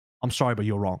 like, I'm sorry, but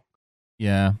you're wrong.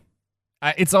 Yeah.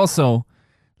 It's also,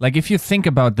 like, if you think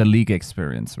about the League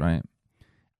experience, right?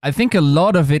 I think a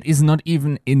lot of it is not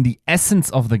even in the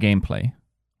essence of the gameplay,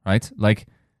 right? Like,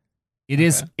 it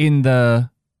is in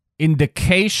the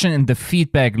indication and the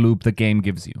feedback loop the game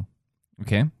gives you.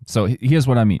 Okay? So here's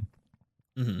what I mean.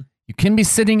 You can be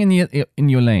sitting in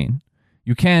your lane.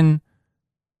 You can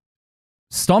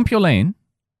stomp your lane.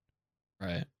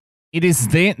 Right. It is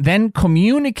then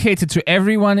communicated to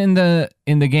everyone in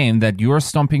the game that you're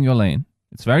stomping your lane.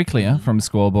 It's very clear from the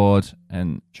scoreboard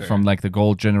and from like the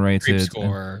gold generated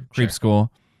creep score.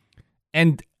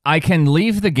 And I can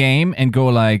leave the game and go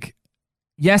like,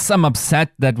 yes, I'm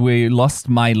upset that we lost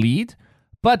my lead,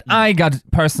 but I got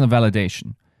personal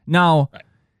validation. Now,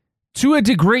 to a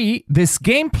degree, this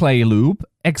gameplay loop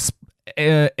exists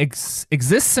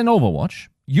in Overwatch.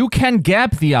 You can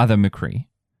gap the other McCree,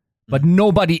 but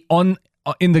nobody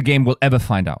in the game will ever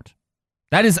find out.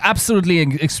 That is absolutely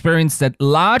an experience that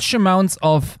large amounts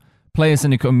of players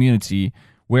in the community,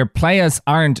 where players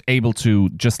aren't able to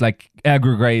just like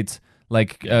aggregate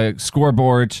like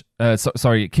scoreboard,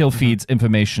 kill feeds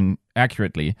information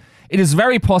accurately. It is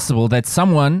very possible that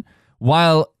someone,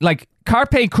 while like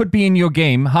Carpe could be in your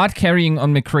game, hard carrying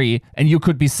on McCree, and you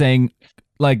could be saying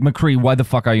like, McCree, why the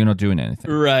fuck are you not doing anything?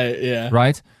 Right, yeah.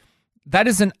 Right? That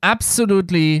is an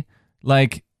absolutely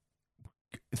like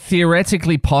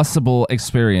theoretically possible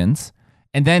experience.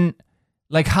 And then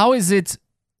like, how is it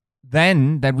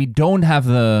then that we don't have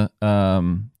the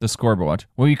scoreboard?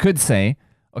 Well, you could say,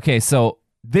 okay, so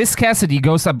this Cassidy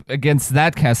goes up against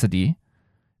that Cassidy.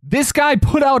 This guy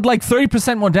put out like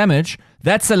 30% more damage.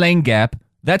 That's a lane gap.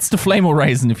 That's the Flame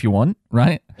Horizon if you want,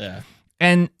 right? Yeah.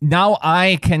 And now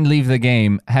I can leave the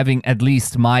game having at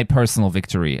least my personal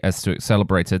victory as to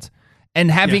celebrate it. And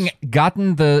having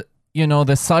gotten the,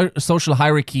 the social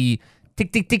hierarchy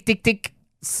tick, tick, tick, tick, tick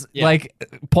like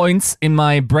points in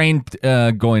my brain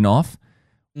going off.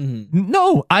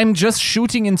 No, I'm just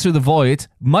shooting into the void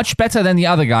much better than the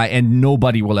other guy, and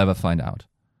nobody will ever find out.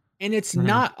 And it's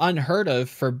not unheard of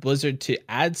for Blizzard to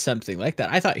add something like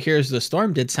that. I thought Heroes of the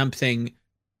Storm did something.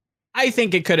 I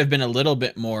think it could have been a little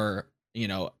bit more,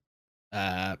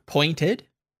 pointed,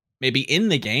 maybe in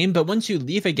the game. But once you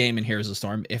leave a game in Heroes of the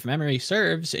Storm, if memory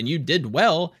serves, and you did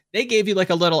well, they gave you like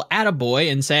a little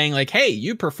attaboy and saying like, hey,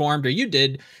 you performed, or you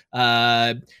did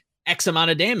X amount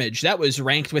of damage. That was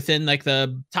ranked within like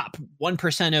the top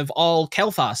 1% of all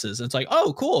Kel'Thas's. And it's like,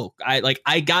 oh, cool.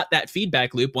 I got that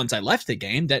feedback loop once I left the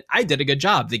game that I did a good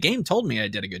job. The game told me I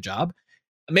did a good job.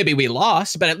 Maybe we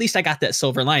lost, but at least I got that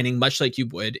silver lining, much like you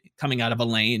would coming out of a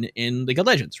lane in League of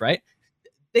Legends, right?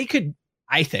 They could,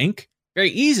 I think,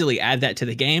 very easily add that to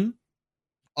the game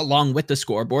along with the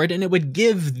scoreboard, and it would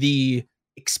give the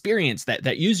experience,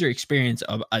 that user experience,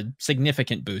 of a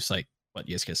significant boost, like what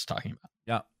Yiska is talking about.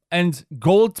 Yeah. And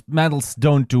gold medals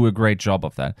don't do a great job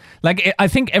of that. Like, I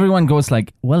think everyone goes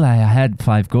like, well, I had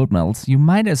 5 gold medals. You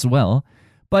might as well.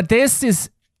 But there's this,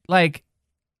 like,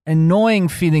 annoying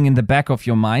feeling in the back of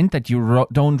your mind that you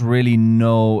don't really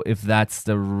know if that's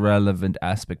the relevant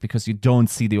aspect because you don't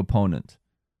see the opponent.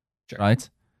 Sure. Right?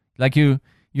 Like, you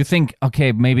think,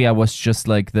 okay, maybe I was just,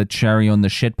 like, the cherry on the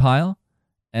shit pile.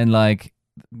 And, like,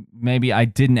 maybe I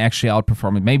didn't actually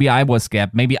outperform it. Maybe I was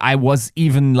gapped. Maybe I was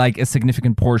even like a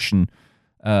significant portion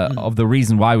of the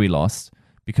reason why we lost,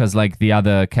 because like the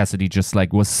other Cassidy just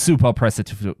like was super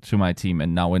oppressive to my team,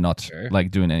 and now we're not like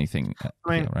doing anything.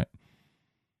 Right.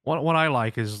 What I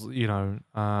like is,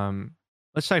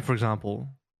 let's say for example,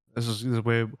 this is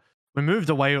where we moved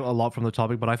away a lot from the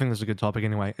topic, but I think this is a good topic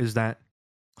anyway. Is that,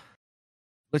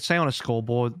 let's say on a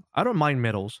scoreboard, I don't mind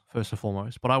medals first and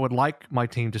foremost, but I would like my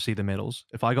team to see the medals.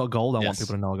 If I got gold, I want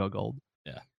people to know I got gold.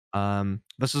 Yeah.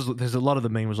 There's a lot of the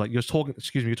meme was like, you're talking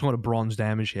about bronze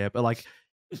damage here, but like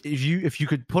if you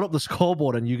could put up the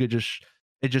scoreboard and you could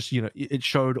it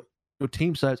showed your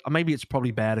team stats. Maybe it's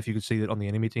probably bad if you could see it on the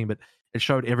enemy team, but it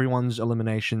showed everyone's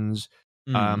eliminations,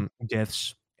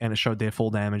 deaths, and it showed their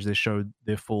full damage. They showed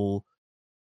their full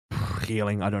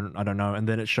healing. I don't know. And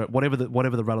then it showed whatever the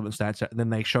relevant stats are, and then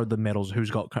they showed the medals,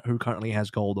 who currently has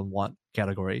gold in what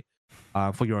category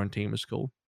for your own team is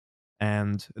cool.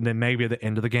 And then maybe at the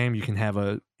end of the game you can have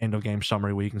a end of game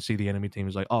summary where you can see the enemy team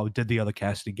is like, oh, did the other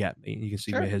Cassidy gap me? And you can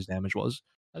see where his damage was.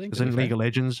 I think because in League of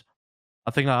Legends,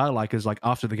 a thing I like is like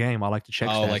after the game I like to check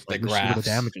stats, like the graphs. See what the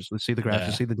damages. Let's see the graphs,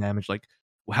 let's see the damage, like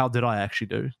how did I actually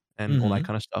do, and all that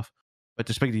kind of stuff. But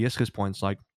to speak to Yiska's points,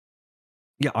 like,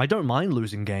 yeah, I don't mind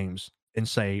losing games in,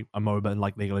 say, a MOBA in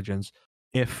like League of Legends.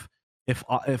 If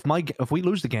we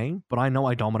lose the game, but I know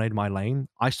I dominated my lane,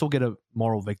 I still get a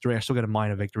moral victory. I still get a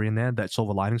minor victory in there. That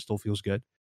silver lining still feels good.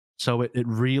 So it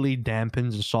really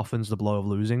dampens and softens the blow of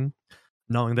losing,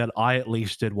 knowing that I at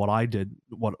least did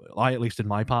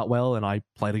my part well, and I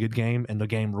played a good game, and the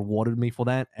game rewarded me for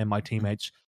that, and my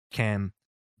teammates can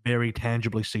very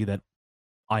tangibly see that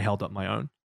I held up my own.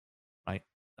 Right?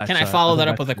 Can I follow that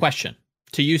up with a question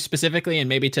to you specifically, and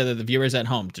maybe to the viewers at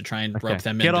home, to try and rope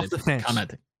them in? Get off the fence.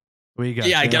 Comment. Where you go?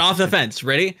 Yeah, get off the fence.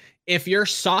 Ready? If you're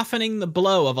softening the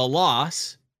blow of a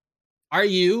loss, are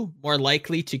you more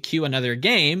likely to queue another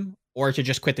game or to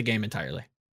just quit the game entirely?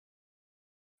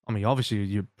 I mean, obviously,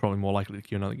 you're probably more likely to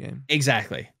queue another game.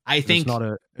 Exactly. I think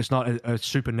it's not a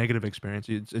super negative experience.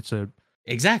 It's a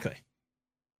exactly.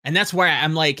 And that's where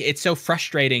I'm like, it's so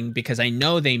frustrating because I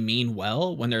know they mean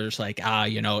well when they're just like,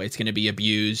 it's going to be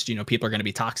abused. People are going to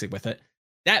be toxic with it.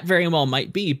 That very well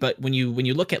might be. But when you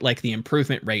look at like the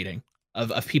improvement rating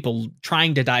of people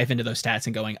trying to dive into those stats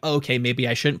and going, oh, okay, maybe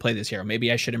I shouldn't play this hero.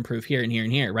 Maybe I should improve here and here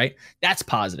and here. Right. That's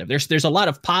positive. There's a lot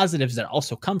of positives that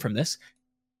also come from this.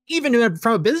 Even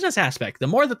from a business aspect, the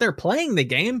more that they're playing the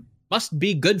game must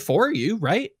be good for you.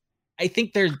 Right. I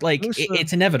think they're like,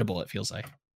 it's inevitable. It feels like.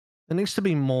 There needs to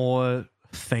be more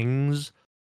things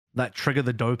that trigger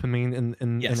the dopamine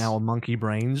in our monkey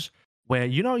brains. Where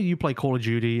you play Call of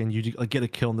Duty and you get a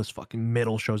kill and this fucking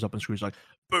medal shows up on screen, it's like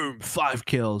boom, 5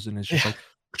 kills, and it's just like,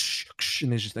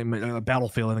 and it's just a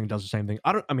Battlefield, I think does the same thing.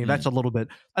 That's a little bit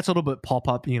pop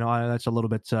up. That's a little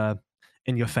bit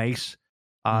in your face.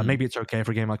 Maybe it's okay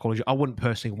for a game like Call of Duty. I wouldn't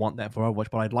personally want that for Overwatch,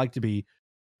 but I'd like to be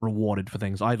rewarded for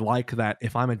things. I'd like that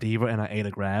if I'm a diva and I ate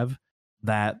a grav,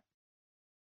 that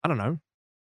I don't know,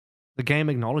 the game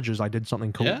acknowledges I did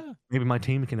something cool. Yeah. Maybe my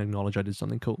team can acknowledge I did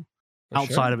something cool.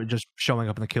 Outside of it just showing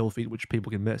up in the kill feed, which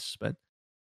people can miss. But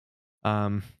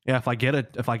if I get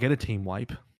a team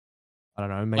wipe, I don't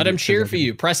know. Maybe let them cheer for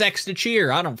you. Press X to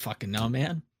cheer. I don't fucking know,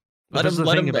 man. Let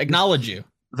them acknowledge you.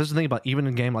 There's the thing about even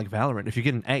in a game like Valorant, if you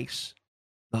get an ace,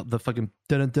 the fucking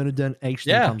dun H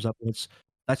thing comes up, and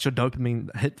that's your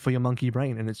dopamine hit for your monkey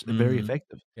brain, and it's very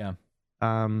effective. Yeah.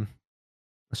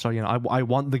 So I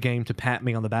want the game to pat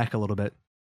me on the back a little bit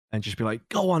and just be like,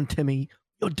 "Go on, Timmy,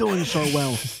 you're doing so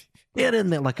well. Get in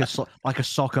there," like a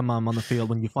soccer mum on the field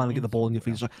when you finally get the ball in your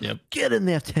feet. So, get in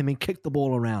there, Timmy, kick the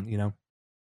ball around.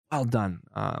 Well done.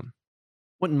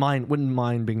 Wouldn't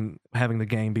mind having the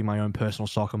game be my own personal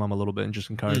soccer mum a little bit and just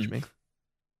encourage me.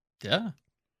 Yeah.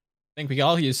 I think we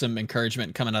all use some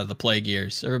encouragement coming out of the play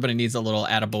gears. Everybody needs a little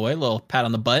attaboy, a little pat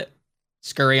on the butt.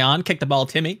 Scurry on, kick the ball,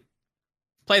 Timmy.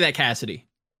 Play that Cassidy.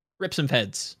 Rip some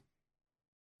heads.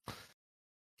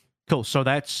 Cool. So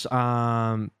that's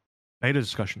beta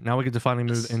discussion. Now we get to finally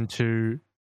move into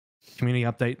community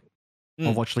update.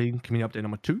 Overwatch League community update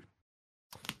number 2.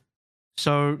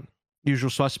 So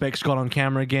usual suspects got on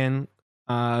camera again.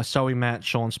 Zoe, Matt,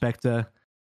 Sean, Spectre,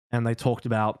 and they talked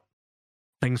about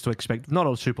things to expect. Not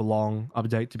a super long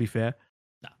update, to be fair.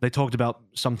 No. They talked about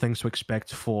some things to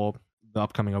expect for the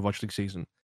upcoming Overwatch League season.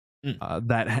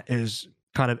 That is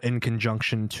kind of in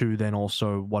conjunction to then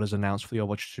also what is announced for the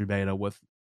Overwatch 2 beta with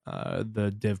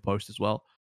the dev post as well.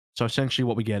 So essentially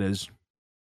what we get is,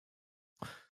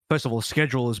 first of all, the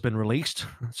schedule has been released.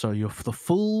 So the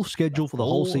full schedule for the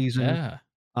whole season.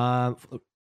 Yeah.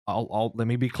 Let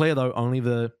me be clear though, only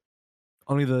the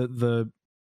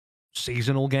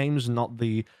seasonal games, not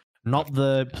the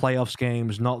playoffs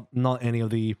games, not any of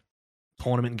the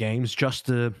tournament games, just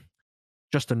the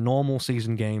normal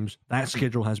season games. That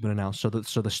schedule has been announced. So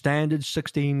the standard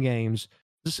 16 games,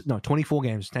 24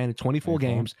 games, standard 24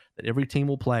 games that every team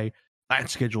will play, that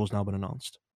schedule has now been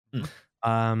announced.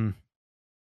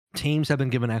 Teams have been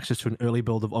given access to an early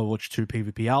build of Overwatch 2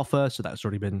 PvP Alpha, so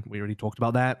we already talked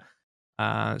about that.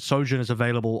 Sojourn is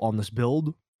available on this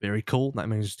build. Very cool. That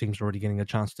means teams are already getting a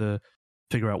chance to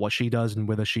figure out what she does and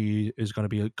whether she is going to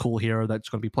be a cool hero that's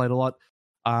going to be played a lot.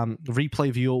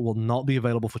 Replay Viewer will not be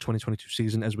available for 2022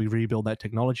 season as we rebuild that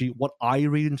technology. What I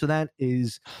read into that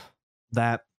is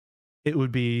that it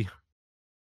would be...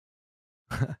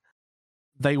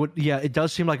 it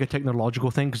does seem like a technological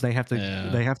thing because they have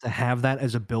to have that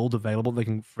as a build available. They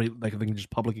can just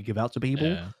publicly give out to people.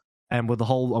 Yeah. And with the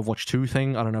whole Overwatch 2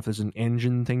 thing, I don't know if there's an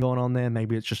engine thing going on there.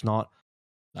 Maybe it's just not.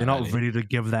 They're not ready to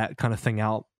give that kind of thing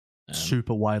out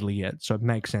super widely yet. So it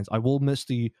makes sense. I will miss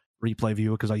the Replay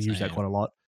Viewer because I use that quite a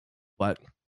lot. But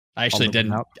I actually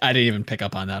didn't. I didn't even pick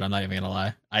up on that. I'm not even gonna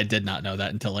lie. I did not know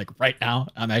that until like right now.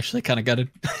 I'm actually kind of gutted.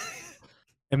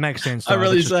 It makes sense. I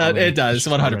really said it does.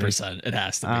 100%. It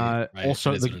has to be. Right?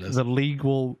 Also, the league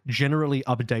will generally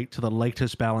update to the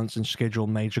latest balance and schedule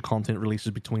major content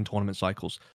releases between tournament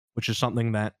cycles, which is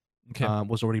something that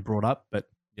was already brought up. But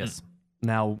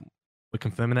now we're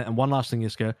confirming it. And one last thing,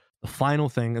 Yiska, the final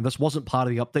thing, and this wasn't part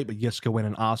of the update, but Yiska went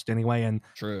and asked anyway, and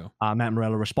Matt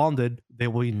Morella responded, there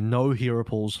will be no hero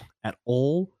pools at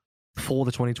all for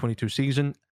the 2022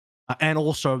 season. And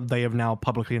also, they have now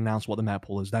publicly announced what the map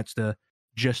pool is. That's the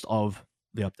gist of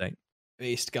the update.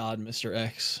 Based God, Mr.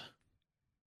 X.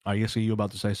 Yiska, are you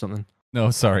about to say something?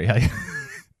 No, sorry.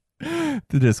 The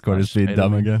Discord is being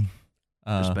dumb again.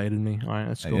 Just baited me. All right,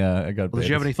 that's cool. Yeah, I got baited. Did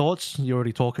you have any thoughts? You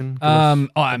already talking?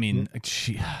 I mean,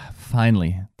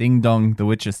 finally, ding dong, the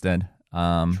witch is dead.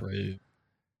 True.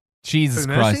 Jesus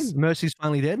Christ. Mercy's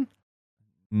finally dead?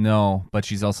 No, but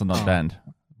she's also not banned,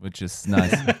 which is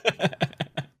nice.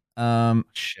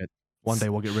 Shit. One day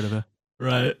we'll get rid of her.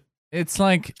 Right. It's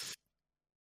like,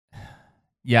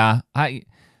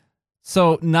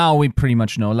 so now we pretty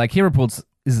much know, like, Hero Pools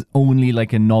is only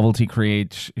like a novelty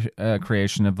creation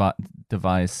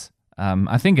device.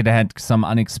 I think it had some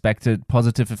unexpected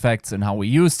positive effects in how we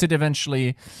used it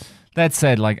eventually. That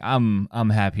said, like, I'm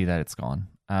happy that it's gone.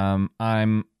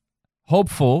 I'm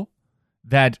hopeful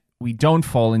that we don't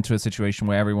fall into a situation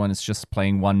where everyone is just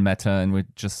playing one meta and we're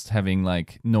just having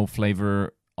like no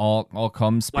flavor all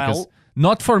comms, because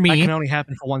not for me. That can only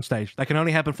happen for one stage.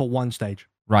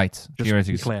 Right. Just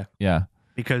to be clear. Yeah.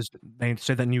 Because they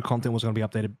said that new content was going to be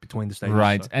updated between the stages.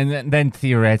 Right. So. And then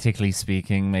theoretically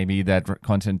speaking, maybe that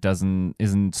content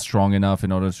isn't strong enough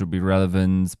in order to be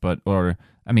relevant, or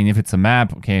if it's a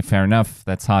map, okay, fair enough.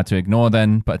 That's hard to ignore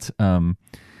then, but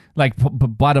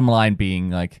bottom line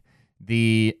being like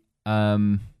the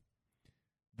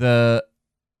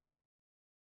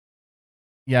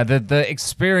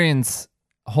experience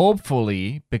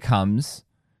hopefully becomes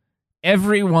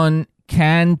everyone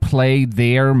can play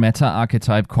their meta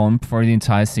archetype comp for the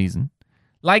entire season.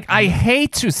 Like, I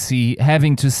hate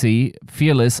having to see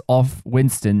Fearless off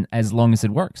Winston as long as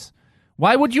it works.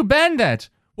 Why would you ban that?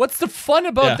 What's the fun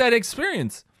about that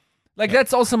experience? Like,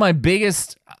 that's also my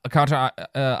biggest counter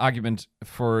argument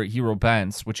for hero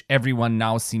bans, which everyone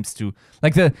now seems to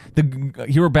like. The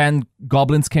hero ban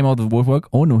goblins came out of the woodwork.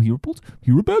 Oh no, hero bans.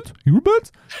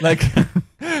 Like,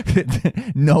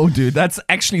 no, dude, that's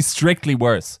actually strictly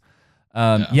worse.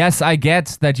 Yes, I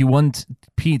get that you want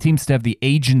teams to have the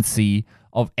agency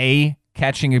of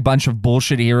catching a bunch of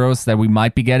bullshit heroes that we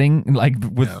might be getting, like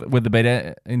with the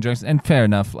beta injunction, and fair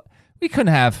enough. We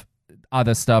couldn't have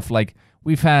other stuff like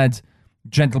we've had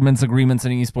gentlemen's agreements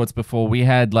in esports before. We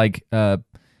had like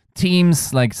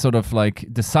teams like sort of like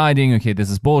deciding, okay, this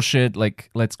is bullshit, like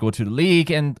let's go to the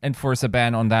league and enforce a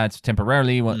ban on that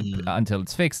temporarily until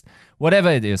it's fixed, whatever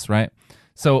it is, right?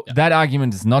 So that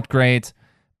argument is not great,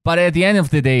 but at the end of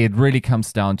the day, it really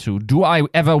comes down to, do I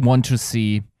ever want to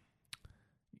see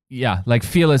like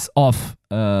Fearless off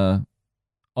the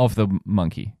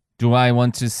monkey? Do I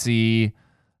want to see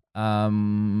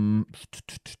you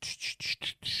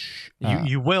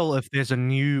will if there's a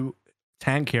new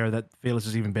tank here that Fearless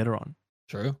is even better on.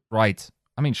 True. Right.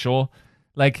 I mean, sure.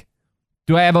 Like,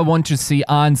 do I ever want to see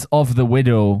Arns of the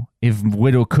Widow if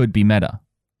Widow could be meta?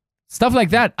 Stuff like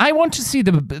that. I want to see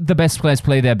the best players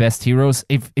play their best heroes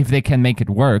if they can make it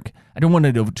work. I don't want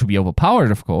it to be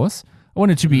overpowered, of course. I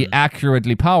want it to be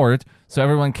accurately powered so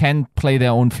everyone can play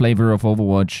their own flavor of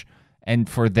Overwatch, and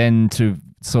for them to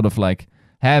sort of like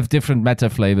have different meta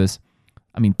flavors.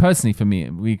 I mean, personally for me,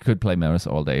 we could play Maris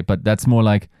all day, but that's more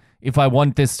like, if I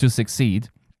want this to succeed,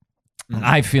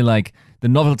 I feel like the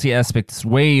novelty aspect is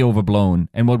way overblown,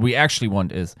 and what we actually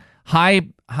want is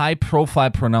high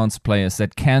profile pronounced players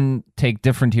that can take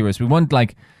different heroes. We want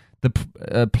like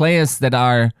the players that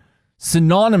are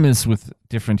synonymous with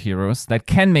different heroes that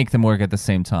can make them work at the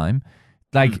same time,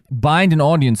 like bind an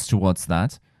audience towards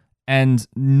that, and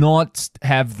not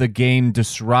have the game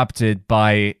disrupted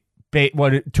by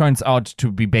what it turns out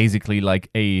to be basically like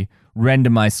a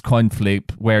randomized coin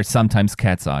flip where sometimes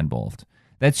cats are involved.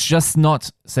 That's just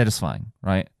not satisfying,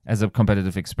 right, as a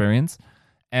competitive experience.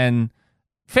 And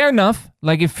fair enough,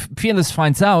 like if Fearless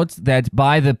finds out that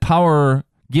by the power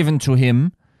given to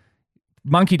him,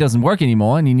 Monkey doesn't work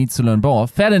anymore and he needs to learn Boar,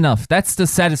 fair enough. That's the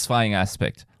satisfying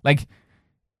aspect. Like,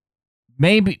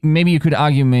 maybe you could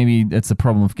argue maybe it's a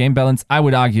problem of game balance. I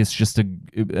would argue it's just a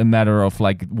matter of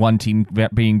like one team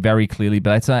being very clearly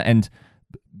better. And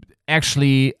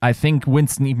actually, I think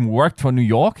Winston even worked for New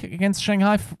York against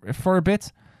Shanghai for a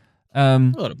bit. A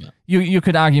little bit. You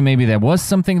could argue maybe there was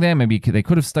something there. Maybe they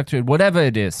could have stuck to it. Whatever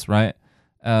it is, right?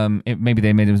 Maybe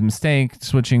they made a mistake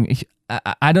switching.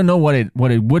 I don't know what it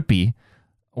would be,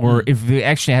 or if they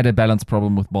actually had a balance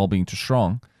problem with ball being too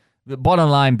strong. The bottom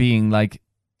line being like,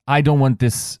 I don't want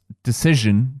this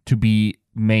decision to be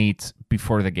made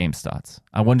before the game starts.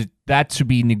 I wanted that to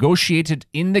be negotiated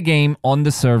in the game on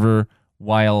the server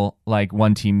while like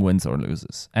one team wins or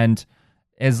loses. And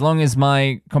as long as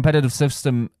my competitive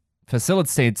system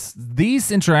facilitates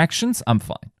these interactions, I'm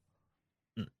fine.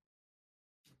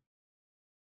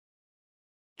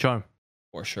 Joe.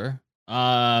 For sure.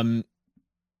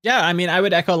 Yeah, I mean, I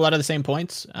would echo a lot of the same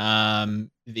points.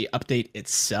 The update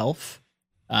itself,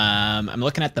 I'm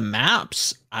looking at the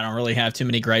maps. I don't really have too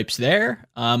many gripes there.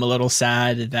 I'm a little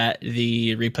sad that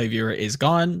the replay viewer is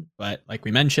gone, but like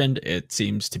we mentioned, it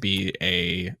seems to be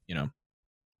a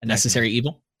necessary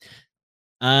evil.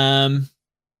 Yeah,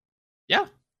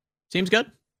 seems good.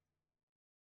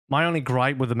 My only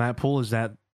gripe with the map pool is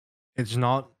that it's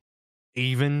not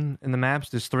even in the maps.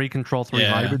 There's 3 control, 3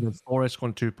 hybrid, and 4 escort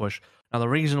and 2 push. Now the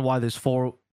reason why there's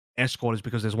 4 escort is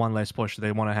because there's 1 less push.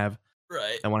 They want to have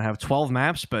They want to have 12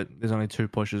 maps, but there's only 2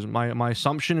 pushes. My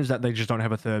assumption is that they just don't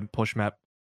have a 3rd push map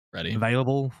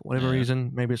available for whatever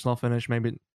reason. Maybe it's not finished. Maybe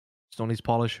it still needs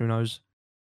polish. Who knows?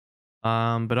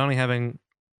 But only having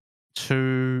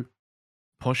 2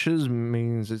 pushes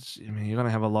means you're gonna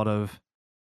have a lot of.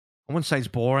 I wouldn't say it's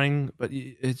boring, but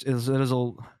it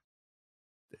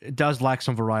does lack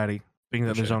some variety, being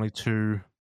that there's only 2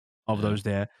 of those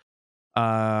there.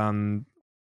 I'm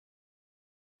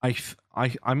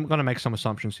gonna make some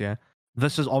assumptions here.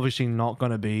 This is obviously not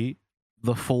gonna be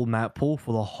the full map pool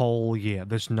for the whole year.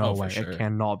 There's no way. It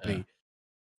cannot be.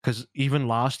 Because even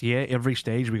last year, every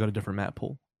stage we got a different map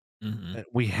pool.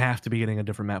 We have to be getting a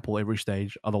different map pool every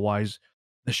stage, otherwise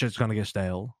the shit's gonna get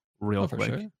stale real quick.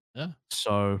 Sure. Yeah.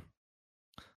 So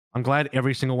I'm glad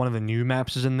every single one of the new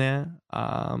maps is in there.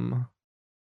 Can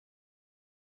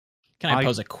I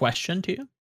pose a question to you?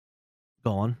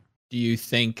 Go on. Do you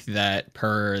think that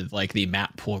per like the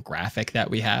map pool graphic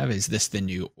that we have, is this the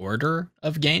new order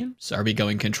of games? Are we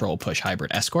going control, push,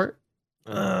 hybrid, escort?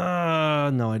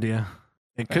 No idea.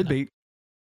 It could be.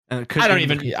 And it could I don't end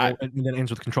with even. control, and then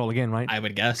ends with control again, right? I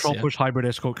would guess. Control Yeah. push hybrid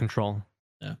escort control.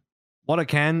 Yeah. What I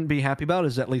can be happy about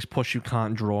is at least push you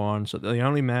can't draw on. So the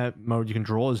only mode you can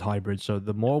draw is hybrid. So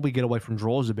the more we get away from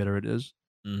draws, the better it is.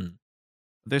 Mhm.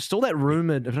 There's still that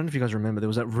rumored. I don't know if you guys remember. There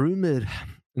was that rumored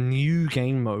new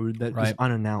game mode that was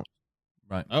unannounced.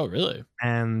 Right. Oh, really?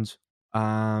 And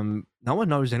no one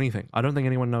knows anything. I don't think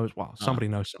anyone knows. Well, somebody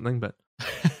knows something, but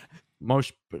no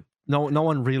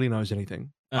one really knows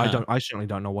anything. I certainly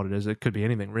don't know what it is. It could be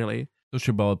anything, really. Push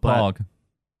your ball, Pog.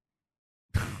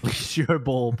 Your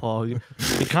ball, Pog.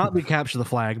 It can't be capture the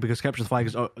flag because capture the flag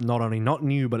is not only not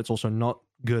new, but it's also not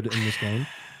good in this game.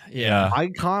 Yeah. I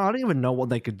don't even know what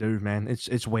they could do, man.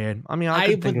 It's weird. I mean,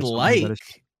 I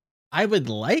would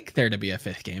like there to be a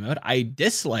 5th game mode. I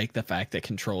dislike the fact that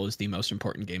control is the most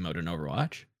important game mode in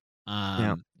Overwatch.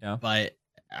 Yeah. But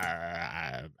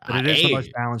it is the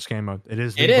most balanced game mode. It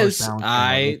is.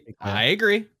 I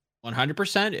agree,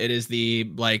 100%. It is the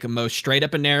most straight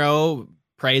up and narrow.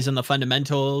 Praise on the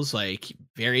fundamentals. Like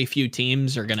very few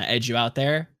teams are gonna edge you out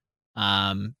there.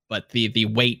 But the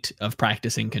weight of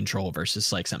practicing control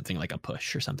versus like something like a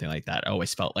push or something like that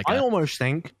always felt like I almost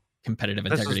think competitive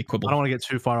integrity quibble. I don't want to get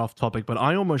too far off topic, but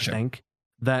I almost think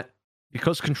that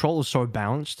because control is so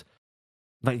balanced,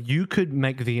 that you could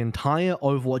make the entire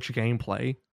Overwatch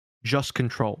gameplay just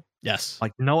control. Yes.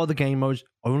 Like no other game modes,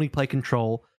 only play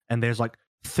control, and there's like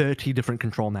 30 different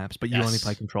control maps, but you only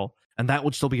play control. And that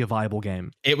would still be a viable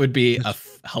game. It would be a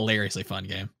hilariously fun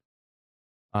game.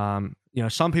 You know,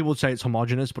 some people would say it's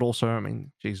homogenous, but also, I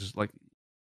mean, Jesus, like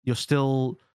you're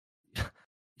still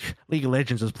League of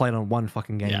Legends is played on one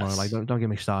fucking game mode. Like, don't get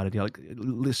me started. You're like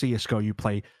CS:GO, you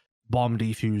play bomb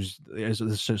defuse as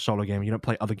a solo game. You don't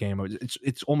play other game modes.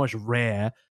 It's almost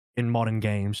rare in modern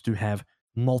games to have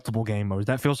multiple game modes.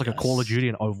 That feels like a Call of Duty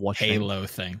and Overwatch Halo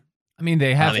thing. I mean,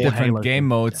 they have different game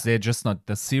modes. They're just not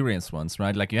the serious ones,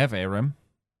 right? Like you have ARAM.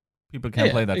 People can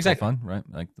play that for fun, right?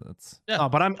 Like that's. Yeah.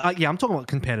 But I'm talking about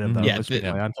competitive though. Yeah,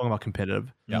 I'm talking about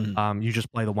competitive. Yeah. You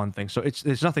just play the one thing. So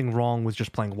there's nothing wrong with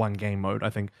just playing one game mode. I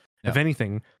think if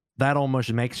anything, that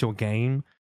almost makes your game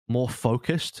more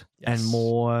focused and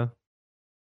more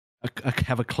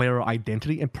have a clearer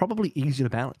identity and probably easier to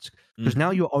balance. Because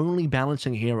now you're only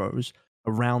balancing heroes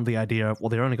around the idea of, well,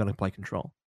 they're only going to play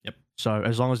control. Yep. So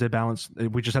as long as they're balanced,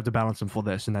 we just have to balance them for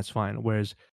this, and that's fine.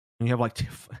 Whereas when you have like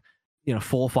 4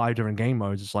 or 5 different game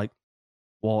modes, it's like,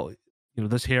 well,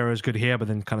 this hero is good here, but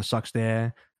then kind of sucks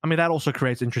there. I mean, that also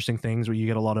creates interesting things where you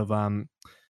get a lot of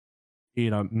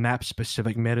map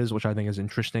specific metas, which I think is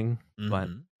interesting. But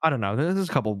I don't know. There's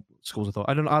a couple schools of thought.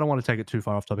 I don't want to take it too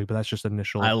far off topic, but that's just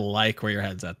initial. I like where your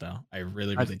head's at, though. I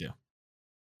really do.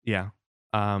 Yeah.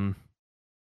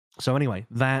 So anyway,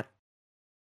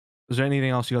 is there anything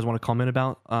else you guys want to comment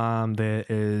about? There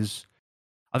is,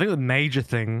 I think the major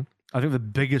thing, I think the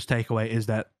biggest takeaway is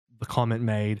that the comment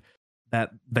made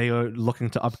that they are looking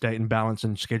to update and balance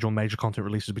and schedule major content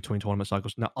releases between tournament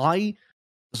cycles. Now,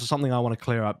 this is something I want to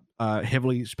clear up,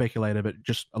 heavily speculated, but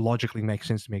just logically makes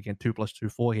sense to me. Again, 2 + 2 =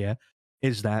 4 here,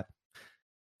 is that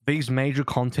these major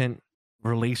content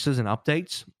releases and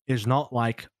updates is not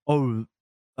like,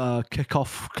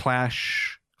 Kickoff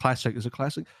Classic. Is it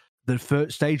Classic? The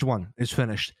first stage 1 is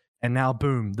finished, and now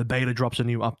boom, the beta drops a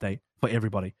new update for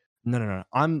everybody. No.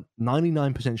 I'm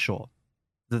 99% sure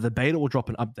that the beta will drop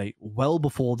an update well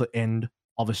before the end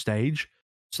of a stage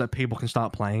so that people can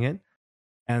start playing it.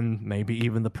 And maybe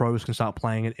even the pros can start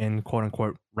playing it in quote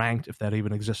unquote ranked, if that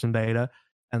even exists in beta.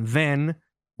 And then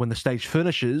when the stage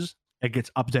finishes, it gets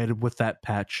updated with that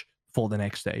patch for the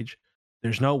next stage.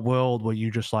 There's no world where you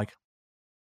just like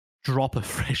drop a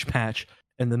fresh patch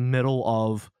in the middle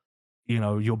of,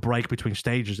 your break between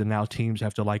stages, and now teams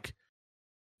have to like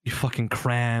you fucking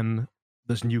cram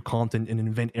this new content and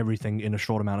invent everything in a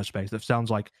short amount of space. That sounds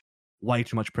like way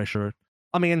too much pressure.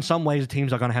 I mean, in some ways,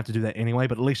 teams are going to have to do that anyway,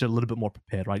 but at least they're a little bit more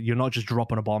prepared, right? You're not just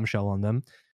dropping a bombshell on them.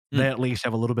 They at least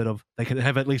have a little bit of, they can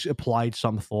have at least applied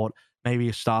some thought. Maybe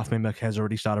a staff member has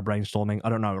already started brainstorming. I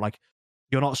don't know. Like,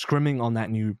 you're not scrimming on that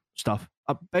new stuff.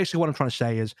 Basically, what I'm trying to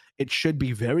say is it should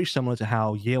be very similar to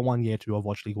how Year 1, Year 2 of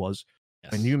Overwatch League was.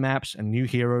 Yes. And new maps and new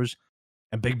heroes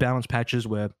and big balance patches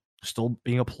were still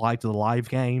being applied to the live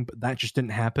game, but that just didn't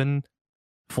happen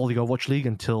for the Overwatch League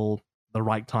until the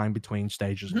right time between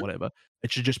stages or whatever.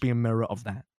 It should just be a mirror of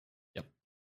that. Yep.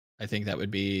 I think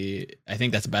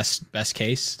that's best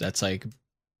case. That's like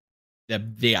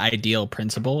the ideal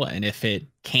principle. And if it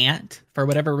can't for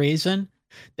whatever reason,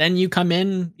 then you come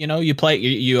in, you play,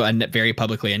 you very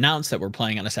publicly announce that we're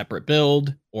playing on a separate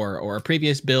build or a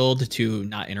previous build to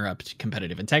not interrupt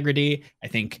competitive integrity. I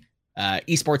think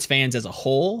esports fans as a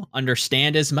whole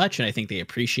understand as much, and I think they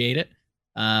appreciate it.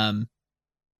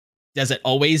 Does it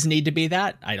always need to be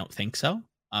that? I don't think so.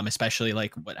 Especially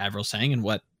like what Avril's saying and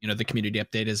what the community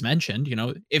update has mentioned.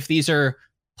 If these are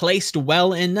placed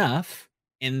well enough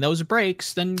in those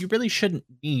breaks, then you really shouldn't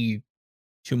need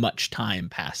too much time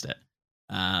past it.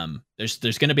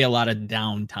 There's going to be a lot of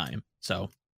downtime, so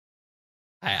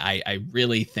I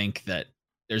really think that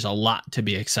there's a lot to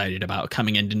be excited about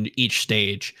coming into each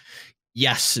stage.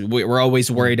 Yes, we're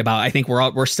always worried about. I think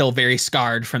we're still very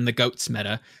scarred from the GOATS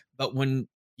meta, but when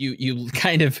you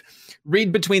kind of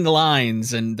read between the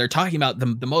lines and they're talking about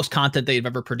the most content they've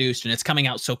ever produced and it's coming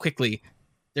out so quickly,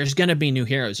 there's going to be new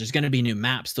heroes. There's going to be new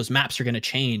maps. Those maps are going to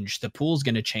change. The pool's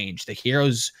going to change. The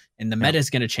heroes and the meta is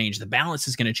going to change. The balance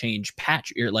is going to change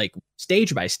you're like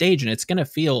stage by stage, and it's going to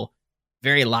feel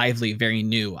very lively, very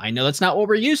new. I know that's not what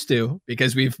we're used to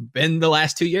because we've been the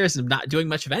last 2 years of not doing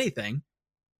much of anything,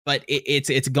 but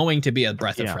it's going to be a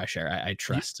breath of fresh air. I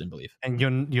trust and believe. And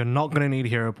you're not going to need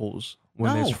hero pools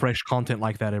when there's fresh content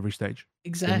like that every stage.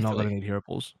 Exactly. You're not going to need hero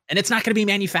pools. And it's not going to be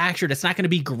manufactured. It's not going to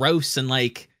be gross and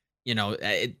like, it's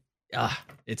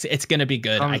going to be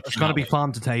good. It's going to be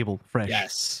farm to table, fresh.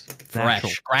 Yes. Natural.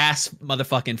 Fresh. Grass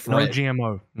motherfucking fresh.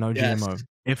 No GMO.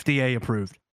 FDA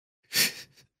approved.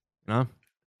 No?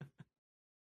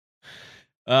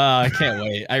 I can't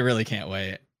wait. I really can't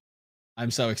wait.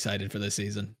 I'm so excited for this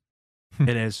season.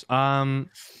 It is.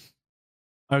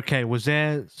 Okay, was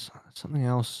there something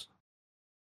else?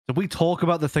 Did we talk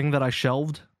about the thing that I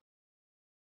shelved?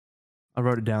 I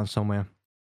wrote it down somewhere.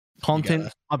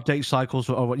 Content update cycles.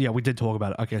 Oh, yeah, we did talk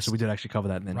about it. Okay, so we did actually cover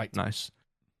that then. Right. Nice.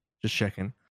 Just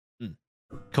checking.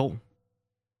 Cool.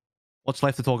 What's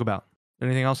left to talk about?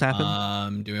 Anything else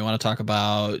happen? Do we want to talk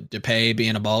about Depay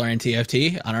being a baller in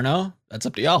TFT? I don't know. That's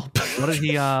up to y'all. What did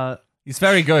he? He's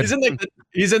very good.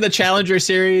 He's in the Challenger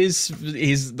series.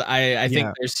 I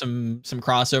think there's some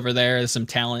crossover there. There's some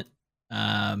talent.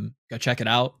 Go check it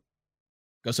out.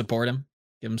 Go support him.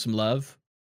 Give him some love.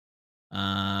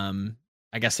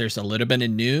 I guess there's a little bit of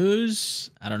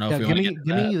news. I don't know if we want to get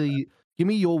into give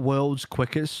me your world's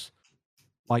quickest,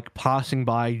 like passing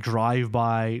by, drive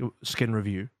by skin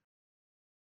review.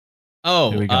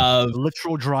 Oh,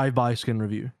 literal drive by skin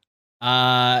review.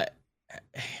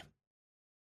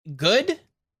 Good.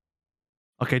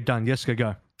 Okay, done. Jessica,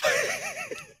 go.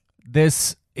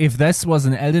 If this was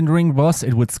an Elden Ring boss,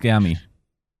 it would scare me.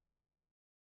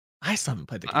 I still haven't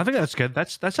played the game. I think that's good.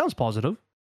 That sounds positive.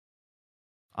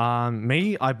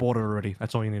 Me, I bought it already.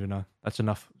 That's all you need to know. That's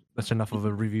enough. That's enough of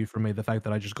a review for me. The fact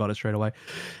that I just got it straight away.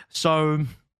 So,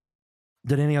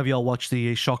 did any of y'all watch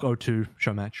the Shock 02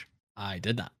 show match? I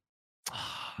did not.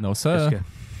 No, sir.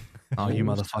 Oh, you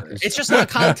motherfuckers. It's just not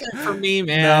content for me,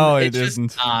 man. No, it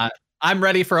isn't. I'm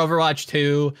ready for Overwatch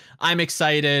 2. I'm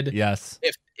excited. Yes.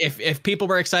 If people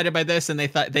were excited by this and they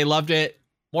thought they loved it,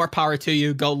 more power to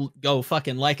you. Go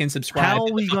fucking like and subscribe. How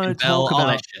are we going to talk all about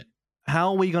that shit. How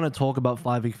are we going to talk about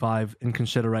 5v5 in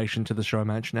consideration to the show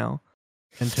match now?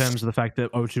 In terms of the fact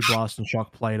that O2 Blast and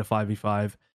Shock played a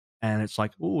 5v5, and it's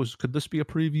like, oh, could this be a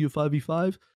preview of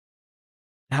 5v5?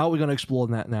 How are we going to explore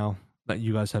that now that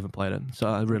you guys haven't played it?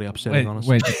 So really upsetting,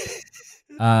 honestly. Wait.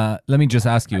 Let me just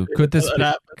ask you: could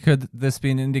this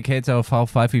be an indicator of how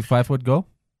 5v5 would go?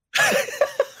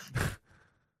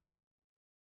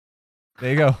 There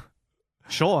you go.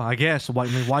 Sure, I guess.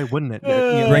 Why wouldn't it?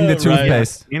 Bring the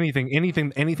toothpaste.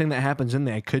 Anything that happens in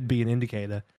there could be an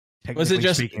indicator. Was it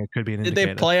just? Speaking, it could be an did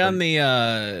indicator. They play on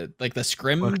the like the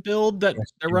scrim build that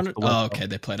they're running? Oh, okay.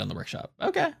 They played on the workshop.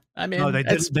 Okay. I mean, no, they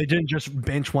didn't just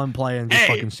bench one player and just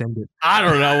fucking send it. I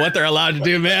don't know what they're allowed to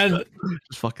do, man.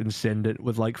 Just fucking send it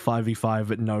with like 5v5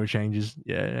 but no changes.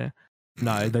 Yeah.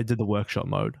 No, they did the workshop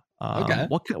mode. Okay.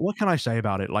 What can I say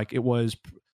about it? Like, it was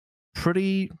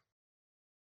pretty.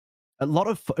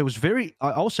 It was very.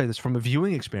 I'll say this from a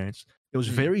viewing experience. It was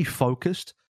very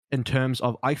focused in terms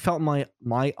of. I felt my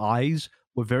eyes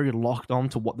were very locked on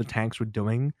to what the tanks were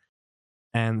doing,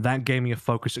 and that gave me a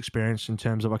focused experience in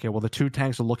terms of, okay, well, the two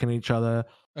tanks are looking at each other.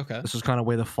 Okay, this is kind of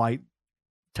where the fight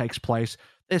takes place.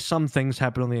 There's some things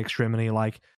happen on the extremity,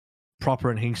 like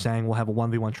Proper and Heesang will have a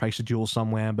 1v1 Tracer duel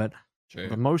somewhere, but for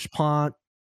the most part,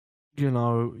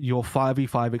 your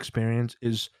 5v5 experience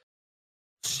is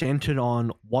centered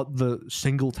on what the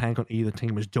single tank on either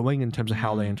team is doing in terms of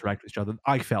how they interact with each other.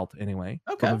 I felt, anyway,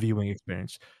 from a viewing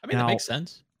experience. I mean, that makes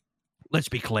sense. Let's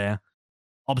be clear.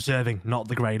 Observing, not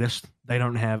the greatest. I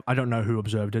don't know who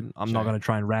observed it. I'm not going to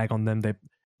try and rag on them.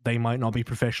 They might not be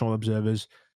professional observers.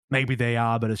 Maybe they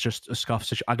are, but it's just a scuff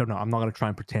situation. I don't know. I'm not going to try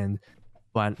and pretend.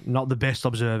 But not the best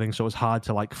observing, so it was hard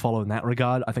to like follow in that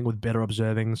regard. I think with better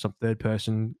observing, some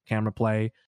third-person camera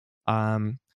play,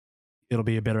 it'll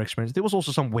be a better experience. There was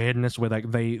also some weirdness where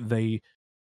like they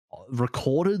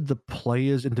recorded the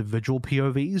players' individual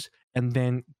POVs, and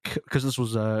then because this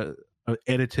was a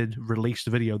edited, released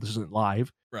video, this isn't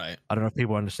live. Right. I don't know if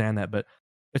people understand that, but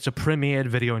it's a premiered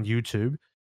video on YouTube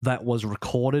that was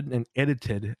recorded and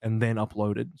edited and then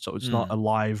uploaded. So it's not a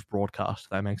live broadcast, if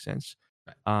that makes sense.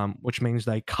 Right. Which means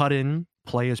they cut in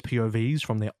players' POVs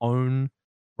from their own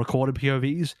recorded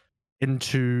POVs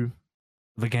into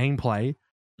the gameplay.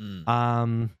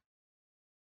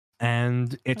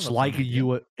 And it's like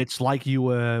you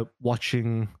were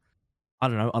watching, I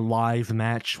don't know, a live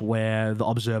match where the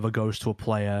observer goes to a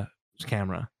player's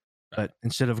camera. But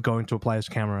instead of going to a player's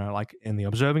camera like in the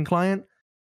observing client,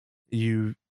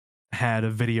 you had a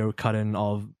video cut in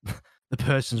of the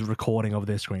person's recording of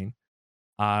their screen.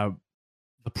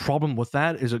 The problem with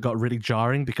that is it got really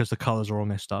jarring because the colors are all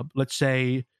messed up. Let's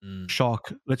say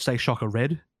Shock are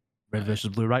red versus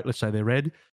blue, right? Let's say they're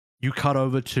red. You cut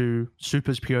over to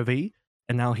Super's POV,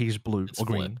 and now he's blue or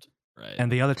green, flipped, right?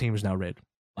 And the other team is now red,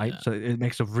 right? So it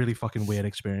makes a really fucking weird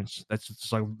experience. That's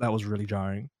just like that was really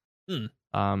jarring.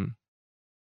 But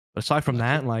aside from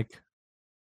that, like,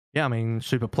 yeah, I mean,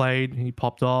 Super played. He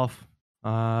popped off.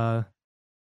 Zarya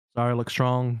looked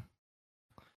strong.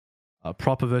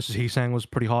 Proper versus Heesang was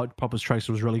pretty hot. Proper's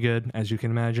Tracer was really good, as you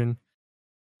can imagine.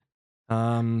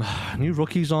 New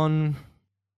rookies on.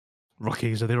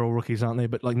 Rookies, they're all rookies, aren't they?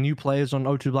 But like new players on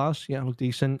O2 Blast, yeah, looked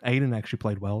decent. Aiden actually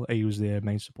played well. He was their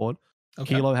main support.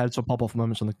 Okay. Kilo had some pop-off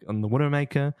moments on the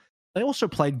Widowmaker. They also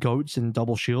played Goats in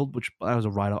Double Shield, which that was a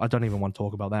write-off. I don't even want to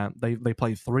talk about that. They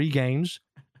played 3 games,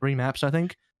 3 maps, I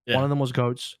think. Yeah. One of them was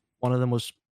Goats. One of them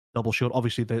was Double Shield.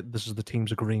 Obviously, this is the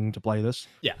teams agreeing to play this.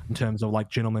 Yeah. In terms of like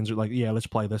gentlemen's, like, yeah, let's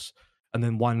play this. And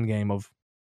then one game of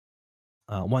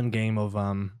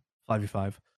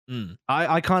 5v5.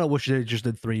 I kind of wish they just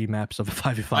did 3 maps of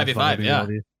 5v5. 5v5, yeah.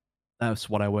 That's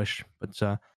what I wish. But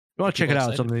you want to check it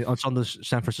out? It's on the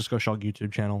San Francisco Shock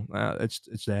YouTube channel.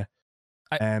 It's there.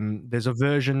 There's a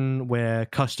version where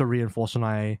Custer, Reinforce, and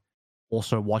I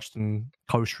also watched and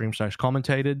co-stream /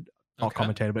 commentated. Not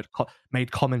commentated, but made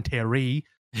commentary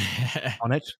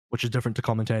on it, which is different to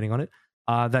commentating on it.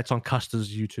 That's on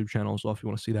Custer's YouTube channel as well if you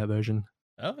want to see that version.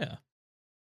 Oh yeah.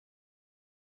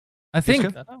 I think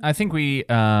we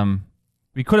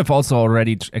could have also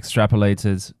already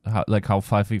extrapolated how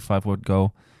 5v5 would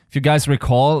go. If you guys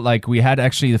recall, like we had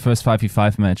actually the first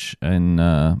 5v5 match in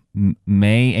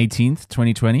May 18th,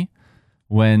 2020,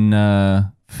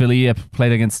 when Philly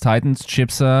played against Titans,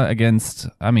 Chipsa against,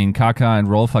 Kaka and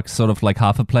Rolf are sort of like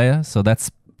half a player, so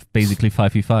that's basically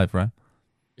 5v5, right?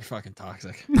 You're fucking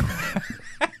toxic.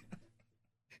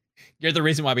 You're the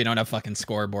reason why we don't have fucking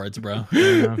scoreboards, bro.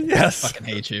 Yes. I fucking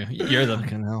hate you. You're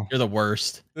the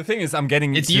worst. The thing is, I'm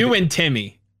getting... It's you and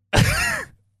Timmy.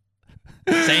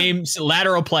 Same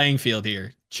lateral playing field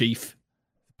here, Chief.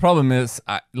 Problem is,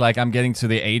 I'm getting to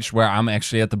the age where I'm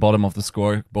actually at the bottom of the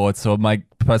scoreboard, so my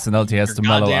personality has to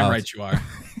mellow out. Goddamn right you are.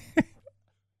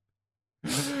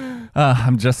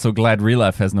 I'm just so glad real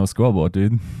life has no scoreboard,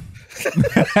 dude.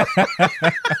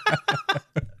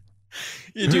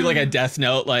 You do like a Death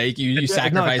Note, like you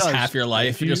sacrifice half your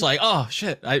life. You're just like, oh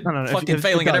shit, I'm fucking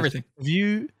failing at everything.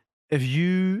 If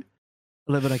you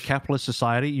live in a capitalist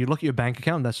society, you look at your bank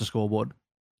account, and that's the scoreboard.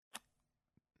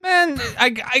 Man,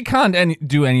 I can't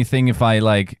do anything if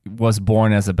I was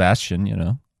born as a Bastion, you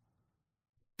know.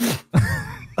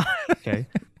 Okay.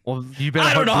 Well, you better.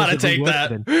 I don't know how to take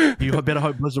that. Then. You better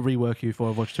hope Blizzard rework you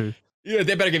for Overwatch 2. Yeah,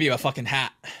 they better give you a fucking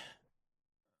hat.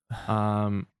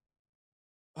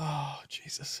 Oh,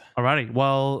 Jesus. Alrighty.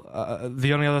 Well,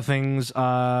 the only other things,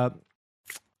 yeah,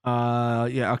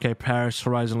 okay, Paris,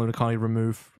 Horizon, Lunaconi,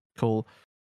 remove. Cool.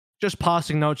 Just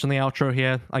passing notes on the outro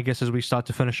here, I guess, as we start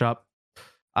to finish up.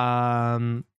 Bit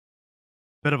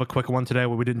of a quick one today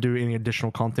where we didn't do any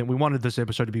additional content. We wanted this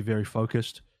episode to be very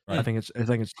focused. Right. I think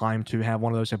it's time to have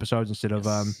one of those episodes instead of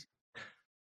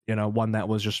one that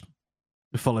was just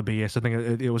full of BS. I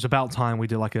think it was about time we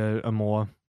did like a more,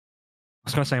 I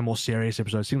was going to say a more serious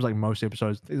episode. It seems like most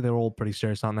episodes, they're all pretty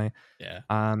serious, aren't they? Yeah.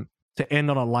 To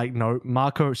end on a light note,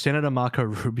 Senator Marco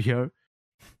Rubio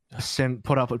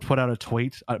put out a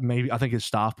tweet. I think his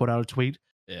staff put out a tweet.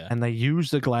 Yeah. And they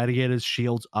used the Gladiators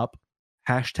Shields Up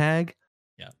hashtag.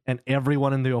 Yeah. And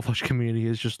everyone in the Overwatch community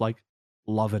is just like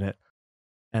loving it.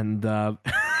 And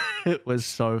it was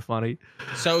so funny.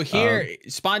 So here,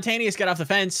 Spontaneous Get Off the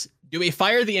Fence. Do we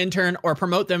fire the intern or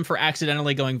promote them for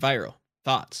accidentally going viral?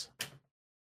 Thoughts?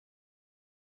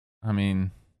 I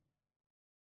mean,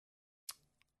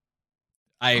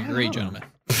 I agree, gentlemen.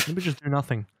 Maybe just do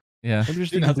nothing. Yeah. Maybe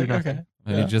just do nothing. Okay.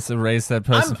 Maybe just erase that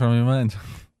person from your mind.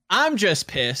 I'm just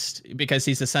pissed because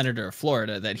he's the senator of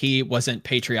Florida that he wasn't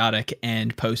patriotic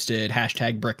and posted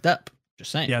 #BrickedUp.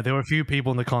 Just saying. Yeah, there were a few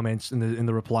people in the comments in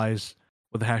the replies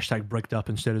with the #BrickedUp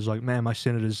instead. Is like, man, my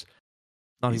senator's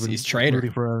not even he's traitor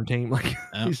rooting for our own team. Like,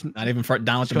 no, he's not even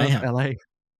down with the mayhem. LA.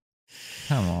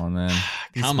 Come on, man.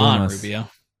 Come on, Rubio.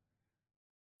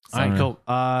 All right,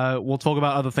 cool. We'll talk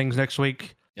about other things next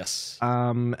week. Yes.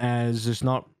 As there's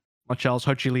not much else.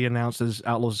 Ho Chi Lee announced as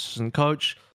Outlaws assistant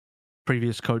coach,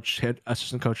 previous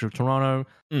assistant coach of Toronto.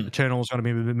 Eternal is going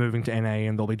to be moving to NA,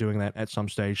 and they'll be doing that at some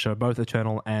stage. So both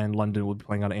Eternal and London will be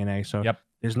playing out of NA. So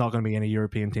there's not going to be any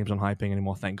European teams on Hyping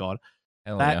anymore. Thank God.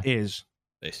 That is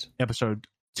episode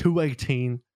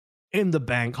 218 in the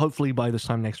bank. Hopefully by this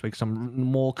time next week, some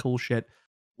more cool shit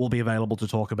will be available to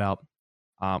talk about.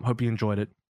 Hope you enjoyed it.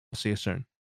 I'll see you soon.